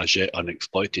are as yet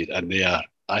unexploited, and they are,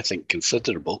 I think,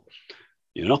 considerable.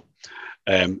 You know,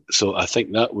 so I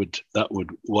think that would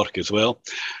work as well.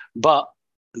 But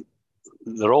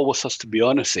there always has to be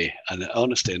honesty, and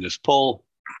as Paul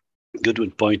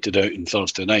Goodwin pointed out on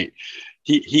Thursday night,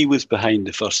 he was behind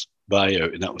the first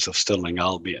buyout, and that was of Stirling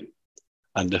Albion.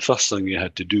 And the first thing he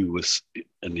had to do was,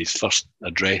 in his first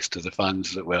address to the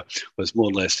fans, was more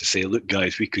or less to say, look,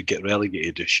 guys, we could get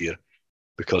relegated this year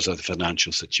because of the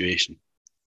financial situation.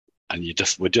 And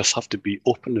we just have to be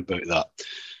open about that.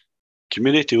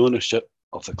 Community ownership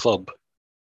of the club,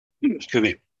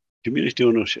 community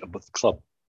ownership of the club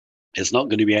is not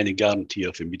going to be any guarantee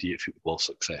of immediate football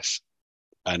success.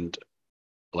 And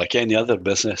like any other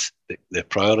business, the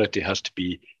priority has to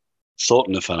be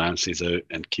sorting the finances out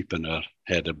and keeping our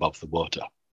head above the water.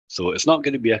 So it's not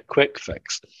going to be a quick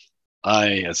fix.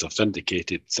 I, as I've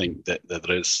indicated, think that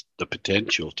there is the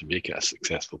potential to make it a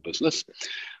successful business.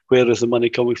 Where is the money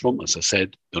coming from? As I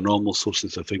said, the normal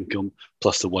sources of income,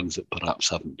 plus the ones that perhaps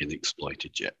haven't been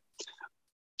exploited yet.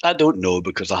 I don't know,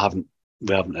 because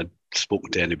we haven't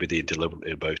spoken to anybody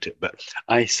deliberately about it, but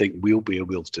I think we'll be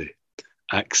able to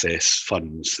access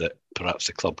funds that perhaps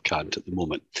the club can't at the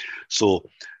moment. So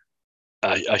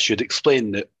I should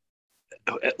explain that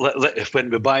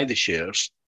when we buy the shares,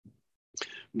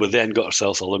 we've then got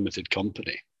ourselves a limited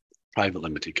company, private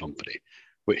limited company,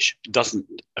 which doesn't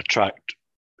attract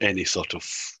any sort of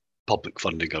public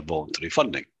funding or voluntary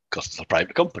funding, because it's a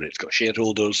private company. It's got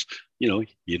shareholders. You know,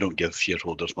 you don't give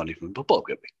shareholders money from the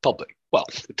public. Well,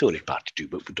 the Tory party do,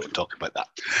 but we don't talk about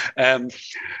that.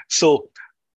 So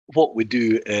what we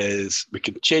do is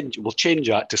we'll change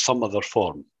that to some other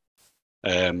form.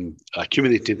 A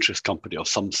community interest company of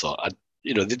some sort.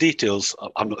 The details,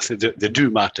 I'm not saying they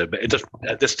do matter, but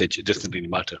at this stage, it doesn't really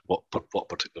matter what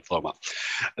particular format.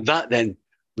 And that then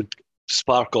would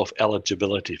spark off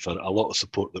eligibility for a lot of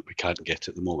support that we can't get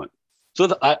at the moment. So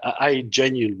that I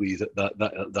genuinely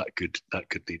that could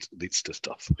lead to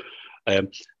stuff.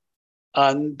 And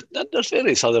then there's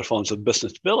various other forms of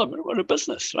business development. We're a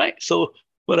business, right? So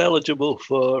we're eligible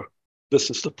for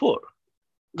business support.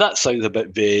 That sounds a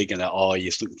bit vague, and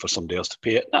he's looking for somebody else to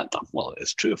pay it. Well,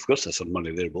 it's true, of course. There's some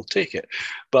money there. We'll take it,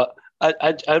 but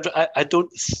I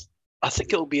don't. I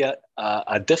think it'll be a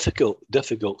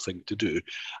difficult thing to do.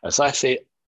 As I say,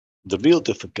 the real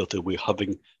difficulty we're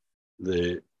having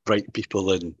the right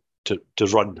people in to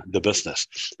run the business.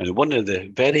 And one of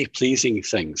the very pleasing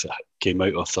things that came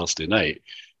out of Thursday night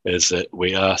is that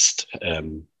we asked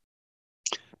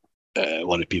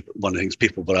one of the things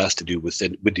people were asked to do was,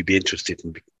 would you be interested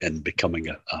in becoming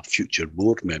a future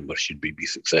board member should we be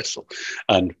successful?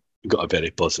 And we got a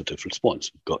very positive response.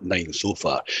 We've got 9 so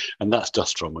far, and that's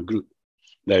just from a group.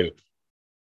 Now,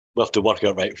 we'll have to work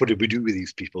out, right, what do we do with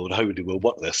these people and how do we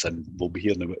work this? And we'll be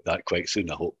hearing about that quite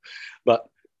soon, I hope. But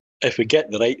if we get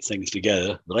the right things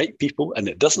together, the right people, and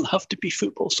it doesn't have to be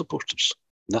football supporters.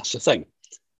 And that's the thing,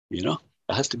 It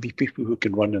has to be people who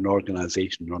can run an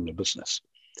organisation, run a business,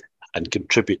 and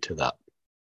contribute to that.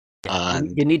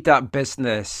 And you need that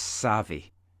business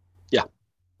savvy. Yeah,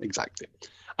 exactly.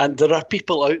 And there are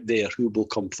people out there who will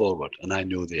come forward, and I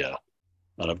know they are.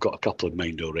 And I've got a couple in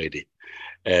mind already.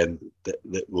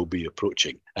 That will be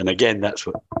approaching, and again, that's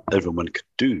what everyone could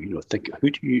do. Think who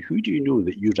do you know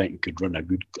that you reckon could run a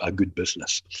good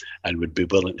business and would be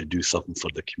willing to do something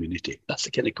for the community? That's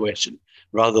the kind of question,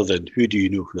 rather than who do you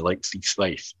know who likes East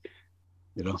Fife.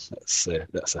 That's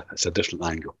a different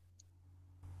angle.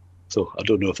 So I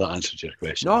don't know if that answers your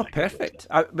question. No, perfect.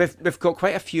 We've got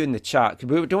quite a few in the chat.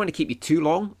 We don't want to keep you too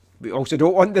long. We also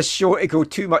don't want this show to go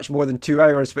too much more than 2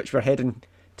 hours, which we're heading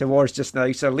towards just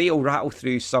now. So Lee will rattle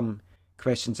through some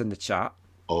questions in the chat.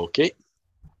 Okay.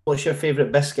 What's your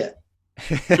favourite biscuit?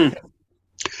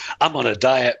 I'm on a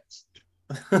diet.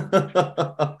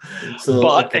 But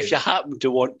if you happen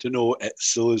to want to know,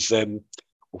 it's those,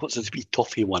 what's the wee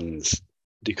toffee ones?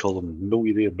 Do you call them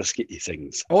millionaire biscuity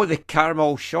things? Oh, the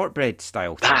caramel shortbread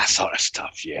style thing. That sort of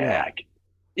stuff, yeah.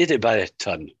 Eat it by a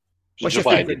ton. What's your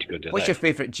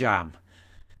favourite jam?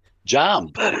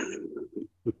 Jam?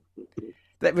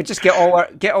 We just get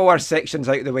all our sections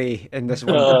out of the way in this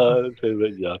one.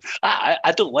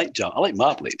 I don't like jam. I like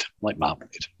marmalade. What's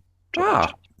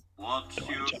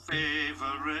your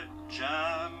favourite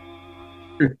jam?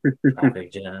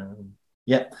 Favorite jam.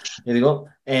 Yep, here we go.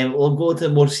 We'll go to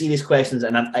more serious questions,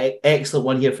 and an excellent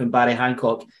one here from Barry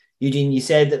Hancock. Eugene, you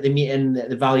said that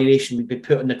the valuation would be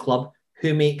put on the club.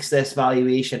 Who makes this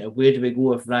valuation, and where do we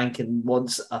go if Rankin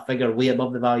wants a figure way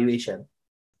above the valuation?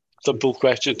 Simple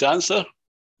question to answer.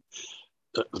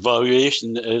 The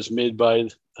valuation is made by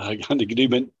an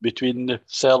agreement between the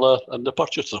seller and the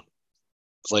purchaser.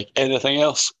 It's like anything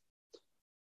else.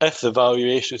 If the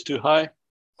valuation is too high,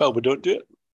 well, we don't do it.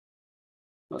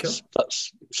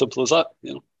 That's simple as that.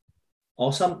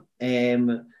 Awesome.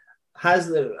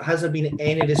 Has there been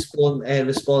any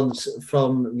response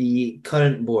from the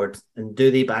current board, and do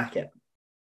they back it?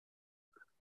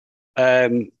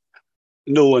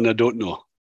 No, and I don't know.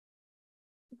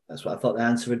 That's what I thought the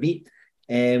answer would be.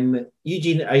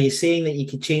 Eugene, are you saying that you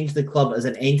could change the club as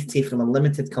an entity from a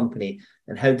limited company,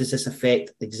 and how does this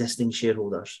affect existing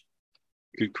shareholders?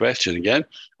 Good question again.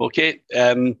 Okay,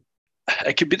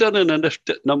 it could be done in a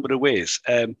number of ways.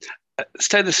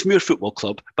 Stennismuir Football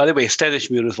Club, by the way,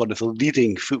 Stennismuir is one of the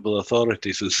leading football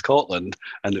authorities in Scotland,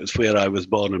 and it was where I was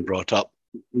born and brought up.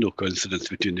 No coincidence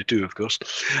between the two, of course.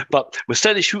 But with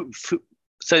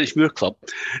Stennismuir Club,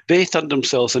 they turned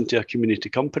themselves into a community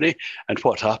company, and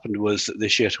what happened was that the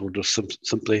shareholders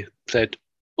simply said,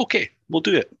 okay, we'll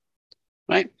do it,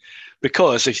 right?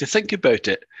 Because if you think about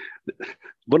it,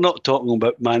 we're not talking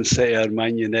about Man City or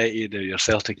Man United or your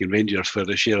Celtic and Rangers where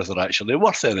the shares are actually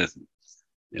worth anything,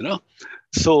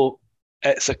 So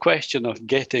it's a question of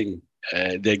getting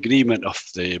the agreement of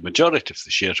the majority of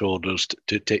the shareholders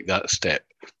to take that step.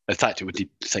 In fact, it would need,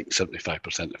 I think,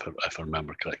 75%, if I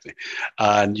remember correctly.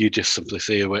 And you just simply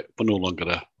say, we're no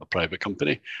longer a private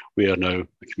company. We are now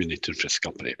a community interest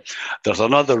company. There's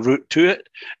another route to it.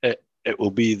 It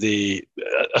will be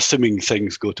assuming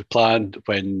things go to plan,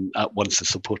 once the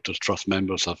Supporters Trust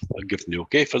members have given the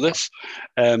okay for this,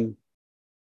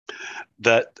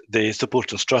 that the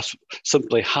Supporters Trust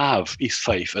simply have East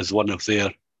Fife as one of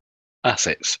their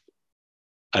assets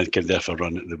and can therefore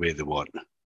run it the way they want.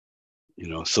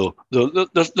 So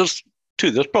there's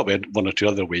two. There's probably one or two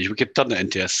other ways. We could turn it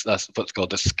into that's what's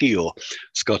called a SCIO,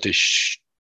 Scottish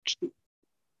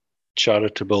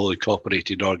charitable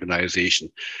incorporated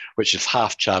organisation, which is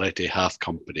half charity, half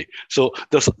company. So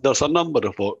there's a number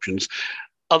of options.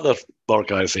 Other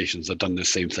organisations have done the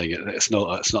same thing. It's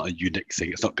not a unique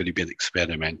thing. It's not going to be an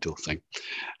experimental thing.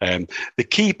 The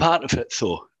key part of it,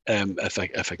 though,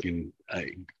 if I can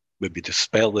maybe to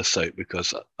spell this out,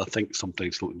 because I think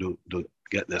sometimes folk don't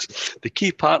get this. The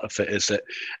key part of it is that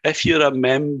if you're a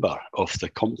member of the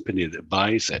company that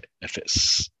buys it, if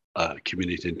it's a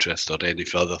community interest or any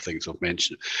of the other things I've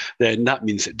mentioned, then that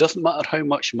means it doesn't matter how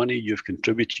much money you've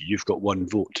contributed, you've got one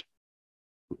vote.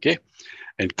 Okay?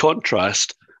 In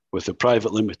contrast, with a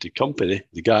private limited company,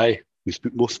 the guy who's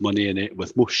put most money in it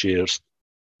with most shares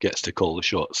gets to call the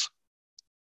shots.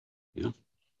 Yeah.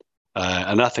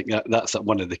 And I think that's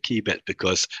one of the key bits,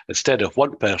 because instead of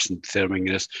one person determining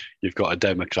this, you've got a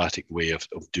democratic way of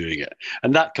doing it.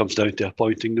 And that comes down to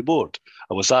appointing the board.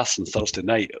 I was asked on Thursday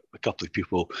night, a couple of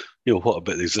people, what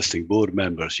about the existing board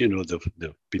members?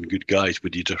 They've been good guys,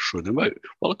 would you just throw them out?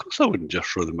 Well, of course I wouldn't just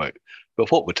throw them out.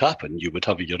 But what would happen? You would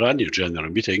have your annual general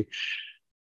meeting,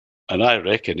 and I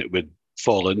reckon it would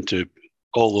fall into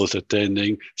all those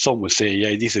attending. Some would say,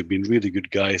 yeah, these have been really good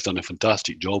guys, done a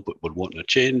fantastic job, but would want a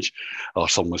change. Or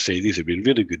some would say, these have been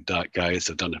really good guys,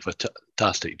 have done a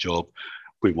fantastic job,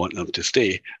 we want them to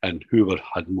stay. And whoever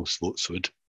had most votes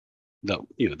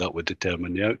that would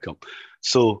determine the outcome.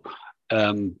 So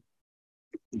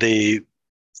the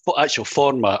actual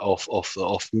format of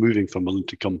moving from a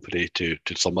limited company to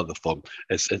some other form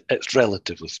it's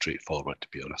relatively straightforward, to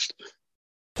be honest.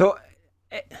 So,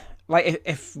 like,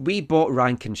 if we bought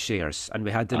Rankin shares and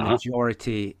we had the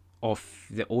majority of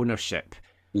the ownership,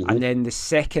 and then the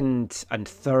second and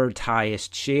third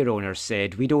highest share owners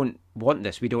said, we don't want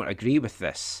this, we don't agree with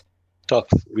this. Tough,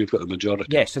 we've got the majority.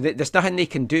 Yeah, so there's nothing they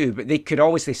can do, but they could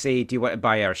obviously say, do you want to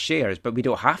buy our shares? But we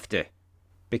don't have to.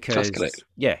 Because, that's correct.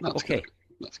 Yeah, that's okay. Correct.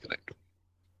 That's correct.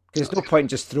 There's no point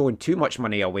just throwing too much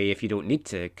money away if you don't need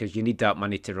to, because you need that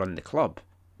money to run the club.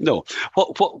 No.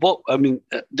 What I mean,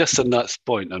 just on that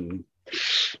point, and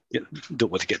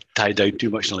don't want to get tied down too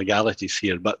much in legalities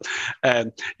here, but with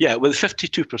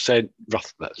 52%,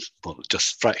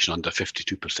 just fraction under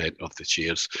 52% of the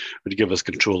shares would give us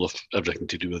control of everything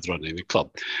to do with running the club.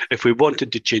 If we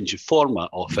wanted to change the format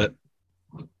of it,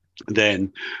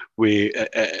 then we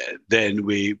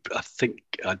I think.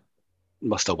 I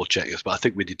must double check this, but I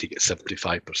think we need to get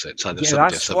 75%. It's either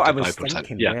 70 that's or 75%. What I was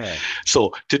thinking, yeah.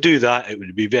 So to do that, it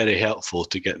would be very helpful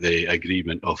to get the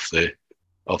agreement of the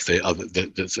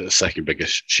second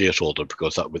biggest shareholder,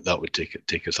 because that would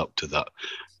take us up to that.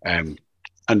 And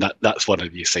that's one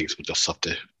of these things we just have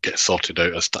to get sorted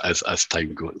out as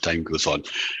time goes on.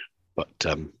 But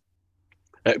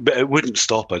it wouldn't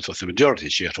stop us with the majority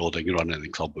shareholding running the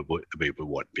club the way we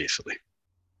want, basically.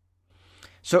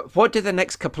 So what do the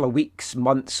next couple of weeks,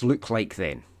 months look like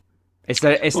then? Is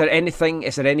there anything?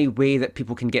 Is there any way that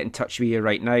people can get in touch with you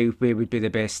right now? Where would be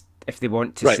the best if they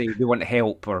want to say they want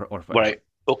help or right?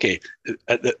 Okay.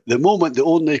 At the moment, the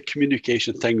only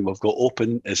communication thing we've got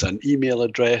open is an email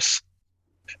address.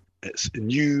 It's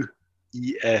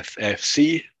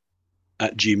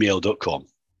neweffc@gmail.com.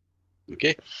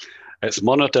 Okay. It's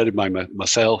monitored by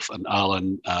myself and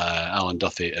Alan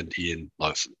Duthie and Ian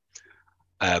Lawson.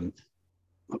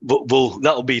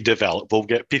 That'll be developed. We'll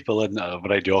get people in that have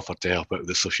already offered to help out with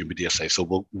the social media side,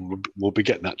 so we'll be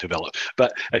getting that developed.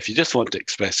 But if you just want to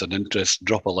express an interest,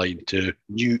 drop a line to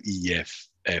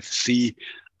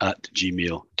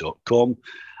neweffc@gmail.com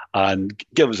and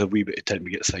give us a wee bit of time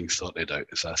to get things sorted out.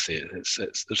 As I say,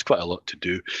 there's quite a lot to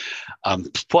do.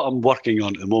 What I'm working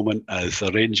on at the moment is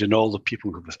arranging all the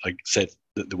people who said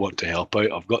that they want to help out.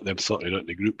 I've got them sorted out in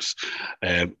the groups.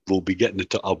 I'll be getting in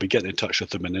touch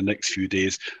with them in the next few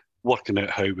days, working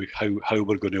out how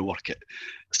we're going to work it.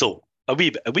 So a wee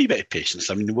bit of patience.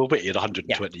 I mean, we'll wait here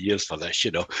 120 years for this,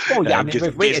 Oh yeah,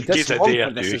 we've waited this long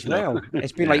for this as well.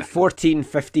 It's been like 14,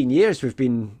 15 years we've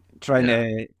been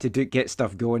trying to get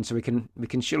stuff going, so we can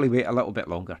surely wait a little bit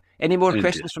longer. Any more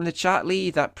questions from the chat,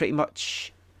 Lee? That pretty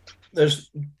much.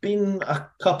 There's been a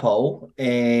couple.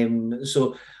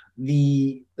 So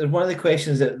there's one of the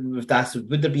questions that we've asked: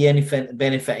 would there be any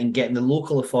benefit in getting the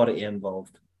local authority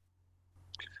involved?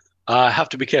 I have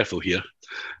to be careful here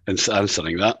in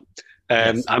answering that.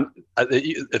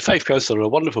 The Fife Council are a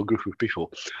wonderful group of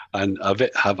people, and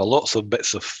have lots of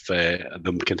bits of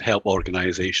them can help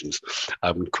organisations.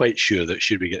 I'm quite sure that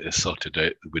should we get this sorted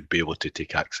out, we'd be able to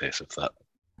take access of that.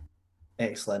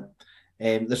 Excellent.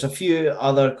 There's a few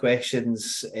other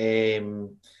questions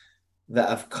that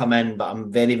have come in, but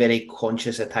I'm very, very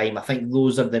conscious of time. I think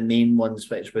those are the main ones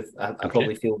I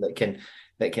probably feel that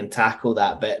can tackle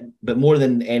that. But more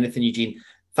than anything, Eugene,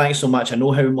 thanks so much. I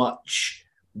know how much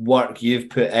work you've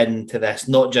put into this,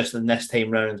 not just in this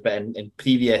time round, but in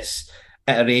previous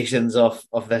iterations of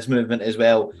this movement as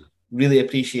well. Really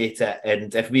appreciate it.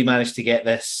 And if we manage to get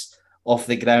this off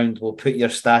the ground, we'll put your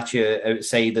statue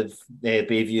outside of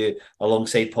Bayview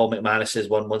alongside Paul McManus's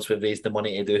one once we've raised the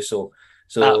money to do so.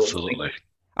 So absolutely.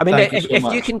 I mean,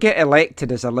 if you can get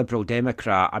elected as a Liberal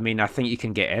Democrat, I mean, I think you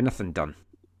can get anything done.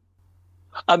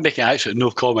 I'm making actually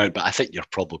no comment, but I think you're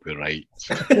probably right.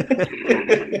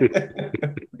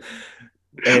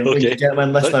 Okay.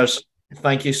 Gentlemen, listeners,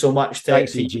 thank you so much to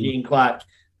Eugene Clark.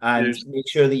 And make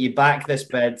sure that you back this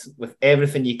bid with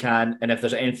everything you can. And if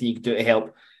there's anything you can do to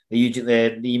help,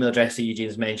 the email address that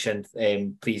Eugene's mentioned,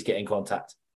 please get in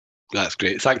contact. That's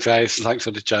great. Thanks, guys. Thanks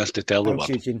for the chance to tell the world.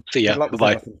 Eugene. See ya.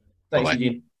 Bye-bye. Thanks,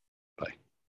 Eugene. Bye.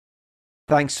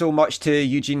 Thanks so much to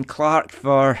Eugene Clark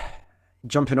for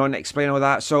jumping on to explain all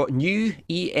that. So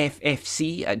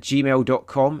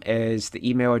neweffc@gmail.com is the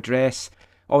email address.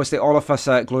 Obviously, all of us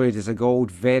at Glory Days of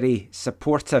Gold very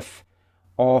supportive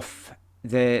of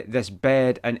this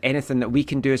bid and anything that we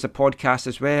can do as a podcast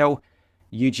as well.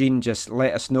 Eugene, just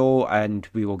let us know and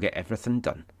we will get everything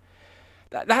done.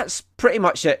 That's pretty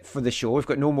much it for the show. We've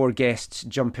got no more guests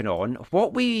jumping on.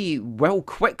 What we will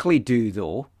quickly do,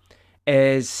 though,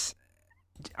 is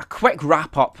a quick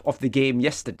wrap-up of the game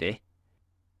yesterday.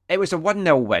 It was a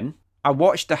 1-0 win. I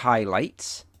watched the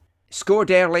highlights.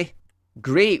 Scored early.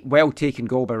 Great, well-taken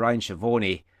goal by Ryan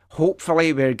Schiavone.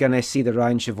 Hopefully, we're going to see the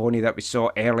Ryan Schiavone that we saw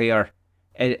earlier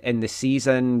in the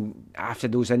season after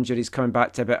those injuries coming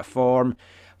back to a bit of form.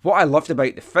 What I loved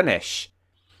about the finish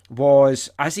was,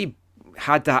 as he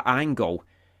had that angle,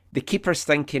 the keeper's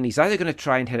thinking he's either going to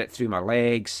try and hit it through my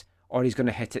legs or he's going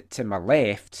to hit it to my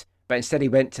left, but instead he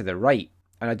went to the right.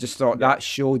 And I just thought that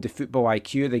showed the football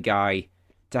IQ of the guy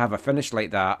to have a finish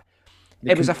like that.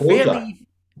 It was a fairly...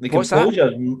 The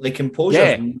composure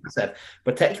is massive,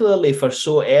 particularly for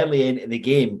so early into the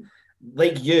game.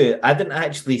 Like you, I didn't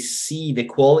actually see the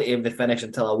quality of the finish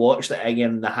until I watched it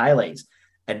again in the highlights,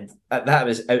 and that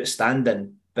was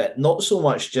outstanding. But not so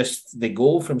much just the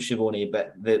goal from Schiavone,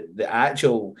 but the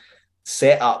actual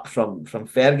setup from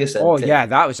Ferguson. Oh,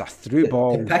 that was a through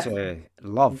ball to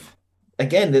love.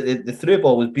 Again, the through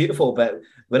ball was beautiful, but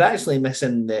we're actually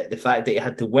missing the fact that he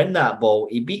had to win that ball.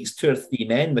 He beats 2 or 3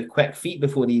 men with quick feet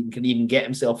before he can even get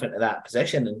himself into that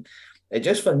position. And it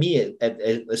just, for me,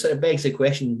 it sort of begs the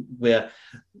question where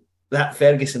that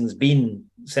Ferguson's been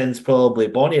since probably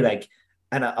Bonnyrigg.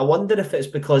 And I wonder if it's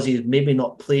because he's maybe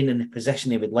not playing in the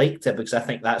position he would like to, because I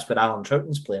think that's where Alan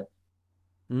Troughton's playing.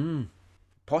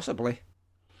 Possibly.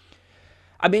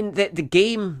 I mean, the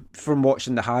game, from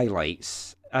watching the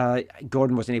highlights,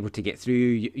 Gordon wasn't able to get through.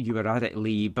 You were at it,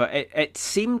 Lee, but it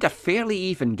seemed a fairly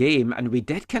even game, and we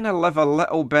did kind of live a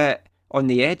little bit on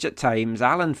the edge at times.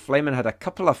 Alan Fleming had a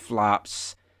couple of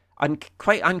flaps, and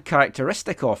quite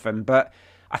uncharacteristic of him, but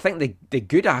I think the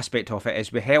good aspect of it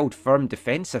is we held firm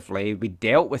defensively. We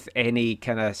dealt with any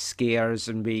kind of scares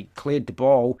and we cleared the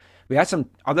ball. We had some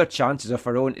other chances of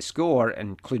our own to score,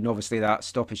 including obviously that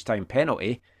stoppage time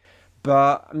penalty.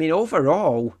 But, I mean,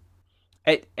 overall,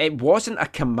 it wasn't a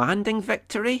commanding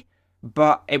victory,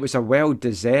 but it was a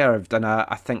well-deserved and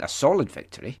I think a solid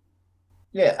victory.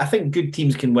 Yeah, I think good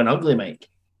teams can win ugly, Mike.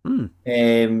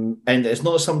 And it's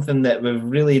not something that we've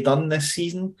really done this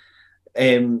season.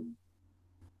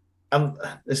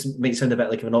 This might sound a bit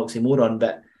like an oxymoron,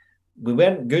 but we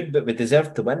weren't good, but we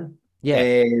deserved to win. Yeah.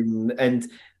 And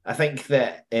I think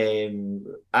that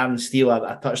Aaron Steele,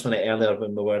 I touched on it earlier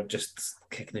when we were just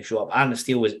kicking the show up. Aaron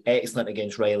Steele was excellent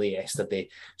against Riley yesterday.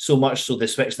 So much so they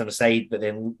switched him aside, but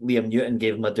then Liam Newton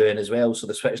gave him a doing as well, so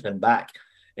they switched him back.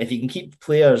 If you can keep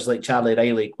players like Charlie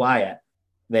Riley quiet,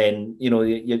 then you know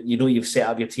you've set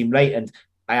up your team right. And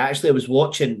I was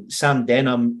watching Sam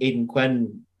Denham, Aidan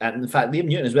Quinn, and in fact Liam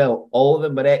Newton as well. All of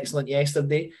them were excellent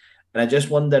yesterday, and I just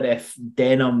wonder if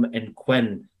Denham and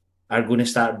Quinn are going to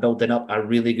start building up a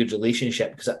really good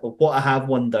relationship. Because what I have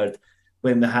wondered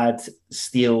when we had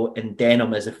Steele and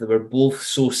Denham is if they were both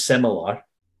so similar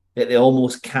that they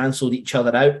almost cancelled each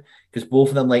other out, because both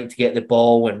of them like to get the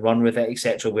ball and run with it,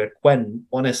 etc. Where Quinn,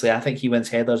 honestly, I think he wins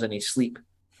headers in his sleep.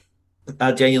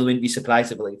 I genuinely wouldn't be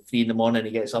surprised if at like 3 a.m.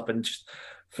 he gets up and just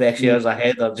fresh airs a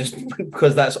header, just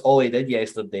because that's all he did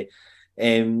yesterday.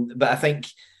 But I think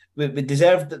we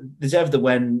deserved the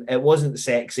win. It wasn't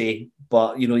sexy,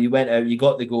 but you went out, you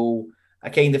got the goal. I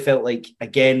kind of felt like,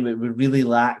 again, we really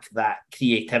lack that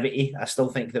creativity. I still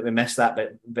think that we missed that,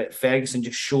 but Ferguson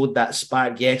just showed that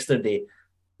spark yesterday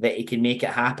that he can make it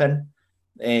happen.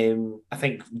 I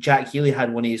think Jack Healy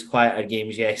had one of his quieter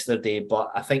games yesterday,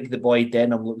 but I think the boy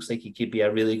Denham looks like he could be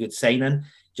a really good signing.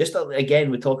 just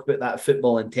again, we talk about that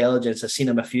football intelligence. I've seen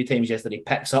him a few times yesterday. He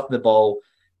picks up the ball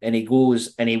and he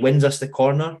goes and he wins us the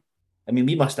corner. I mean,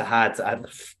 we must have had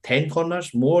 10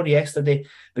 corners more yesterday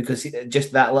because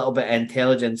just that little bit of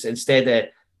intelligence instead of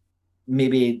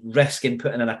maybe risking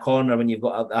putting in a corner when you've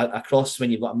got a cross,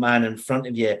 when you've got a man in front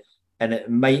of you and it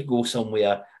might go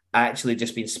somewhere, actually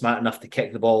just being smart enough to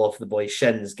kick the ball off the boy's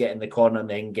shins, getting the corner and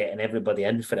then getting everybody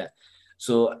in for it.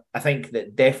 So I think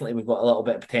that definitely we've got a little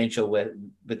bit of potential with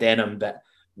Denham, but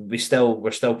we're still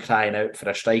crying out for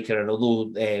a striker. And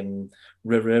although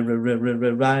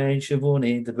Ryan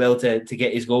Schiavone did well to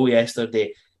get his goal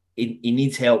yesterday, he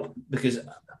needs help because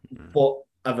what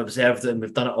I've observed and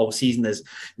we've done it all season is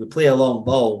we play a long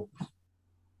ball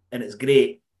and it's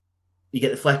great. You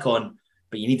get the flick on,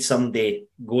 but you need somebody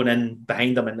going in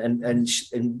behind them, and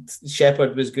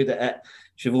Shepherd was good at it.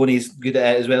 Schiavone's good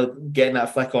at it as well, getting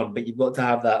that flick on. But you've got to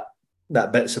have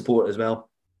that bit of support as well.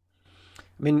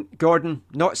 I mean, Gordon,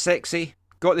 not sexy,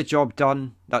 got the job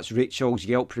done. That's Rachel's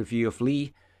Yelp review of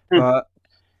Lee. But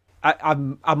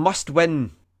a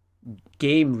must-win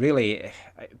game, really,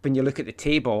 when you look at the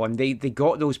table, and they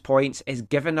got those points, is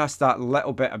giving us that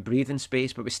little bit of breathing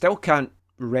space, but we still can't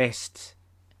rest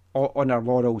on our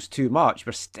laurels too much.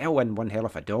 We're still in one hell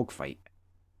of a dogfight.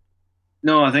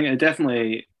 No, I think it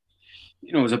definitely,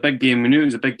 it was a big game. We knew it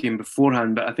was a big game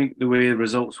beforehand, but I think the way the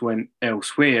results went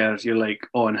elsewhere, you're like,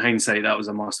 in hindsight, that was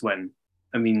a must win.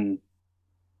 I mean,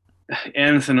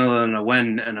 anything other than a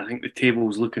win, and I think the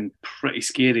table's looking pretty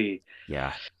scary.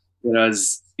 Yeah.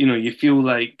 Whereas, you feel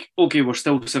like, okay, we're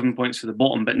still 7 points for the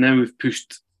bottom, but now we've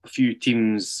pushed a few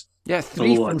teams. Yeah,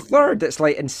 3 from third. It's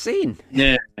like insane.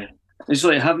 Yeah. It's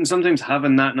like sometimes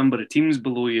having that number of teams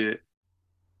below you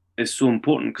is so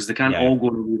important because they can't all go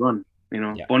on a wee run.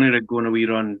 Bonnyrigg go on a wee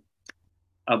run,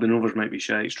 Albion Rovers might be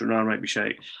shite, Stranraer might be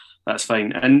shite. That's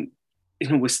fine. And,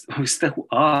 we still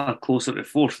are closer to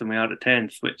fourth than we are to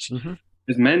 10th, which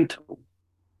is mental.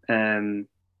 But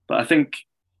I think,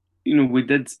 we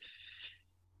did.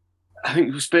 I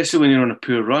think especially when you're on a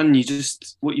poor run,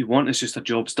 what you want is just a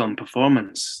jobs done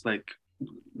performance. Like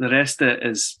the rest of it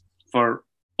is for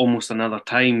almost another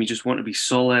time. You just want to be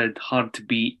solid, hard to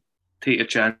beat, take your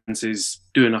chances,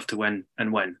 do enough to win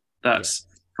and win. That's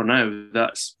for now.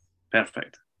 That's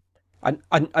perfect. And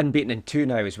unbeaten in 2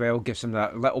 now as well gives them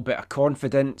that little bit of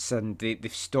confidence, and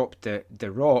they've stopped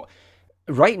the rot.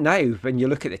 Right now, when you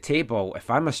look at the table, if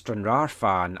I'm a Stranraer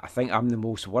fan, I think I'm the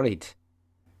most worried.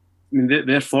 I mean,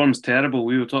 their form's terrible.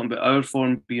 We were talking about our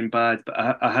form being bad, but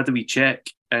I had a wee check,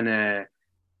 and they're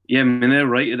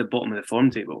right at the bottom of the form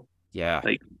table. Yeah,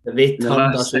 like they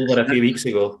turned us over a few weeks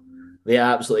ago. They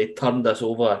absolutely turned us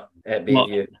over at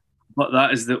Bayview. But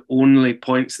that is the only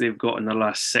points they've got in their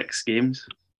last 6 games.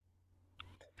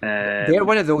 They're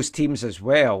one of those teams as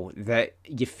well that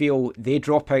you feel they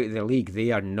drop out of the league,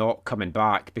 they are not coming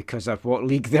back because of what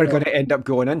league they're going to end up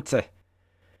going into.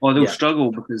 Oh, they'll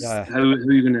struggle because how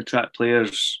are you going to attract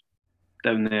players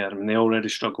down there? I mean, they already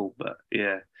struggle, but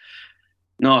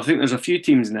No, I think there's a few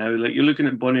teams now. Like you're looking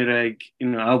at Bonnyrigg,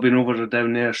 Albion Rovers are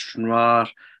down there, Stranraer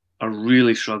are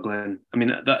really struggling. I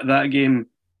mean, that game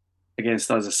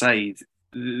against us aside,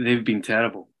 they've been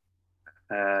terrible.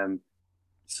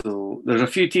 So there's a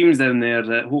few teams down there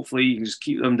that hopefully you can just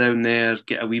keep them down there,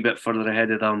 get a wee bit further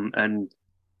ahead of them and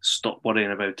stop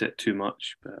worrying about it too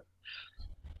much. But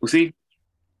we'll see.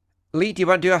 Lee, do you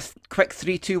want to do a quick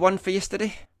 3-2-1 for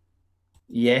yesterday?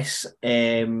 Yes.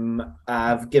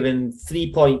 I've given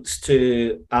 3 points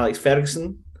to Alex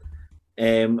Ferguson.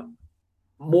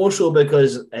 More so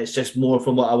because it's just more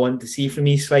from what I want to see from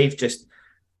East Fife. Just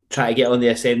try to get on the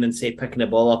ascendancy, picking the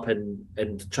ball up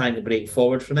and trying to break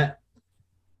forward from it.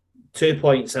 2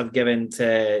 points I've given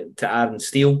to Aaron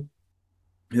Steele,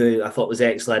 who I thought was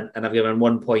excellent, and I've given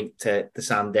 1 point to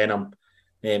Sam Denham,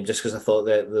 just because I thought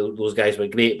that those guys were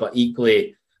great. But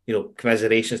equally,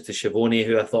 commiserations to Schiavone,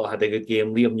 who I thought had a good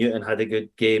game. Liam Newton had a good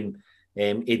game.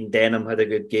 Aidan Denham had a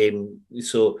good game.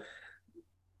 So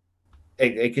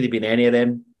it could have been any of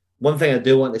them. One thing I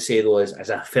do want to say, though, is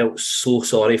I felt so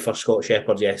sorry for Scott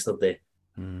Shepherd yesterday.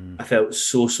 I felt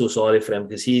so sorry for him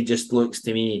because he just looks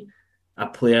to me a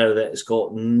player that's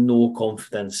got no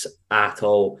confidence at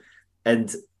all.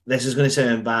 And this is going to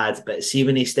sound bad, but see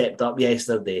when he stepped up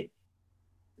yesterday,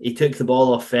 he took the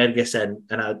ball off Ferguson,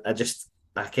 and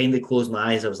I kind of closed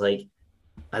my eyes. I was like,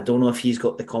 I don't know if he's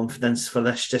got the confidence for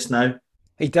this just now.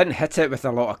 He didn't hit it with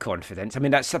a lot of confidence. I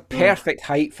mean, that's a perfect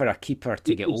height for a keeper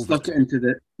to get over. Stuck it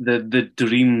into the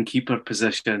dream keeper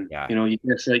position. Yeah. You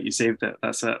guessed right, you saved it.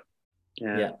 That's it.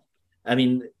 Yeah. I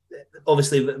mean,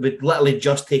 obviously, with literally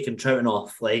just taking Troughton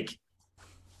off, like,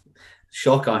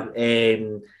 shocker.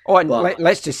 Oh, and but-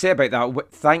 let's just say about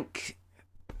that, thank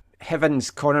heavens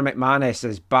Conor McManus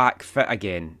is back fit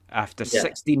again after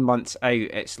 16 months out.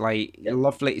 It's like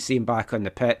lovely to see him back on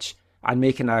the pitch and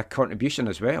making a contribution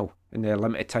as well in the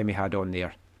limited time he had on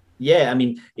there. Yeah, I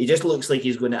mean, he just looks like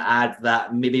he's going to add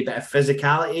that maybe bit of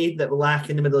physicality that we lack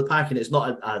in the middle of the pack. And it's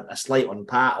not a slight on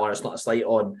Pat, or it's not a slight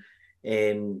on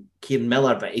Kieran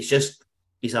Miller, but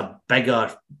he's a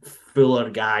bigger, fuller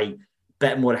guy,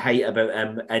 bit more height about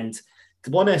him. And to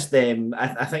be honest,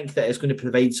 I think that it's going to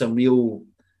provide some real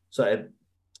sort of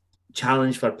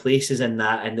challenge for places in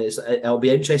that, and it'll be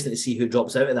interesting to see who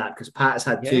drops out of that, because Pat's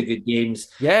had 2 good games.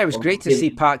 Yeah, it was great to see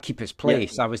Pat keep his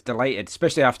place. I was delighted,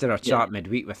 especially after our chat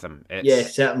midweek with him.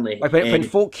 Certainly. Like when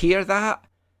folk hear that,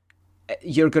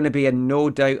 you're going to be in no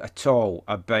doubt at all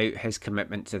about his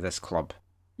commitment to this club.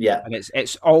 Yeah, and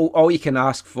it's all you can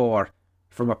ask for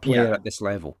from a player at this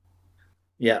level.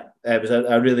 Yeah, it was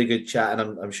a really good chat,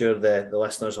 and I'm sure the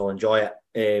listeners will enjoy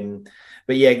it.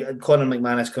 But yeah, Conor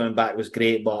McManus coming back was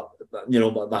great, but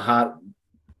my heart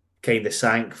kind of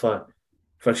sank for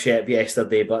Shep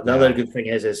yesterday. But the other good thing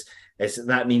is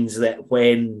that means that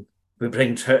when we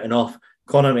bring Troughton off,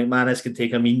 Conor McManus can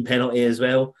take a mean penalty as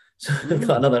well. So we've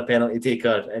got another penalty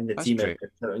taker in the team if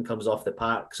Troughton comes off the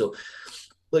park. So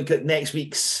look at next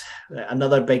week's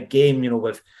another big game.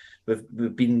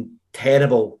 We've been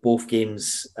terrible both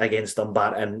games against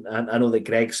Dumbarton, and I know that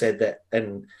Greg said that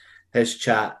in his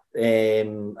chat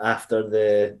after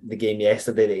the game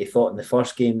yesterday that he thought in the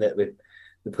first game that we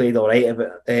played all right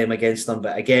against them,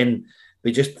 but again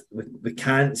we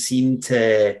can't seem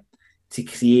to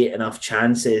create enough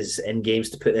chances in games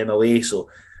to put them away. So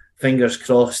fingers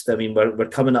crossed. I mean, we're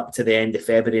coming up to the end of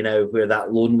February now, where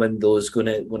that loan window is going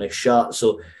to shut.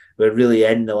 So we're really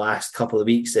in the last couple of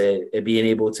weeks being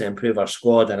able to improve our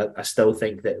squad, and I still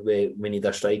think that we need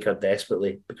a striker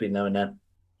desperately between now and then.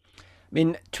 I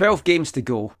mean, 12 games to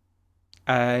go,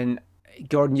 and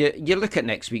Gordon, you look at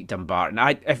next week, Dumbarton.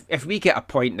 If we get a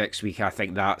point next week, I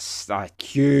think that's a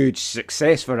huge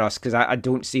success for us, because I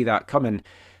don't see that coming.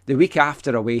 The week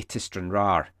after, away to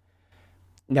Stranraer.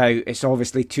 Now, it's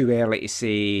obviously too early to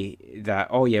say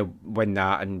that, win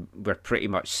that and we're pretty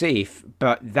much safe,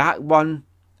 but that one,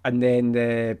 and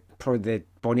then probably the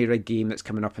Bonnyrigg game that's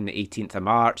coming up on the 18th of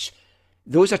March,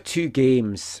 those are 2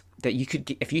 games that you could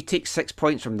get, if you take 6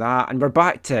 points from that, and we're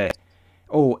back to,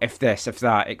 if this, if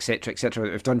that, etc.,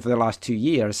 that we've done for the last 2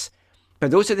 years.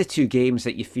 But those are the 2 games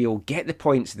that you feel, get the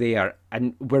points there,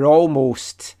 and we're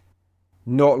almost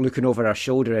not looking over our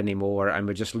shoulder anymore, and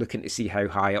we're just looking to see how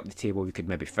high up the table we could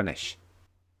maybe finish.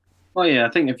 Oh yeah, I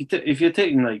think if you're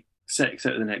taking like 6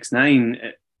 out of the next 9,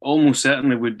 it almost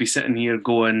certainly would be sitting here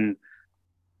going,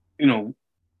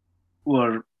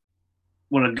 we're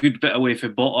a good bit away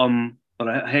from bottom. We're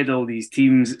ahead of all these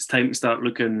teams. It's time to start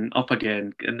looking up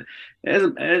again. And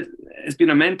it's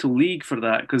been a mental league for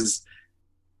that, because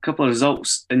a couple of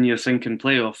results and you're thinking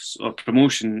playoffs or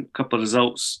promotion, a couple of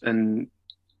results and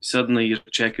suddenly you're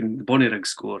checking the Bonnyrigg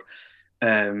score.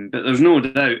 But there's no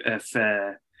doubt if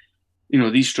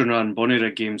these Stranraer and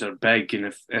Bonnyrigg games are big,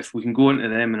 and if we can go into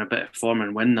them in a bit of form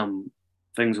and win them,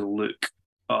 things will look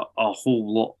a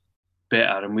whole lot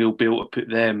better, and we'll be able to put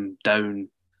them down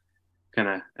kind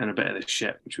of in a bit of the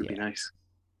shit, which would be nice.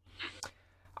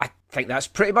 I think that's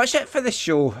pretty much it for this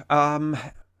show.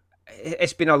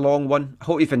 It's been a long one. I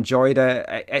hope you've enjoyed it.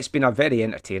 It's been a very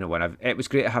entertaining one. It was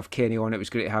great to have Kenny on. It was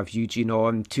great to have Eugene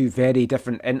on. 2 very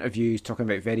different interviews talking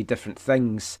about very different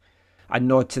things. A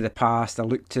nod to the past, a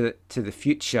look to the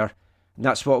future. And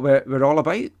that's what we're all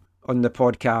about on the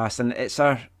podcast. And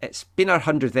it's been our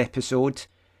 100th episode.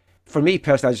 For me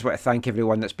personally, I just want to thank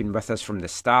everyone that's been with us from the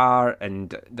start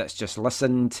and that's just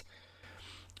listened.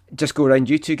 Just go around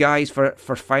you 2 guys for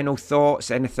final thoughts,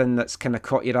 anything that's kind of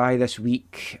caught your eye this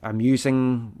week,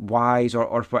 amusing, wise,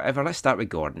 or whatever. Let's start with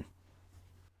Gordon.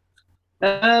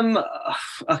 I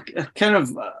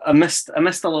missed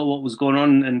a lot of what was going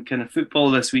on in kind of football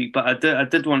this week, but I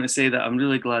did want to say that I'm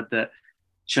really glad that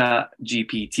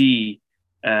ChatGPT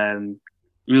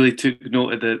really took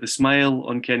note of the smile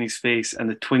on Kenny's face and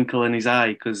the twinkle in his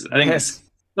eye, because I think it's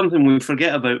something we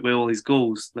forget about with all these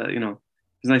goals, that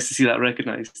it's nice to see that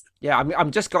recognised. Yeah,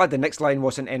 I'm just glad the next line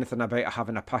wasn't anything about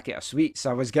having a packet of sweets.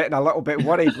 I was getting a little bit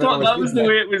worried. I thought that was the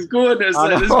way it was going. It was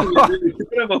like, this is really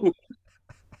terrible.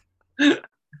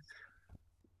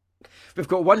 We've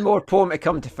got one more poem to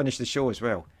come to finish the show as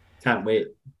well. Can't wait.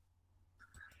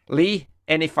 Lee,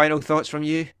 any final thoughts from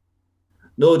you?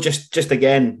 No, just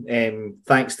again,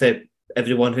 thanks to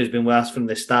everyone who's been with us from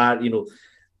the start.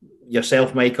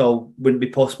 Yourself, Michael, wouldn't be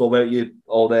possible without you,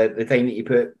 all the time that you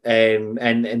put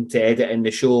into editing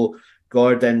the show.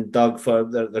 Gordon, Doug for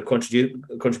their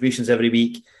contributions every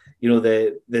week. You know,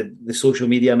 the social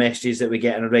media messages that we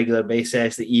get on a regular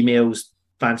basis, the emails,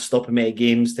 fans stopping me at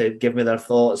games to give me their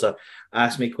thoughts or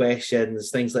ask me questions,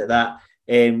 things like that.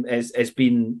 It's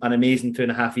been an amazing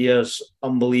 2.5 years,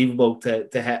 unbelievable to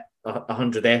hit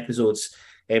 100 episodes.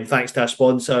 Thanks to our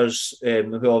sponsors,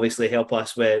 who obviously help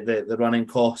us with the running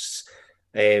costs,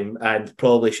 and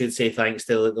probably should say thanks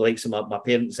to the likes of my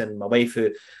parents and my wife, who,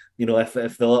 you know, if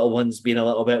the little one's been a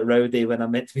little bit rowdy when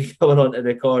I'm meant to be coming on to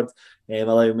record,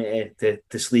 allow me to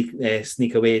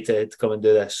sneak away to come and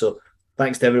do this. So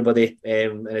thanks to everybody,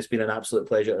 and it's been an absolute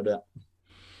pleasure to do it.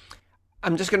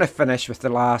 I'm just going to finish with the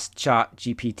last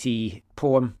ChatGPT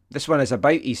poem. This one is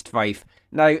about East Fife.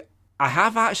 Now, I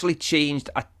have actually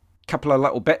changed a couple of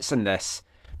little bits in this,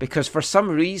 because for some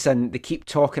reason they keep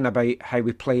talking about how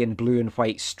we play in blue and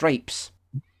white stripes.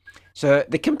 So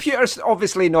the computer's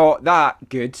obviously not that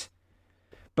good,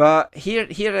 but here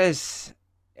is,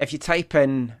 if you type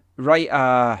in write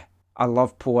a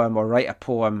love poem or write a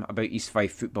poem about East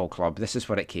Fife Football Club, this is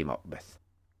what it came up with.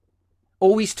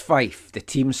 O East Fife, the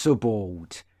team so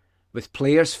bold, with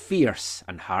players fierce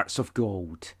and hearts of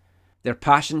gold. Their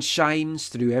passion shines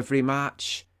through every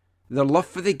match, their love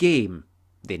for the game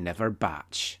they never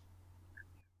batch.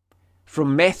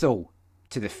 From Methil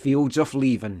to the fields of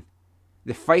Leven,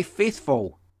 the Fife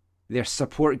faithful their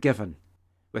support given.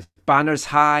 With banners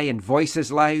high and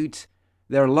voices loud,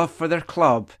 their love for their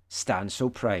club stands so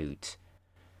proud.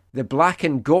 The black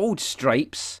and gold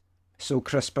stripes, so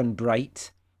crisp and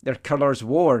bright, their colours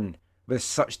worn with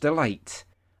such delight,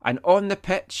 and on the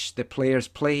pitch the players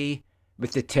play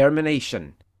with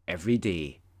determination every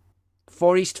day.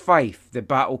 For East Fife the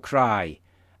battle cry,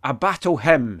 a battle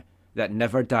hymn that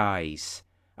never dies,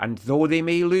 and though they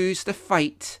may lose the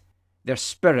fight, their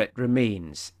spirit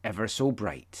remains ever so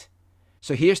bright.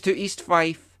 So here's to East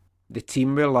Fife, the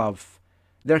team we love,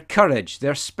 their courage,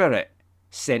 their spirit,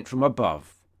 sent from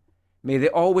above. May they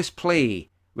always play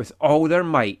with all their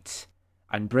might,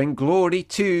 and bring glory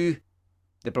to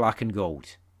the black and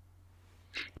gold.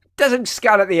 Doesn't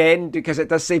scan at the end because it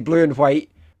does say blue and white,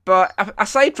 but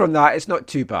aside from that, it's not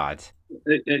too bad.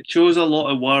 It chose a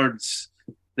lot of words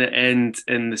that end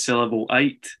in the syllable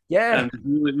 "ite." Yeah, I'm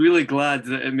really glad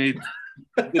that it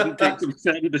didn't take some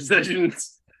certain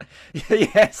decisions.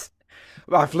 Yes.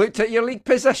 Well, I've looked at your league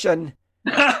position,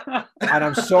 and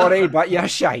I'm sorry, but you're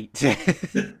shite.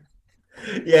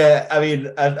 Yeah, I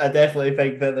mean, I definitely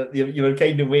think that you were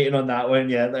kind of waiting on that one,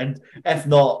 yeah. And if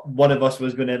not, one of us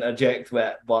was going to interject with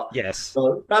it. But yes,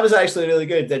 so that was actually really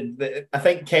good. And I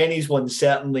think Kenny's one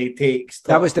certainly takes.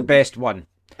 That was the best one.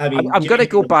 I mean, I'm going to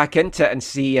go back into it and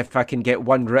see if I can get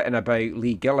one written about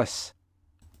Lee Gillis.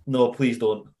 No, please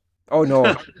don't. Oh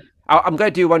no, I'm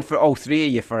going to do one for all three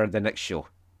of you for the next show.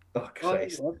 Oh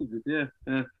Christ!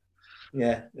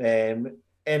 Yeah.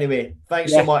 Anyway,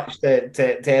 thanks so much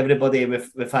to everybody.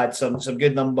 We've had some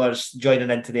good numbers joining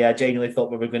in today. I genuinely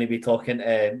thought we were going to be talking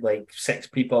to like 6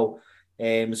 people.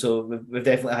 So we've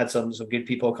definitely had some good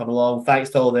people come along.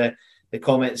 Thanks to all the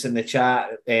comments in the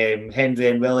chat. Henry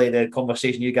and Willie, the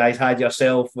conversation you guys had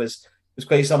yourself was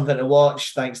quite something to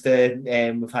watch. Thanks to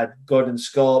we've had Gordon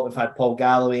Scott, we've had Paul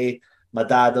Galloway, my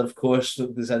dad, of course,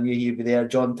 because I knew he'd be there,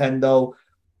 John Tyndall,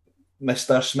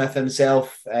 Mr. Smith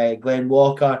himself, Glenn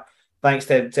Walker. Thanks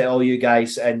to all you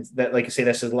guys. And like I say,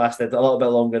 this has lasted a little bit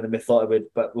longer than we thought it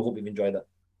would, but we hope you've enjoyed it.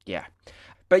 Yeah.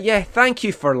 But yeah, thank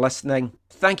you for listening.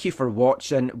 Thank you for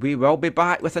watching. We will be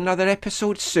back with another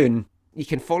episode soon. You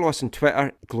can follow us on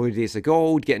Twitter, Glory Days of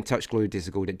Gold. Get in touch,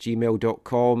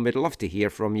 glorydaysofgold@gmail.com. We'd love to hear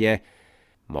from you.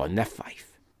 Mon the Fife.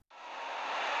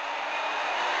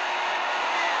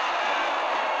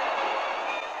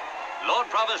 Lord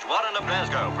Provost Warren of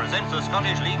Glasgow presents the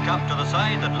Scottish League Cup to the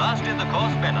side that last did the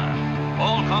course better,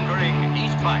 all-conquering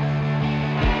East Fife.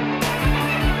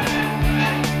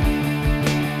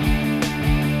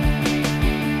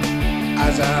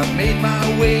 As I made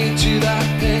my way to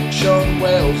that pitch on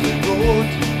Wellesley Road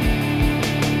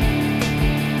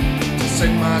to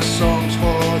sing my songs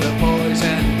for the boys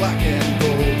in black and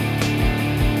gold,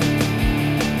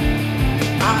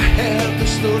 I heard the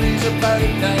stories about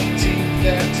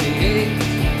 1938.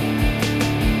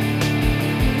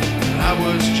 I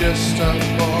was just a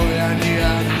boy, I knew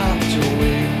I'd have to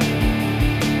wait.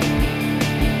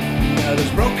 Now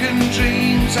there's broken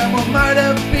dreams and what might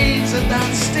have been at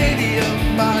that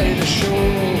stadium by the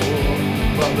shore.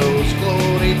 But those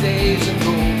glory days and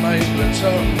gold might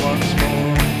return once